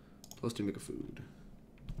 +2, make a food.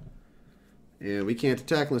 And we can't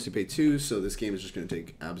attack unless you pay 2, so this game is just going to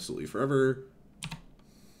take absolutely forever.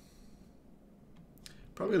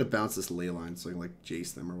 Probably going to bounce this Leyline so I can, like,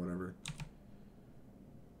 Jace them or whatever.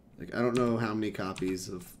 Like, I don't know how many copies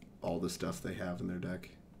of all the stuff they have in their deck.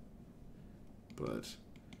 But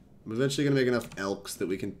I'm eventually going to make enough Elks that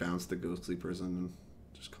we can bounce the Ghostly Prison and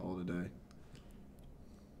just call it a day.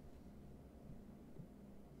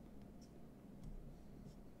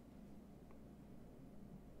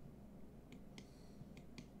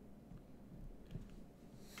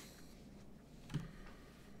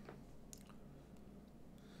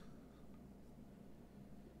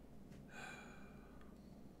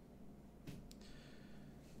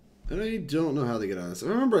 I don't know how they get out of this. I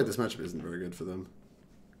remember right, this matchup isn't very good for them.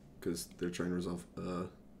 Because they're trying to resolve...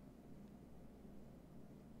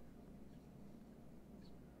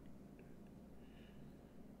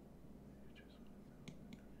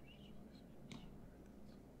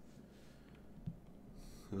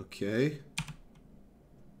 Okay.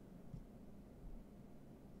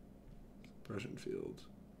 Suppression field.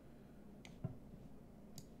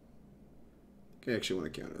 Okay, I actually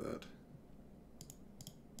want to counter that.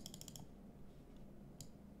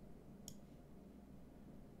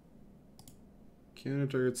 Counter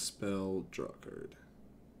target spell, draw a card.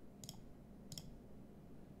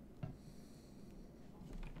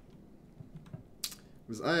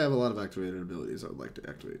 Because I have a lot of activated abilities I would like to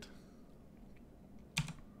activate.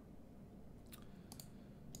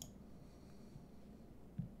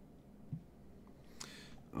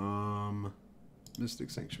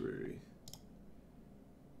 Mystic Sanctuary.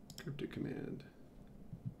 Cryptic Command.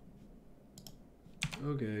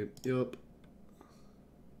 Okay, yup.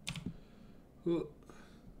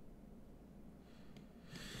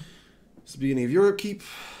 It's the beginning of your upkeep.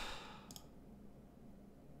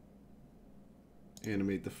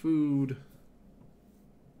 Animate the food.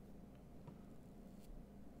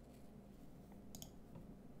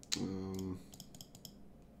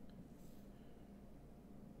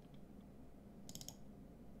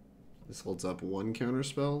 This holds up 1 counter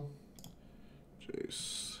spell.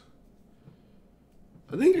 Jace.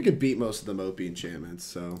 I think I could beat most of the Mopey enchantments,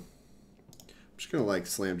 so I'm just gonna like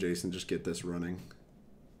slam Jace and just get this running.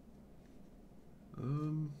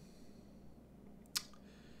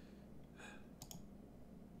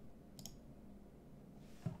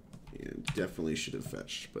 Yeah, definitely should have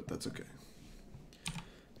fetched, but that's okay.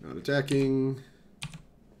 Not attacking.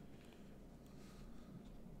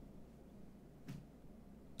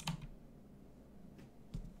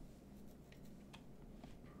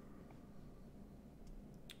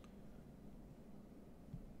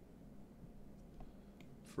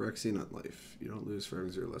 Phyrexian, not life. You don't lose for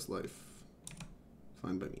having 0 less life.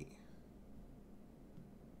 Fine by me.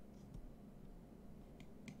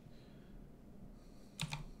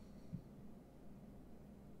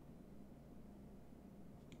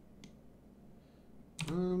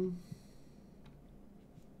 I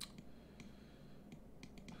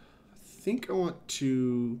think I want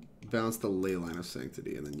to bounce the Leyline of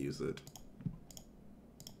Sanctity and then use it.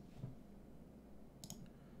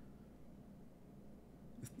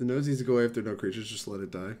 If the nose needs to go away if there are no creatures, just let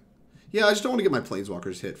it die. Yeah, I just don't want to get my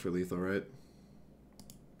Planeswalkers hit for lethal, right?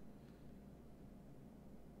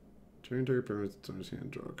 Turn target permanent to owner's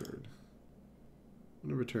hand, draw a card. I'm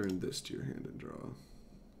going to return this to your hand and draw.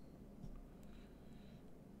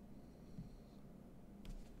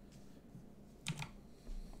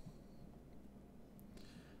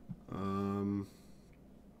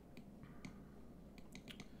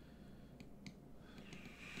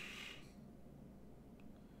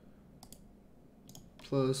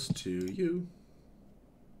 +2 you.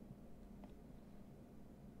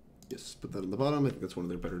 Yes, put that on the bottom. I think that's one of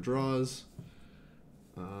their better draws.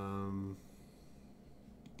 +2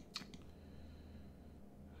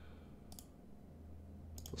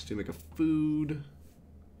 make a food.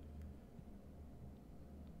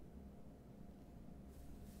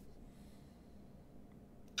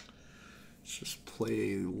 Let's just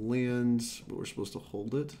play lands, but we're supposed to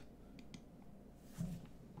hold it.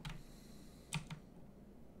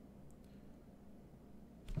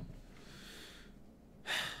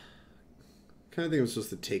 Kind of think I'm supposed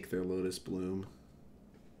to take their Lotus Bloom.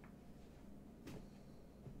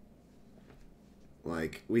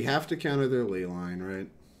 Like, we have to counter their Leyline, right?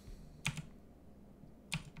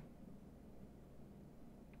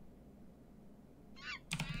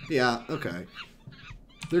 Yeah, okay.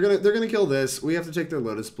 They're gonna kill this. We have to take their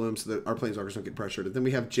Lotus Bloom so that our Planeswalkers don't get pressured. And then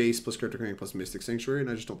we have Jace plus Cryptic Command plus Mystic Sanctuary, and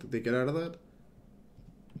I just don't think they get out of that.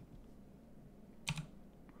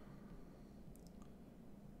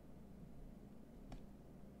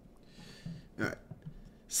 Alright.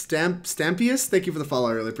 Stampius, thank you for the follow.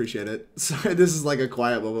 I really appreciate it. Sorry, this is like a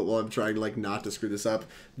quiet moment while I'm trying to like not to screw this up.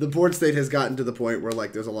 The board state has gotten to the point where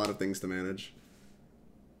like there's a lot of things to manage.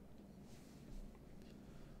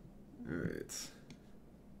 Alright.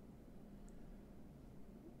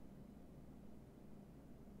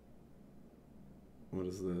 What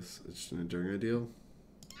is this? It's just an Enduring Ideal?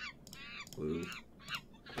 Blue.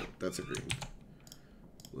 Oh, that's a green.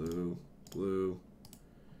 Blue. Blue.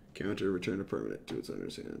 Counter, return a permanent to its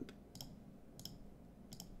owner's hand.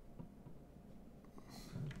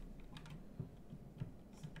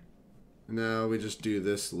 Now we just do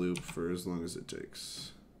this loop for as long as it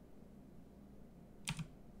takes.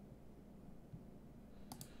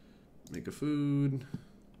 Make a food.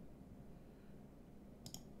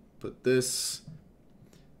 Put this.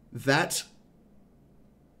 That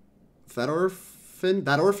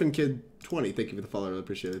orphan kid 20. Thank you for the follow. I really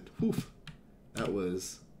appreciate it. Whew. That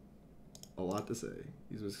was a lot to say.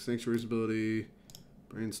 Use Mystic Sanctuary's ability.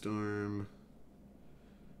 Brainstorm.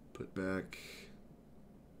 Put back.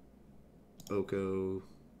 Oko.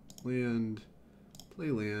 Land.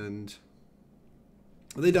 Play land.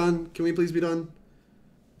 Are they done? Can we please be done?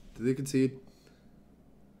 Did they concede?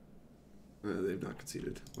 They've not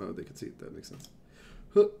conceded. Why would they concede? That makes sense.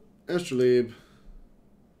 Huh. Astrolabe.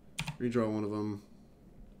 Redraw one of them.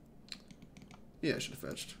 Yeah, I should have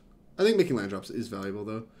fetched. I think making land drops is valuable,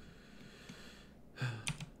 though.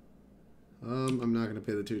 I'm not going to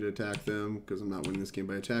pay the 2 to attack them, because I'm not winning this game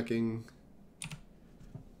by attacking.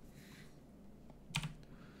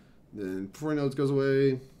 Then, before nodes goes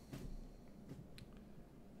away.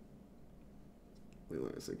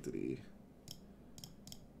 Leyline Sanctity.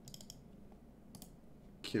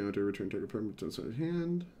 Counter, return target permanent to its own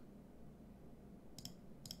hand.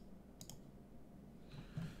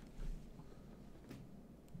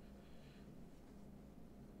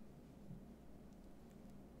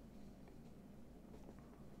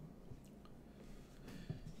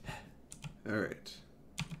 All right.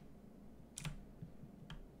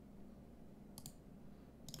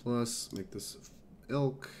 Plus, make this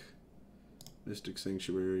elk, Mystic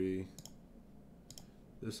Sanctuary,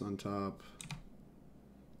 this on top.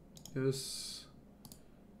 Yes.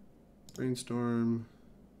 Brainstorm.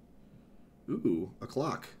 Ooh, a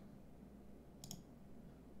clock.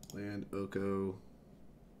 Land, Oko.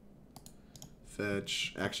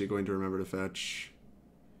 Fetch. Actually going to remember to fetch.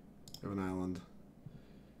 Have an island.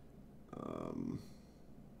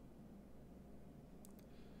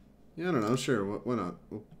 Yeah, I don't know. Sure. Why not?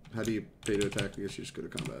 Well, how do you pay to attack? I guess you just go to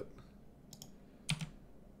combat.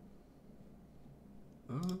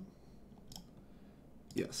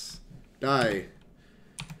 Yes. Die.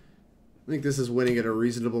 I think this is winning at a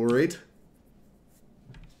reasonable rate.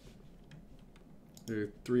 They're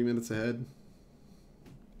 3 minutes ahead.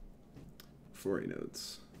 40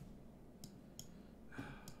 nodes.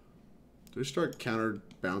 Do we start counter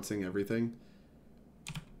bouncing everything?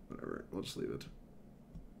 Whatever. We'll just leave it.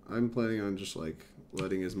 I'm planning on just like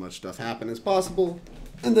letting as much stuff happen as possible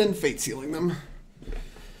and then fate sealing them.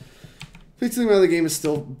 Fate sealing out of the game is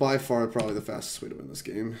still by far probably the fastest way to win this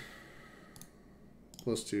game.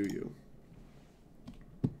 +2 you.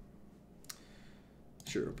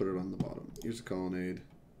 Sure, I'll put it on the bottom. Here's a colonnade.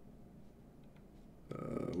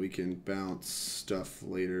 We can bounce stuff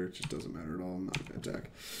later. It just doesn't matter at all. I'm not going to attack.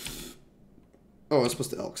 Oh, I was supposed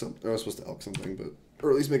to elk something. I was supposed to elk something, but or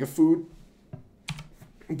at least make a food.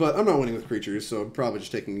 But I'm not winning with creatures, so I'm probably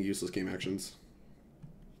just taking useless game actions.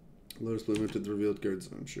 Lotus Bloom to the revealed guard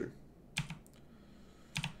zone, sure.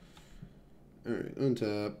 Alright,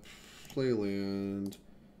 untap, play land,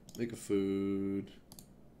 make a food,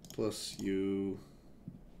 plus you.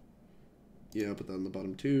 Yeah, I'll put that on the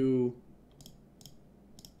bottom too.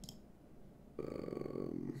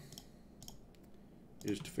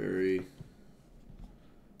 Here's Teferi.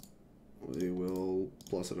 We will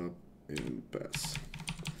plus it up and pass.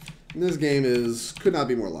 And this game could not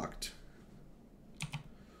be more locked.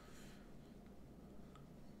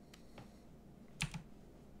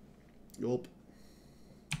 Gulp.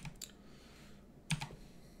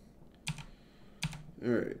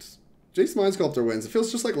 Alright. Jace Mind Sculptor wins. It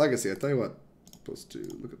feels just like Legacy, I tell you what. Supposed to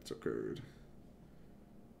look at the card.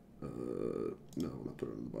 No, I'll not put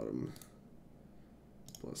it on the bottom.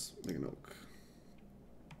 Plus, make an oak.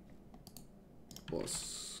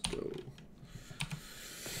 Plus, go.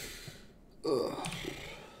 Ugh.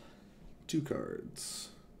 2 cards.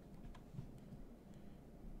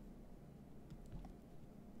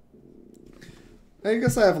 I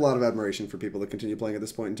guess I have a lot of admiration for people that continue playing at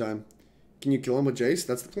this point in time. Can you kill him with Jace?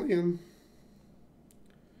 That's the plan.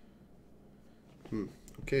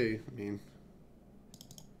 Okay, I mean...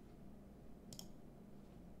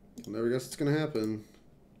 I'll never guess it's gonna happen.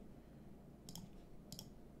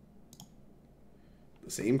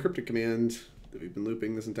 The same Cryptic Command that we've been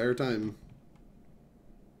looping this entire time.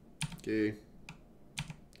 Okay.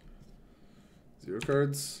 0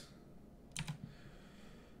 cards.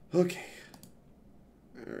 Okay.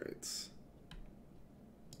 Alright.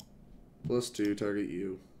 +2, target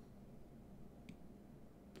you.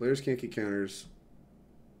 Players can't get counters.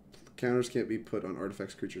 Counters can't be put on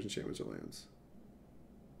artifacts, creatures, enchantments, or lands.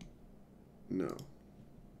 No.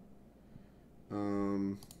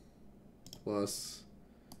 Plus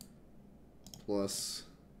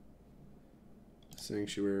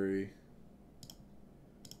Sanctuary,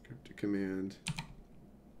 Cryptic Command.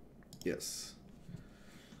 Yes.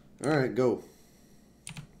 Alright, go.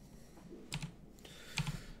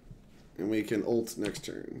 And we can ult next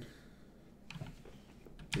turn.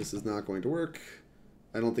 This is not going to work.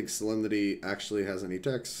 I don't think Solemnity actually has any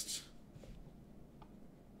text.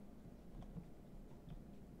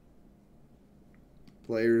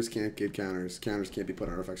 Players can't get counters. Counters can't be put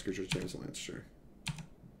on artifacts, creatures, enchantments, and lands. Sure.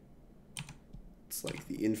 It's like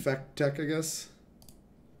the infect tech, I guess.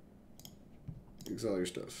 Exile your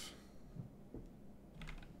stuff.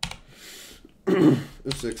 F6,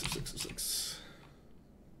 F6, F6.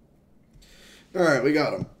 Alright, we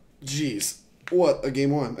got him. Jeez. What a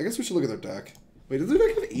game one. I guess we should look at their deck. Wait, does their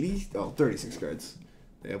deck have 80? Oh, 36 cards.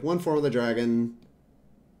 They have one form of the dragon.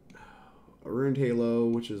 A Ruined Halo,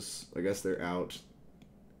 which is, I guess they're out.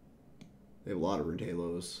 They have a lot of Ruined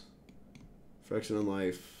Halos. Fraction on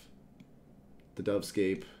Life. The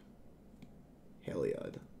Dovescape.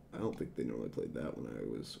 Heliod. I don't think they normally played that when I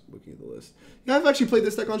was looking at the list. Yeah, I've actually played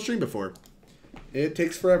this deck on stream before. It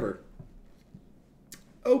takes forever.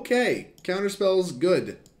 Okay. Counterspell's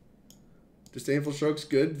good. Disdainful Stroke's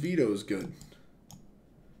good. Veto's good.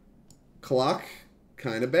 Clock,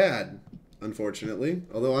 kind of bad, unfortunately.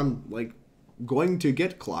 Although I'm, like, going to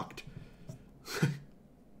get clocked.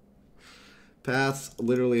 Paths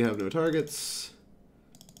literally have no targets.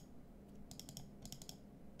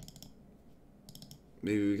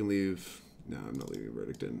 Maybe we can leave... No, I'm not leaving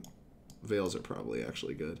Verdict in. Veils are probably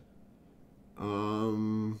actually good.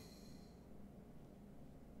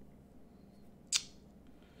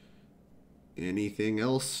 Anything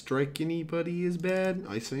else strike anybody is bad?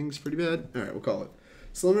 Ice-Fang's pretty bad. Alright, we'll call it.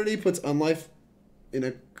 Solemnity puts Unlife in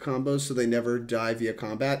a combo so they never die via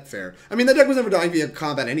combat. Fair. I mean, the deck was never dying via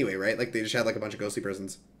combat anyway, right? Like, they just had, like, a bunch of ghostly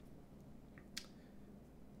prisons.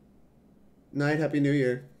 Night, Happy New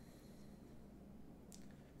Year.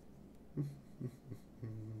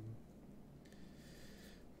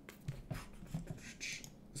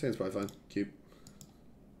 This hand's probably fine. Cute.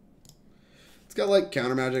 It's got, like,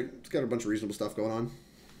 counter magic. It's got a bunch of reasonable stuff going on.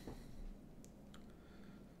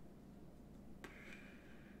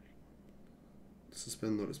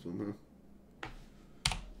 Suspend Lotus Bloom,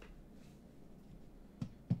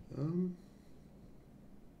 huh?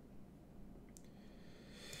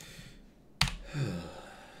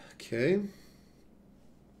 Okay.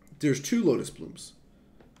 There's 2 Lotus Blooms.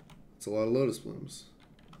 That's a lot of Lotus Blooms.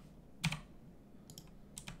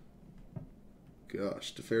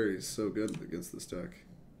 Gosh, Teferi is so good against this deck.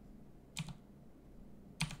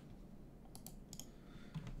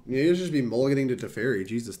 Yeah, you should just be mulliganing to Teferi.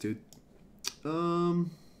 Jesus, dude.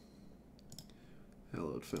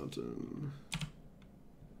 Hallowed Fountain.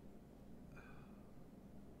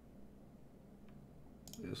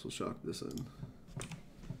 I guess we'll shock this in.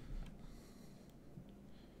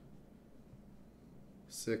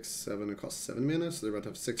 6, 7. It costs 7 mana, so they're about to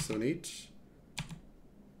have 6, 7, 8.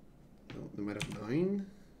 No, they might have 9.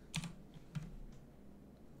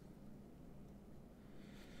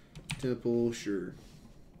 Temple, sure.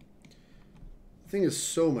 The thing is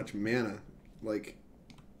so much mana. Like,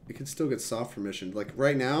 it can still get soft permissioned. Like,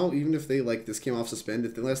 right now, even if they, like, this came off suspend,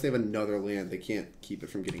 unless they have another land, they can't keep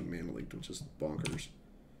it from getting mana linked, which is bonkers.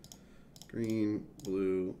 Green,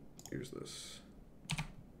 blue, here's this.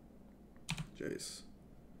 Jace.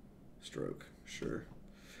 Stroke, sure.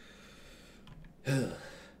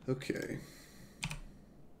 Okay.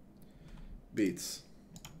 Beats.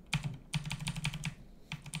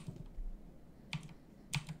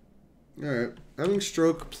 Alright. Having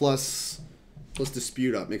Stroke plus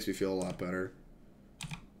Dispute up makes me feel a lot better.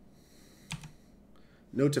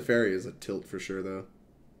 No Teferi is a tilt for sure, though.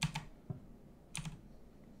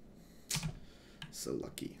 So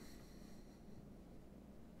lucky.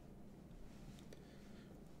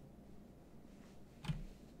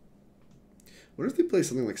 What if they play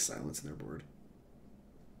something like Silence in their board?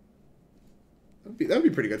 That'd be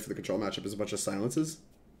pretty good for the control matchup, is a bunch of silences.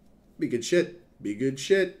 Be good shit. Be good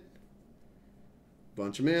shit.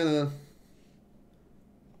 Bunch of mana.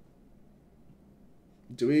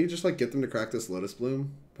 Do we just like get them to crack this Lotus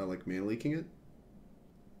Bloom by like mana leaking it?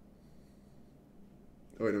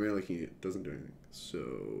 Oh wait, no, mana leaking it doesn't do anything.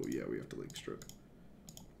 So yeah, we have to leak Stroke.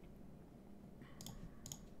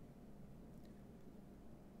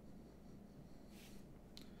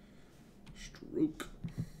 Stroke.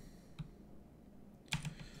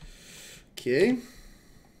 Okay.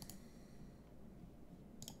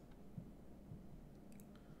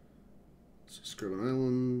 So Scriven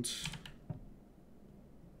Island.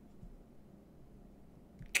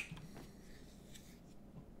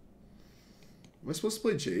 Am I supposed to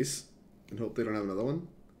play Jace and hope they don't have another one?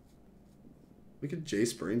 We could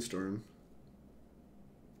Jace Brainstorm.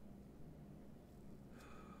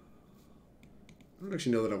 I don't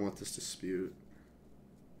actually know that I want this dispute.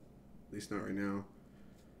 At least not right now.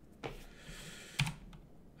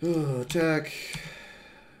 Oh, attack.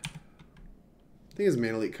 I think his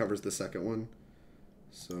Mana Leak covers the second one.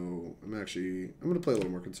 So I'm going to play a little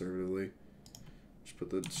more conservatively. Just put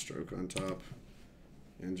the Stroke on top.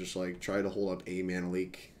 And just like try to hold up a Mana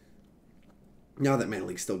Leak. Now that Mana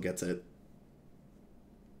Leak still gets it.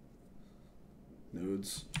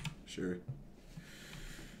 Nodes. Sure.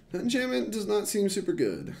 That enchantment does not seem super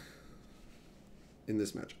good in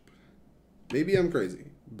this matchup. Maybe I'm crazy,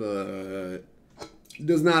 but it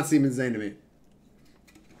does not seem insane to me.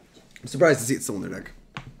 I'm surprised to see it still in their deck.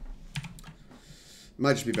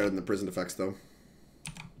 Might just be better than the Prison effects, though.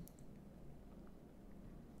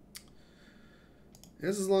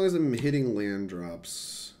 As long as I'm hitting land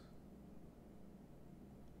drops,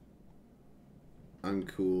 I'm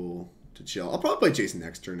cool to chill. I'll probably play Jace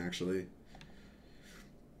next turn, actually.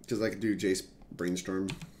 Because I could do Jace Brainstorm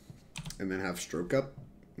and then have Stroke up.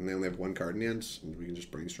 And they only have one card in the end. And we can just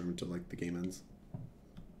Brainstorm until like the game ends.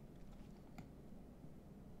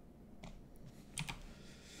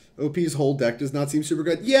 OP's whole deck does not seem super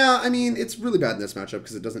good. Yeah, I mean, it's really bad in this matchup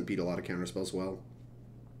because it doesn't beat a lot of counterspells well.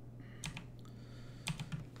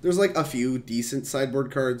 There's like a few decent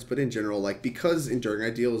sideboard cards, but in general, like because Enduring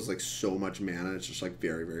Ideal is like so much mana, it's just like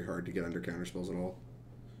very, very hard to get under counterspells at all.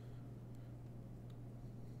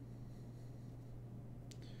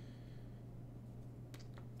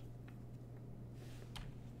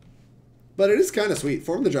 But it is kind of sweet.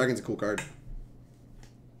 Form the Dragon's a cool card.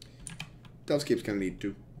 Delvescape's kind of neat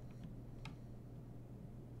too.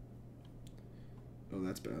 Oh,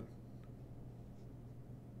 that's bad.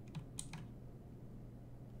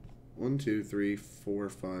 1, 2, 3, 4,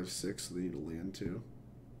 5, 6. So they need to land too.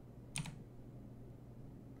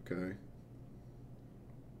 Okay.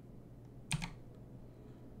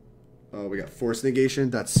 Oh, we got Force Negation.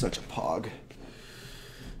 That's such a pog.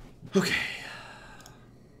 Okay.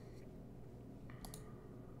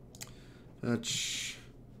 Fetch.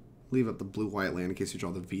 Leave up the blue-white land in case you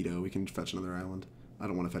draw the Veto. We can fetch another island. I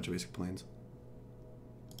don't want to fetch a basic plains.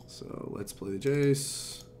 So let's play the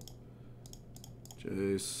Jace.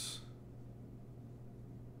 Jace.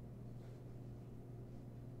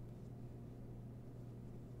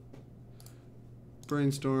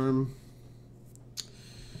 Brainstorm.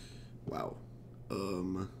 Wow.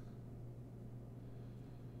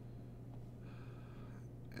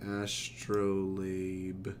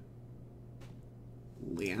 Astrolabe.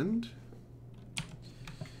 Land?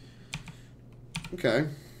 Okay.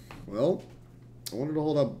 Well, I wanted to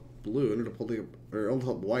hold up blue, ended up holding up, or hold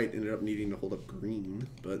up white, ended up needing to hold up green,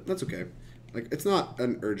 but that's okay. Like, it's not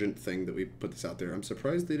an urgent thing that we put this out there. I'm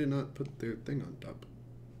surprised they did not put their thing on top.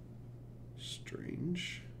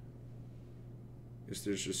 Strange. Guess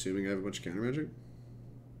they're just assuming I have a bunch of counter magic.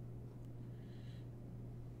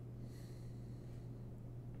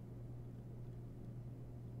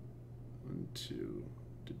 One, two.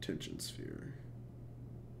 Detention Sphere.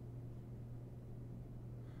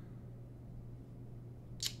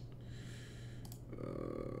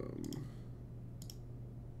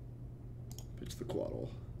 Pitch the Coatl.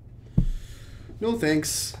 No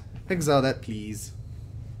thanks. Exile that, please.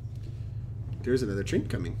 There's another train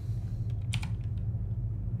coming.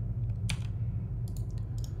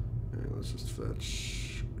 Alright, let's just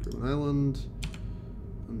fetch Cryptic Island.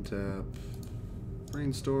 Untap.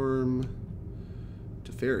 Brainstorm.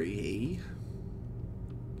 Teferi,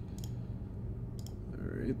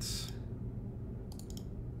 Alright.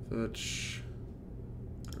 Fetch.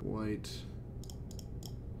 White.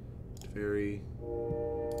 Teferi.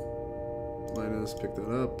 Minus, pick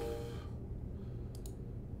that up.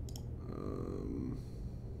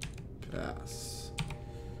 Pass.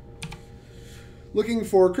 Looking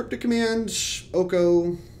for Cryptic Command,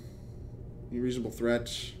 Oko, any reasonable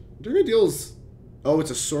threat. Enduring Ideals. Oh,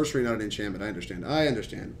 it's a sorcery, not an enchantment. I understand. I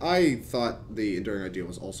understand. I thought the Enduring Ideal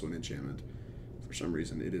was also an enchantment. For some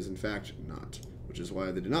reason, it is in fact not. Which is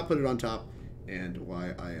why they did not put it on top, and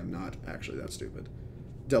why I am not actually that stupid.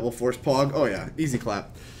 Double Force Pog. Oh yeah, easy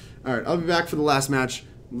clap. Alright, I'll be back for the last match.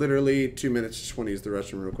 Literally 2 minutes 20 is the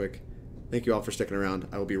restroom real quick. Thank you all for sticking around.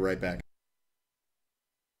 I will be right back.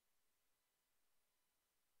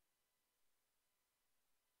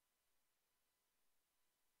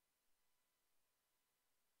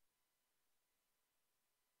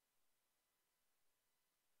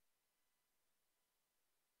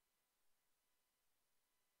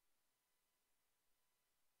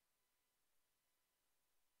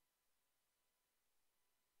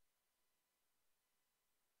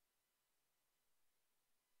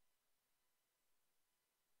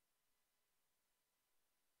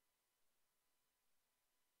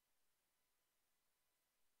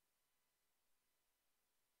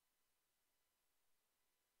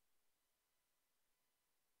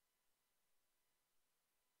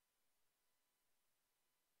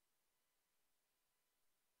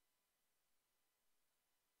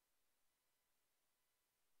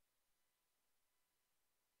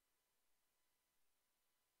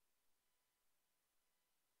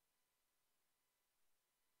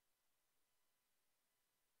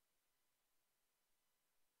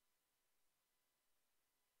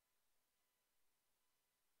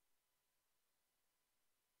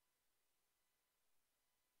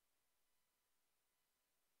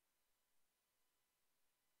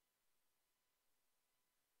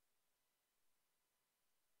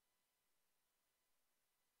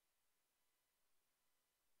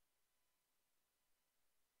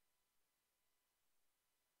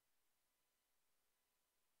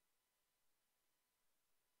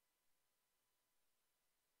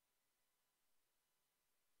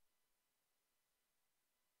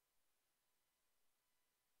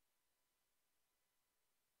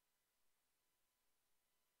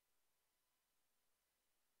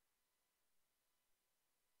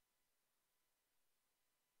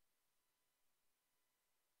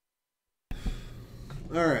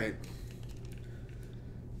 Alright.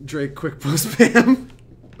 Drake quick post spam.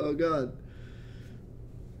 Oh god.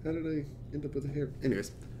 How did I end up with a hair?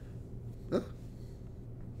 Anyways. Huh?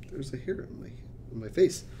 There's a hair on my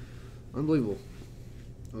face. Unbelievable.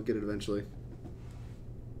 I'll get it eventually.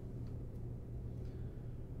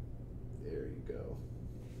 There you go.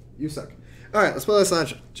 You suck. Alright, let's play this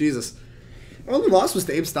match. Jesus. Our only loss was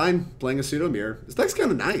to Abe Stein playing a pseudo mirror. This deck's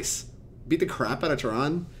kind of nice. Beat the crap out of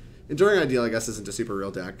Tehran. Enduring Ideal, I guess, isn't a super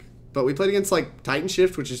real deck. But we played against, like, Titan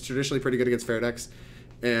Shift, which is traditionally pretty good against fair decks.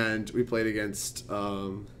 And we played against,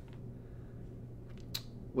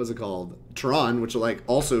 what's it called? Tehran, which are, like,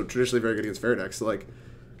 also traditionally very good against fair decks. So, like,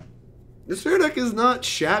 this fair deck is not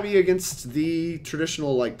shabby against the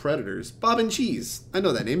traditional, like, Predators. Bob and Cheese. I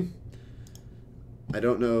know that name. I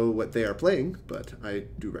don't know what they are playing, but I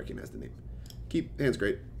do recognize the name. Keep hands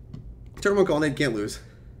great. Ceremonious Colonnade can't lose.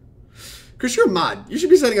 Chris, you're a mod. You should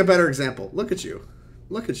be setting a better example. Look at you.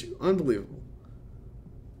 Look at you. Unbelievable.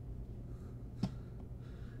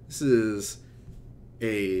 This is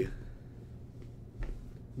a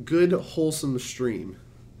good, wholesome stream.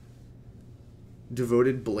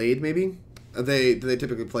 Devoted Blade, maybe? Do they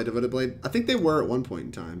typically play Devoted Blade? I think they were at one point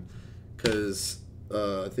in time. Because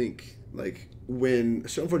I think, like, when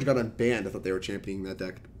Stoneforge got unbanned, I thought they were championing that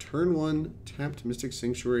deck. Turn 1, tapped Mystic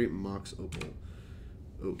Sanctuary, Mox Opal.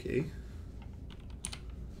 Okay.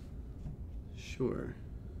 Sure.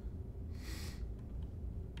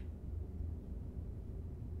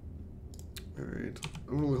 Alright.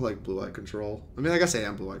 I'm gonna look like Blue Eye Control. I mean, I guess I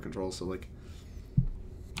am Blue Eye Control, so like...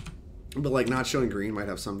 But like, not showing green might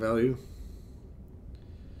have some value.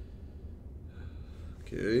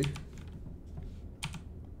 Okay.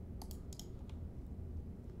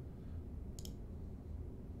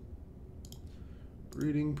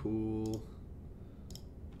 Breeding Pool.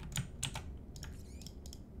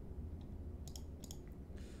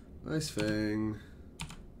 Ice-Fang.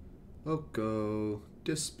 Oko.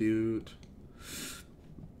 Dispute.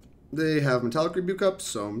 They have Metallic Rebuke up,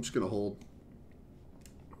 so I'm just gonna hold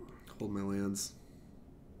my lands.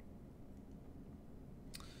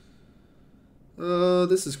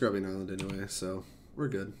 This is Scrubbing Island anyway, so we're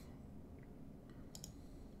good.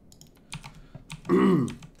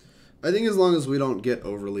 I think as long as we don't get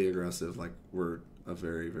overly aggressive, like, we're a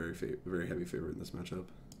very, very, very heavy favorite in this matchup.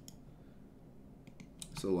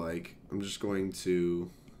 So, like, I'm just going to,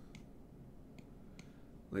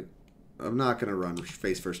 like, I'm not going to run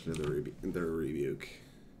face first into the rebuke.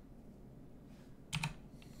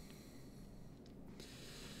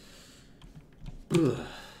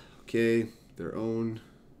 Okay, their own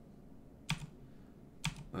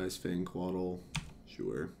Ice-Fang Coatl,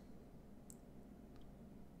 sure.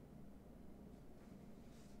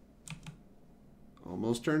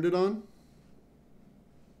 Almost turned it on.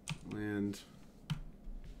 Land.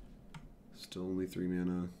 Still only 3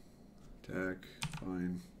 mana. Attack,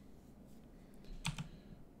 fine.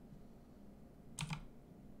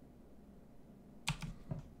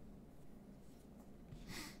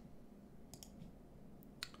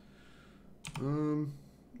 I'm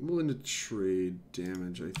willing to trade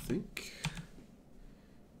damage, I think.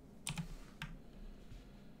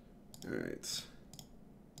 Alright.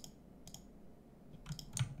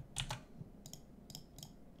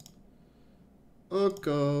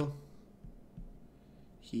 Oko.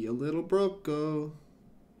 He a little broko.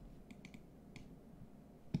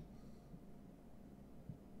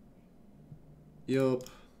 Yup.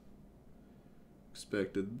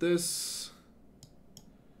 Expected this.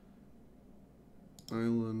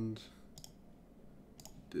 Island.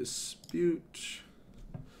 Dispute.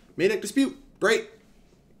 Manic Dispute. Great.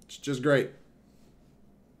 It's just great.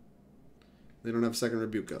 They don't have second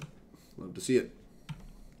rebuke up. Love to see it.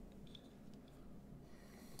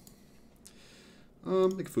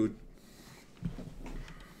 Make food.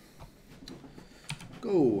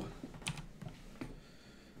 Go.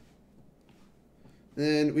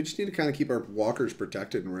 And we just need to kind of keep our walkers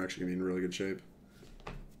protected, and we're actually going to be in really good shape.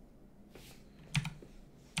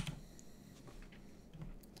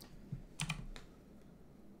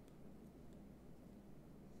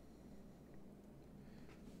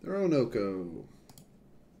 Their own Oko.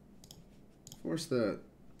 Force that.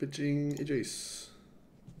 Pitching a Jace.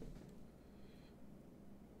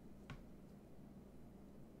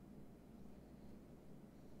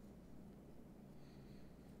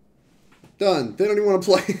 Done. They don't even want to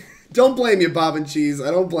play. Don't blame you, Bob and Cheese. I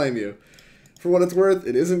don't blame you. For what it's worth,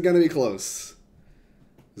 it isn't going to be close.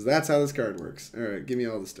 Because that's how this card works. Alright, give me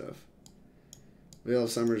all the stuff. Veil of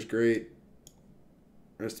Summer is great.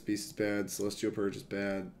 Rest in Peace is bad. Celestial Purge is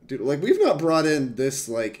bad. Dude, like, we've not brought in this,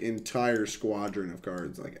 like, entire squadron of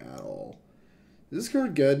cards, like, at all. Is this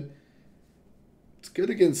card good? It's good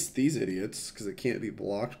against these idiots, because it can't be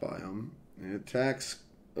blocked by them. And attacks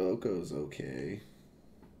Oko's okay.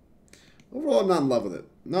 Overall, I'm not in love with it.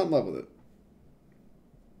 Not in love with it.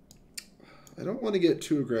 I don't want to get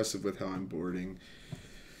too aggressive with how I'm boarding.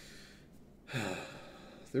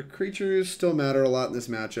 Their creatures still matter a lot in this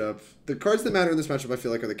matchup. The cards that matter in this matchup, I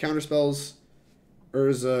feel like, are the counterspells,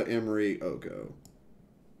 Urza, Emery, Oko.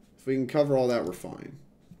 If we can cover all that, we're fine.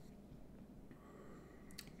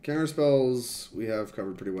 Counterspells, we have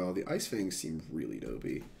covered pretty well. The Ice-Fangs seem really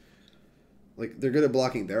dopey. Like, they're good at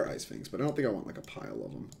blocking their Ice-Fangs, but I don't think I want, like, a pile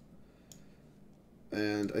of them.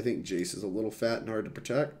 And I think Jace is a little fat and hard to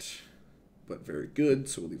protect, but very good,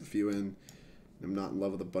 so we'll leave a few in. I'm not in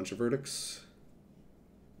love with a bunch of verdicts.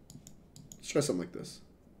 Let's try something like this.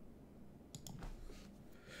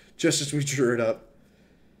 Just as we drew it up.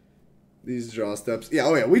 These draw steps. Yeah,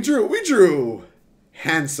 oh yeah, we drew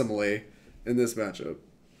handsomely in this matchup.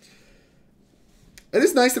 It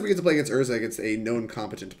is nice that we get to play against Urza against a known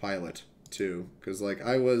competent pilot, too. Because, like,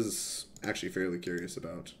 I was actually fairly curious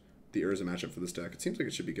about the Urza matchup for this deck. It seems like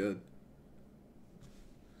it should be good.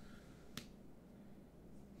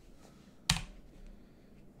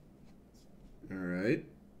 Alright.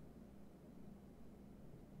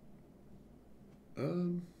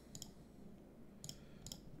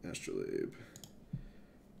 Astrolabe.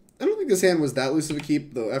 I don't think this hand was that loose of a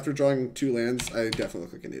keep, though. After drawing 2 lands, I definitely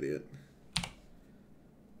look like an idiot.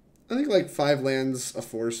 I think, like, 5 lands, a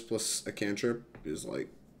force, plus a cantrip is, like,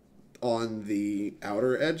 on the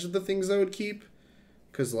outer edge of the things I would keep.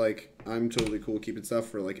 Because, like, I'm totally cool keeping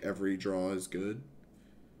stuff where, like, every draw is good.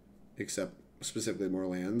 Except, specifically, more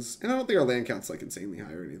lands. And I don't think our land count's, like, insanely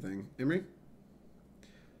high or anything. Emery?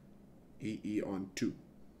 EE on 2.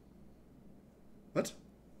 What?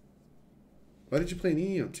 Why did you play an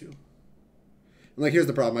EE on 2? And, like, here's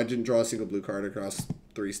the problem. I didn't draw a single blue card across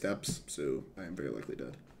 3 steps, so I am very likely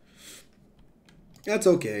dead. That's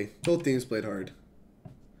okay. Both teams played hard.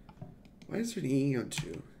 Why is there an EE on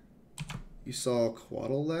 2? You saw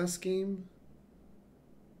Coatl last game?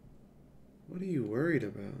 What are you worried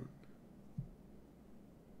about?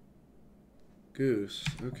 Goose.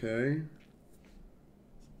 Okay.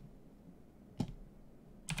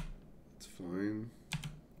 That's fine.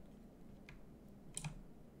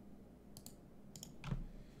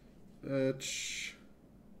 Fetch.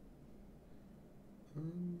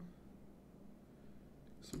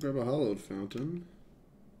 So grab a Hallowed Fountain.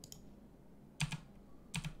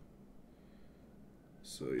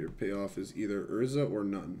 So your payoff is either Urza or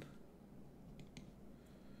none.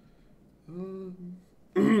 I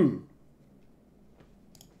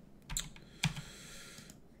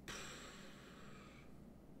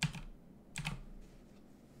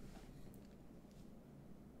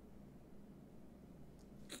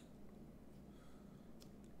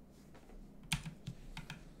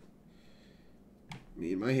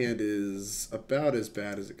mean, my hand is about as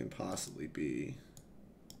bad as it can possibly be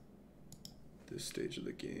this stage of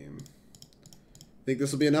the game. Think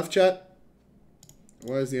this will be enough, chat?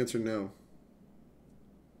 Why is the answer no?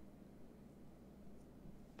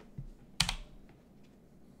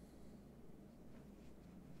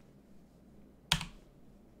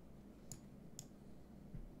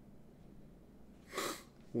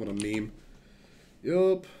 What a meme.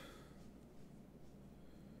 Yup.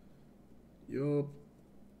 Yup.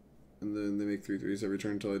 And then they make 3/3s every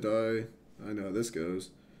turn until I die. I know how this goes.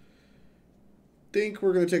 Think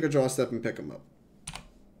we're going to take a draw step and pick them up.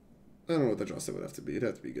 I don't know what the draw step would have to be. It'd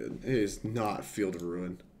have to be good. It is not Field of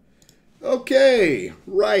Ruin. Okay,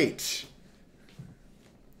 right.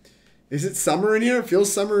 Is it summer in here? It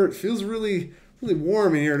feels summer. It feels really, really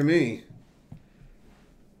warm in here to me.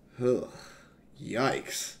 Ugh.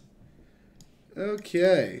 Yikes.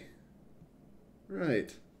 Okay.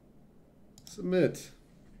 Right. Submit.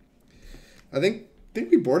 I think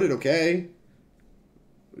we boarded okay.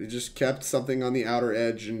 We just kept something on the outer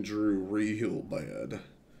edge and drew reheal bad.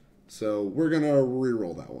 So we're going to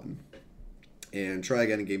re-roll that one. And try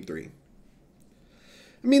again in game 3.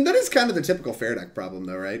 I mean, that is kind of the typical fair deck problem,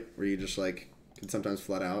 though, right? Where you just, like, can sometimes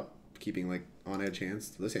flood out, keeping, like, on-edge hands.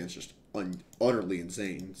 This hand's just utterly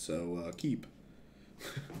insane, so keep.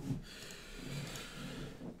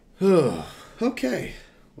 Okay.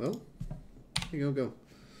 Well, here you go.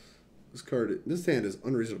 This hand is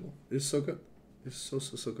unreasonable. It is so good. It's so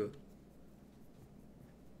good.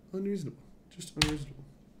 Unreasonable. Just unreasonable.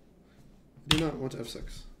 I do not want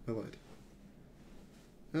F6. I lied.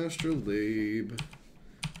 Astrolabe.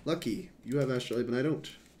 Lucky. You have Astrolabe and I don't.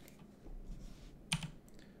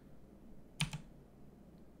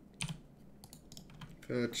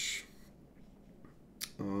 Fetch.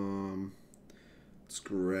 Let's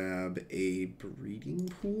grab a breeding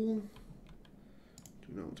pool.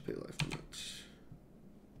 Do not want to pay life on that.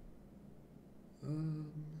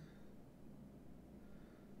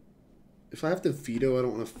 If I have to veto, I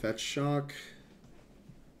don't want to fetch shock.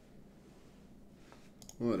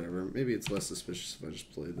 Whatever. Maybe it's less suspicious if I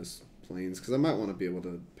just play this plains, because I might want to be able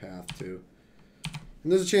to path too.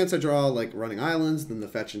 And there's a chance I draw like running islands, then the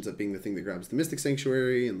fetch ends up being the thing that grabs the Mystic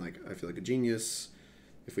Sanctuary, and like I feel like a genius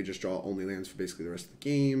if we just draw only lands for basically the rest of the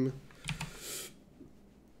game.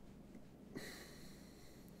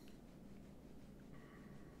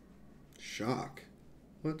 Shock.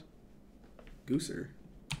 What? Gooser.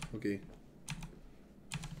 Okay.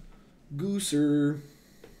 Gooser.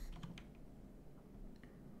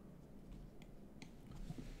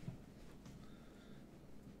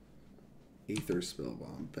 Aether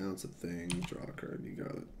Spellbomb. Bounce a thing. Draw a card. You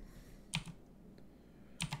got it.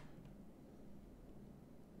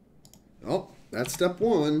 Oh, that's step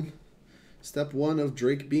 1. Step 1 of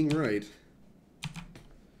Drake being right.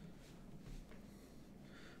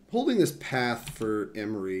 Holding this path for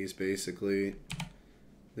Emery's basically.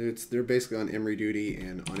 They're basically on Emery duty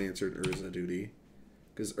and unanswered Urza duty.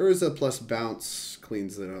 Because Urza plus bounce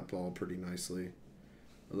cleans it up all pretty nicely.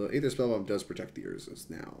 Although Aether Spellbomb does protect the Urzas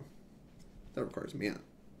now. That requires mana.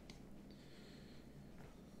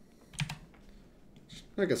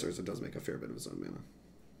 I guess Urza does make a fair bit of his own mana.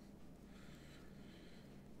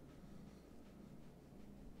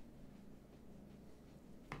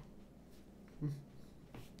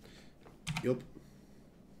 Yup.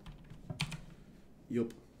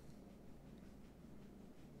 Yup.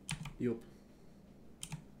 Yup.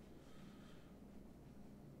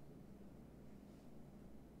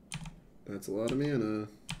 That's a lot of mana.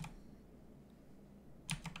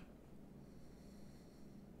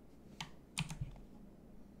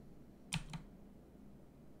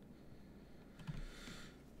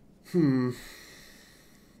 I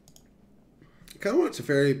kind of want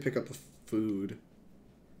Teferi pick up a food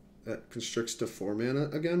that constricts to 4 mana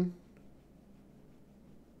again.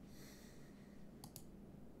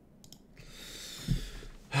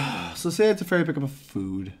 So say I have Teferi pick up a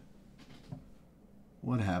food.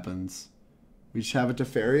 What happens? We just have a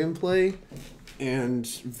Teferi in play, and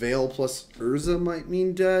Veil plus Urza might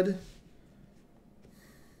mean dead.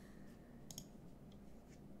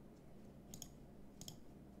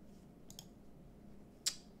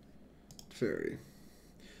 Teferi.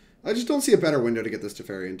 I just don't see a better window to get this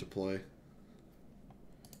Teferi into play.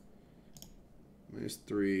 Minus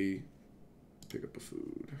 3. Pick up a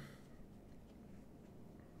food.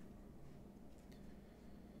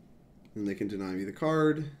 Then they can deny me the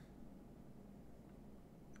card.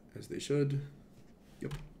 As they should.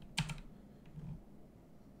 Yep.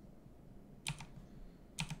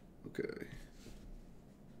 Okay.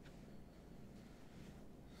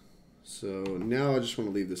 So now I just want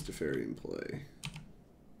to leave this Teferi in play.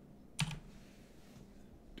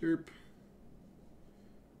 Derp.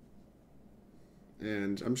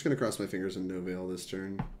 And I'm just going to cross my fingers and no veil this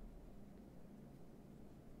turn.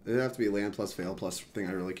 It'd have to be land plus veil plus thing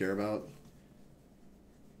I really care about.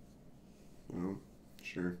 Well,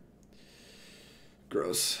 sure.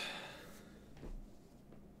 Gross.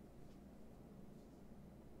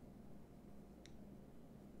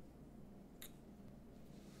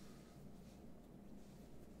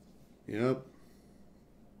 Yep.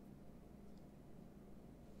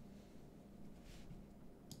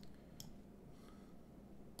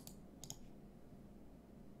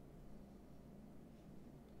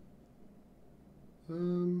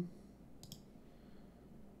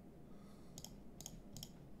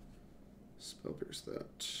 Spell pierce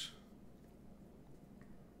that.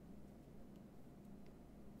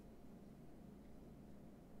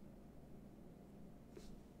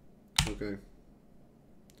 Okay.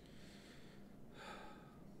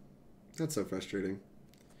 That's so frustrating.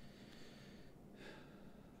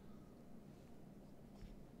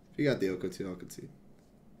 If you got the Oko too, I could see.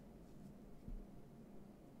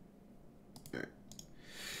 Alright.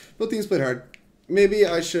 Both teams played hard. Maybe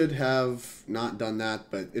I should have not done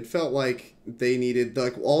that, but it felt like they needed,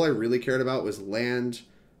 like, all I really cared about was land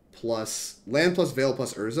plus Veil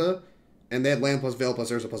plus Urza, and they had land plus Veil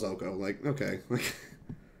plus Urza plus Oko. Like, okay. Like,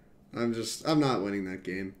 I'm not winning that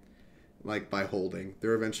game. Like, by holding.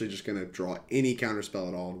 They're eventually just going to draw any counterspell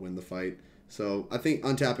at all and win the fight. So, I think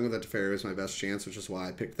untapping with that Teferi was my best chance, which is why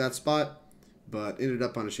I picked that spot. But ended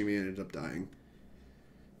up punishing me and ended up dying.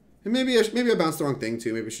 And maybe I bounced the wrong thing,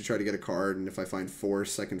 too. Maybe I should try to get a card, and if I find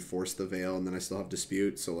Force, I can force the Veil, and then I still have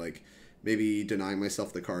Dispute. So, like, maybe denying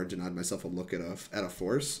myself the card denied myself a look at a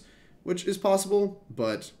Force, which is possible.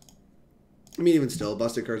 But, I mean, even still,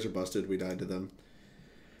 busted cards are busted. We died to them.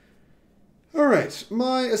 Alright,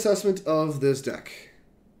 my assessment of this deck.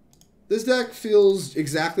 This deck feels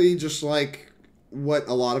exactly just like what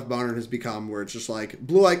a lot of Modern has become, where it's just like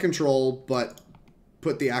blue-eye control, but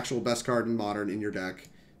put the actual best card in Modern in your deck.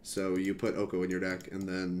 So you put Oko in your deck, and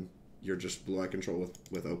then you're just blue-eye control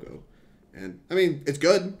with Oko. And, I mean, it's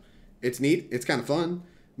good. It's neat. It's kind of fun.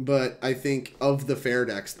 But I think of the fair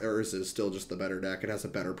decks, theirs is still just the better deck. It has a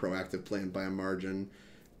better proactive plan by a margin.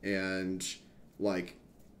 And, like,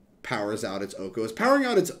 powers out its Okos. Powering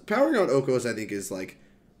out Okos, I think, is like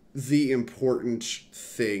the important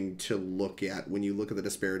thing to look at when you look at the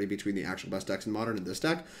disparity between the actual best decks in Modern and this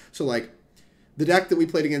deck. So, like, the deck that we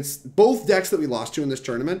played against, both decks that we lost to in this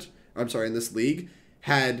tournament, I'm sorry, in this league,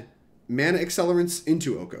 had mana accelerants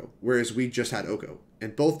into Oko, whereas we just had Oko.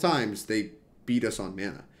 And both times they beat us on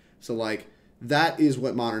mana. So, like, that is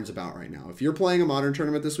what Modern's about right now. If you're playing a Modern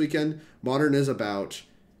tournament this weekend, Modern is about,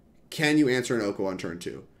 can you answer an Oko on turn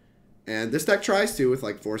 2? And this deck tries to, with,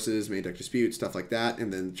 like, Forces, main deck Dispute, stuff like that,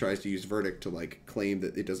 and then tries to use Verdict to, like, claim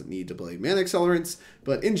that it doesn't need to play mana accelerants.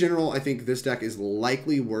 But in general, I think this deck is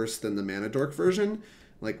likely worse than the Mana Dork version,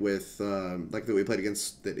 like with, like that we played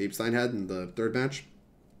against, that Abe-Stein had in the third match,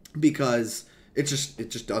 because it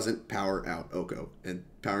just doesn't power out Oko, and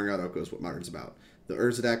powering out Oko is what Modern's about. The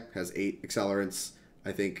Urza deck has 8 accelerants.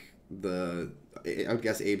 I think I would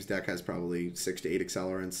guess Abe's deck has probably 6 to 8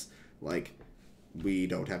 accelerants. Like, we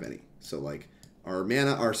don't have any. So, like,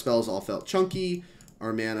 our spells all felt chunky.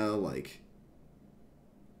 Our mana, like,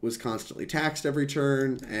 was constantly taxed every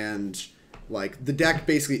turn. And, like, the deck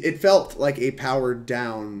basically, it felt like a powered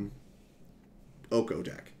down Oko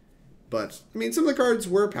deck. But, I mean, some of the cards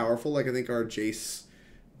were powerful. Like, I think our Jace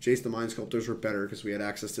the Mind Sculptors were better because we had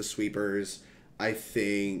access to sweepers. I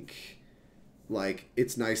think, like,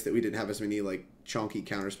 it's nice that we didn't have as many, like, chunky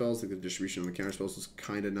counterspells. Like, the distribution on the counterspells was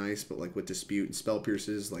kind of nice, but, like, with Dispute and Spell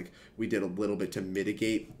Pierces, like, we did a little bit to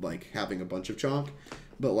mitigate, like, having a bunch of chonk.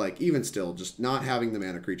 But, like, even still, just not having the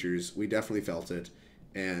mana creatures, we definitely felt it,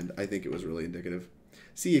 and I think it was really indicative.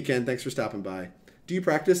 See you, Ken. Thanks for stopping by. Do you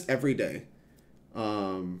practice every day?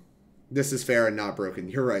 This is fair and not broken.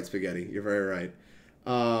 You're right, Spaghetti. You're very right.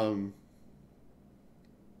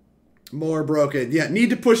 More broken. Yeah, need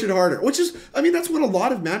to push it harder. Which is, I mean, that's what a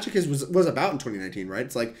lot of Magic was about in 2019, right?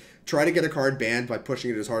 It's like, try to get a card banned by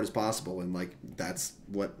pushing it as hard as possible, and, like, that's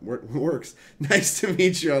what works. Nice to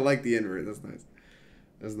meet you. I like the invert. That's nice.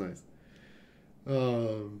 That's nice.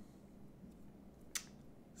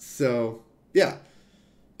 So, yeah.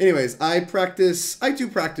 Anyways, I do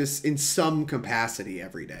practice in some capacity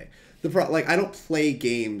every day. Like, I don't play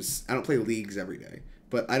games, I don't play leagues every day,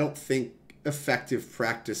 but I don't think effective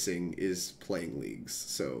practicing is playing leagues.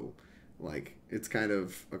 So, like, it's kind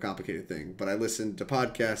of a complicated thing. But I listen to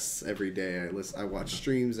podcasts every day. I watch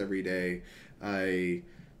streams every day. I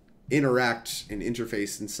interact and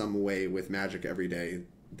interface in some way with Magic every day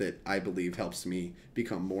that I believe helps me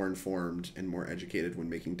become more informed and more educated when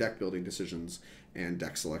making deck building decisions and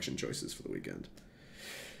deck selection choices for the weekend.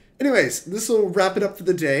 Anyways, this will wrap it up for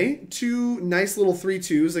the day. 2 nice little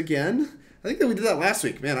 3-2s again. I think that we did that last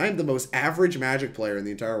week. Man, I am the most average Magic player in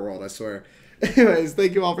the entire world, I swear. Anyways,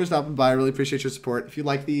 thank you all for stopping by. I really appreciate your support. If you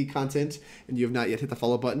like the content and you have not yet hit the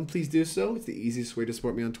follow button, please do so. It's the easiest way to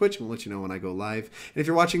support me on Twitch, and we'll let you know when I go live. And if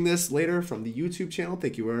you're watching this later from the YouTube channel,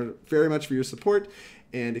 thank you very much for your support.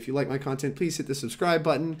 And if you like my content, please hit the subscribe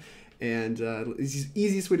button. And it's the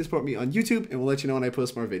easiest way to support me on YouTube, and we'll let you know when I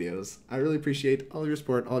post more videos. I really appreciate all of your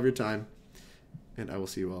support, all of your time, and I will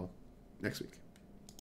see you all next week.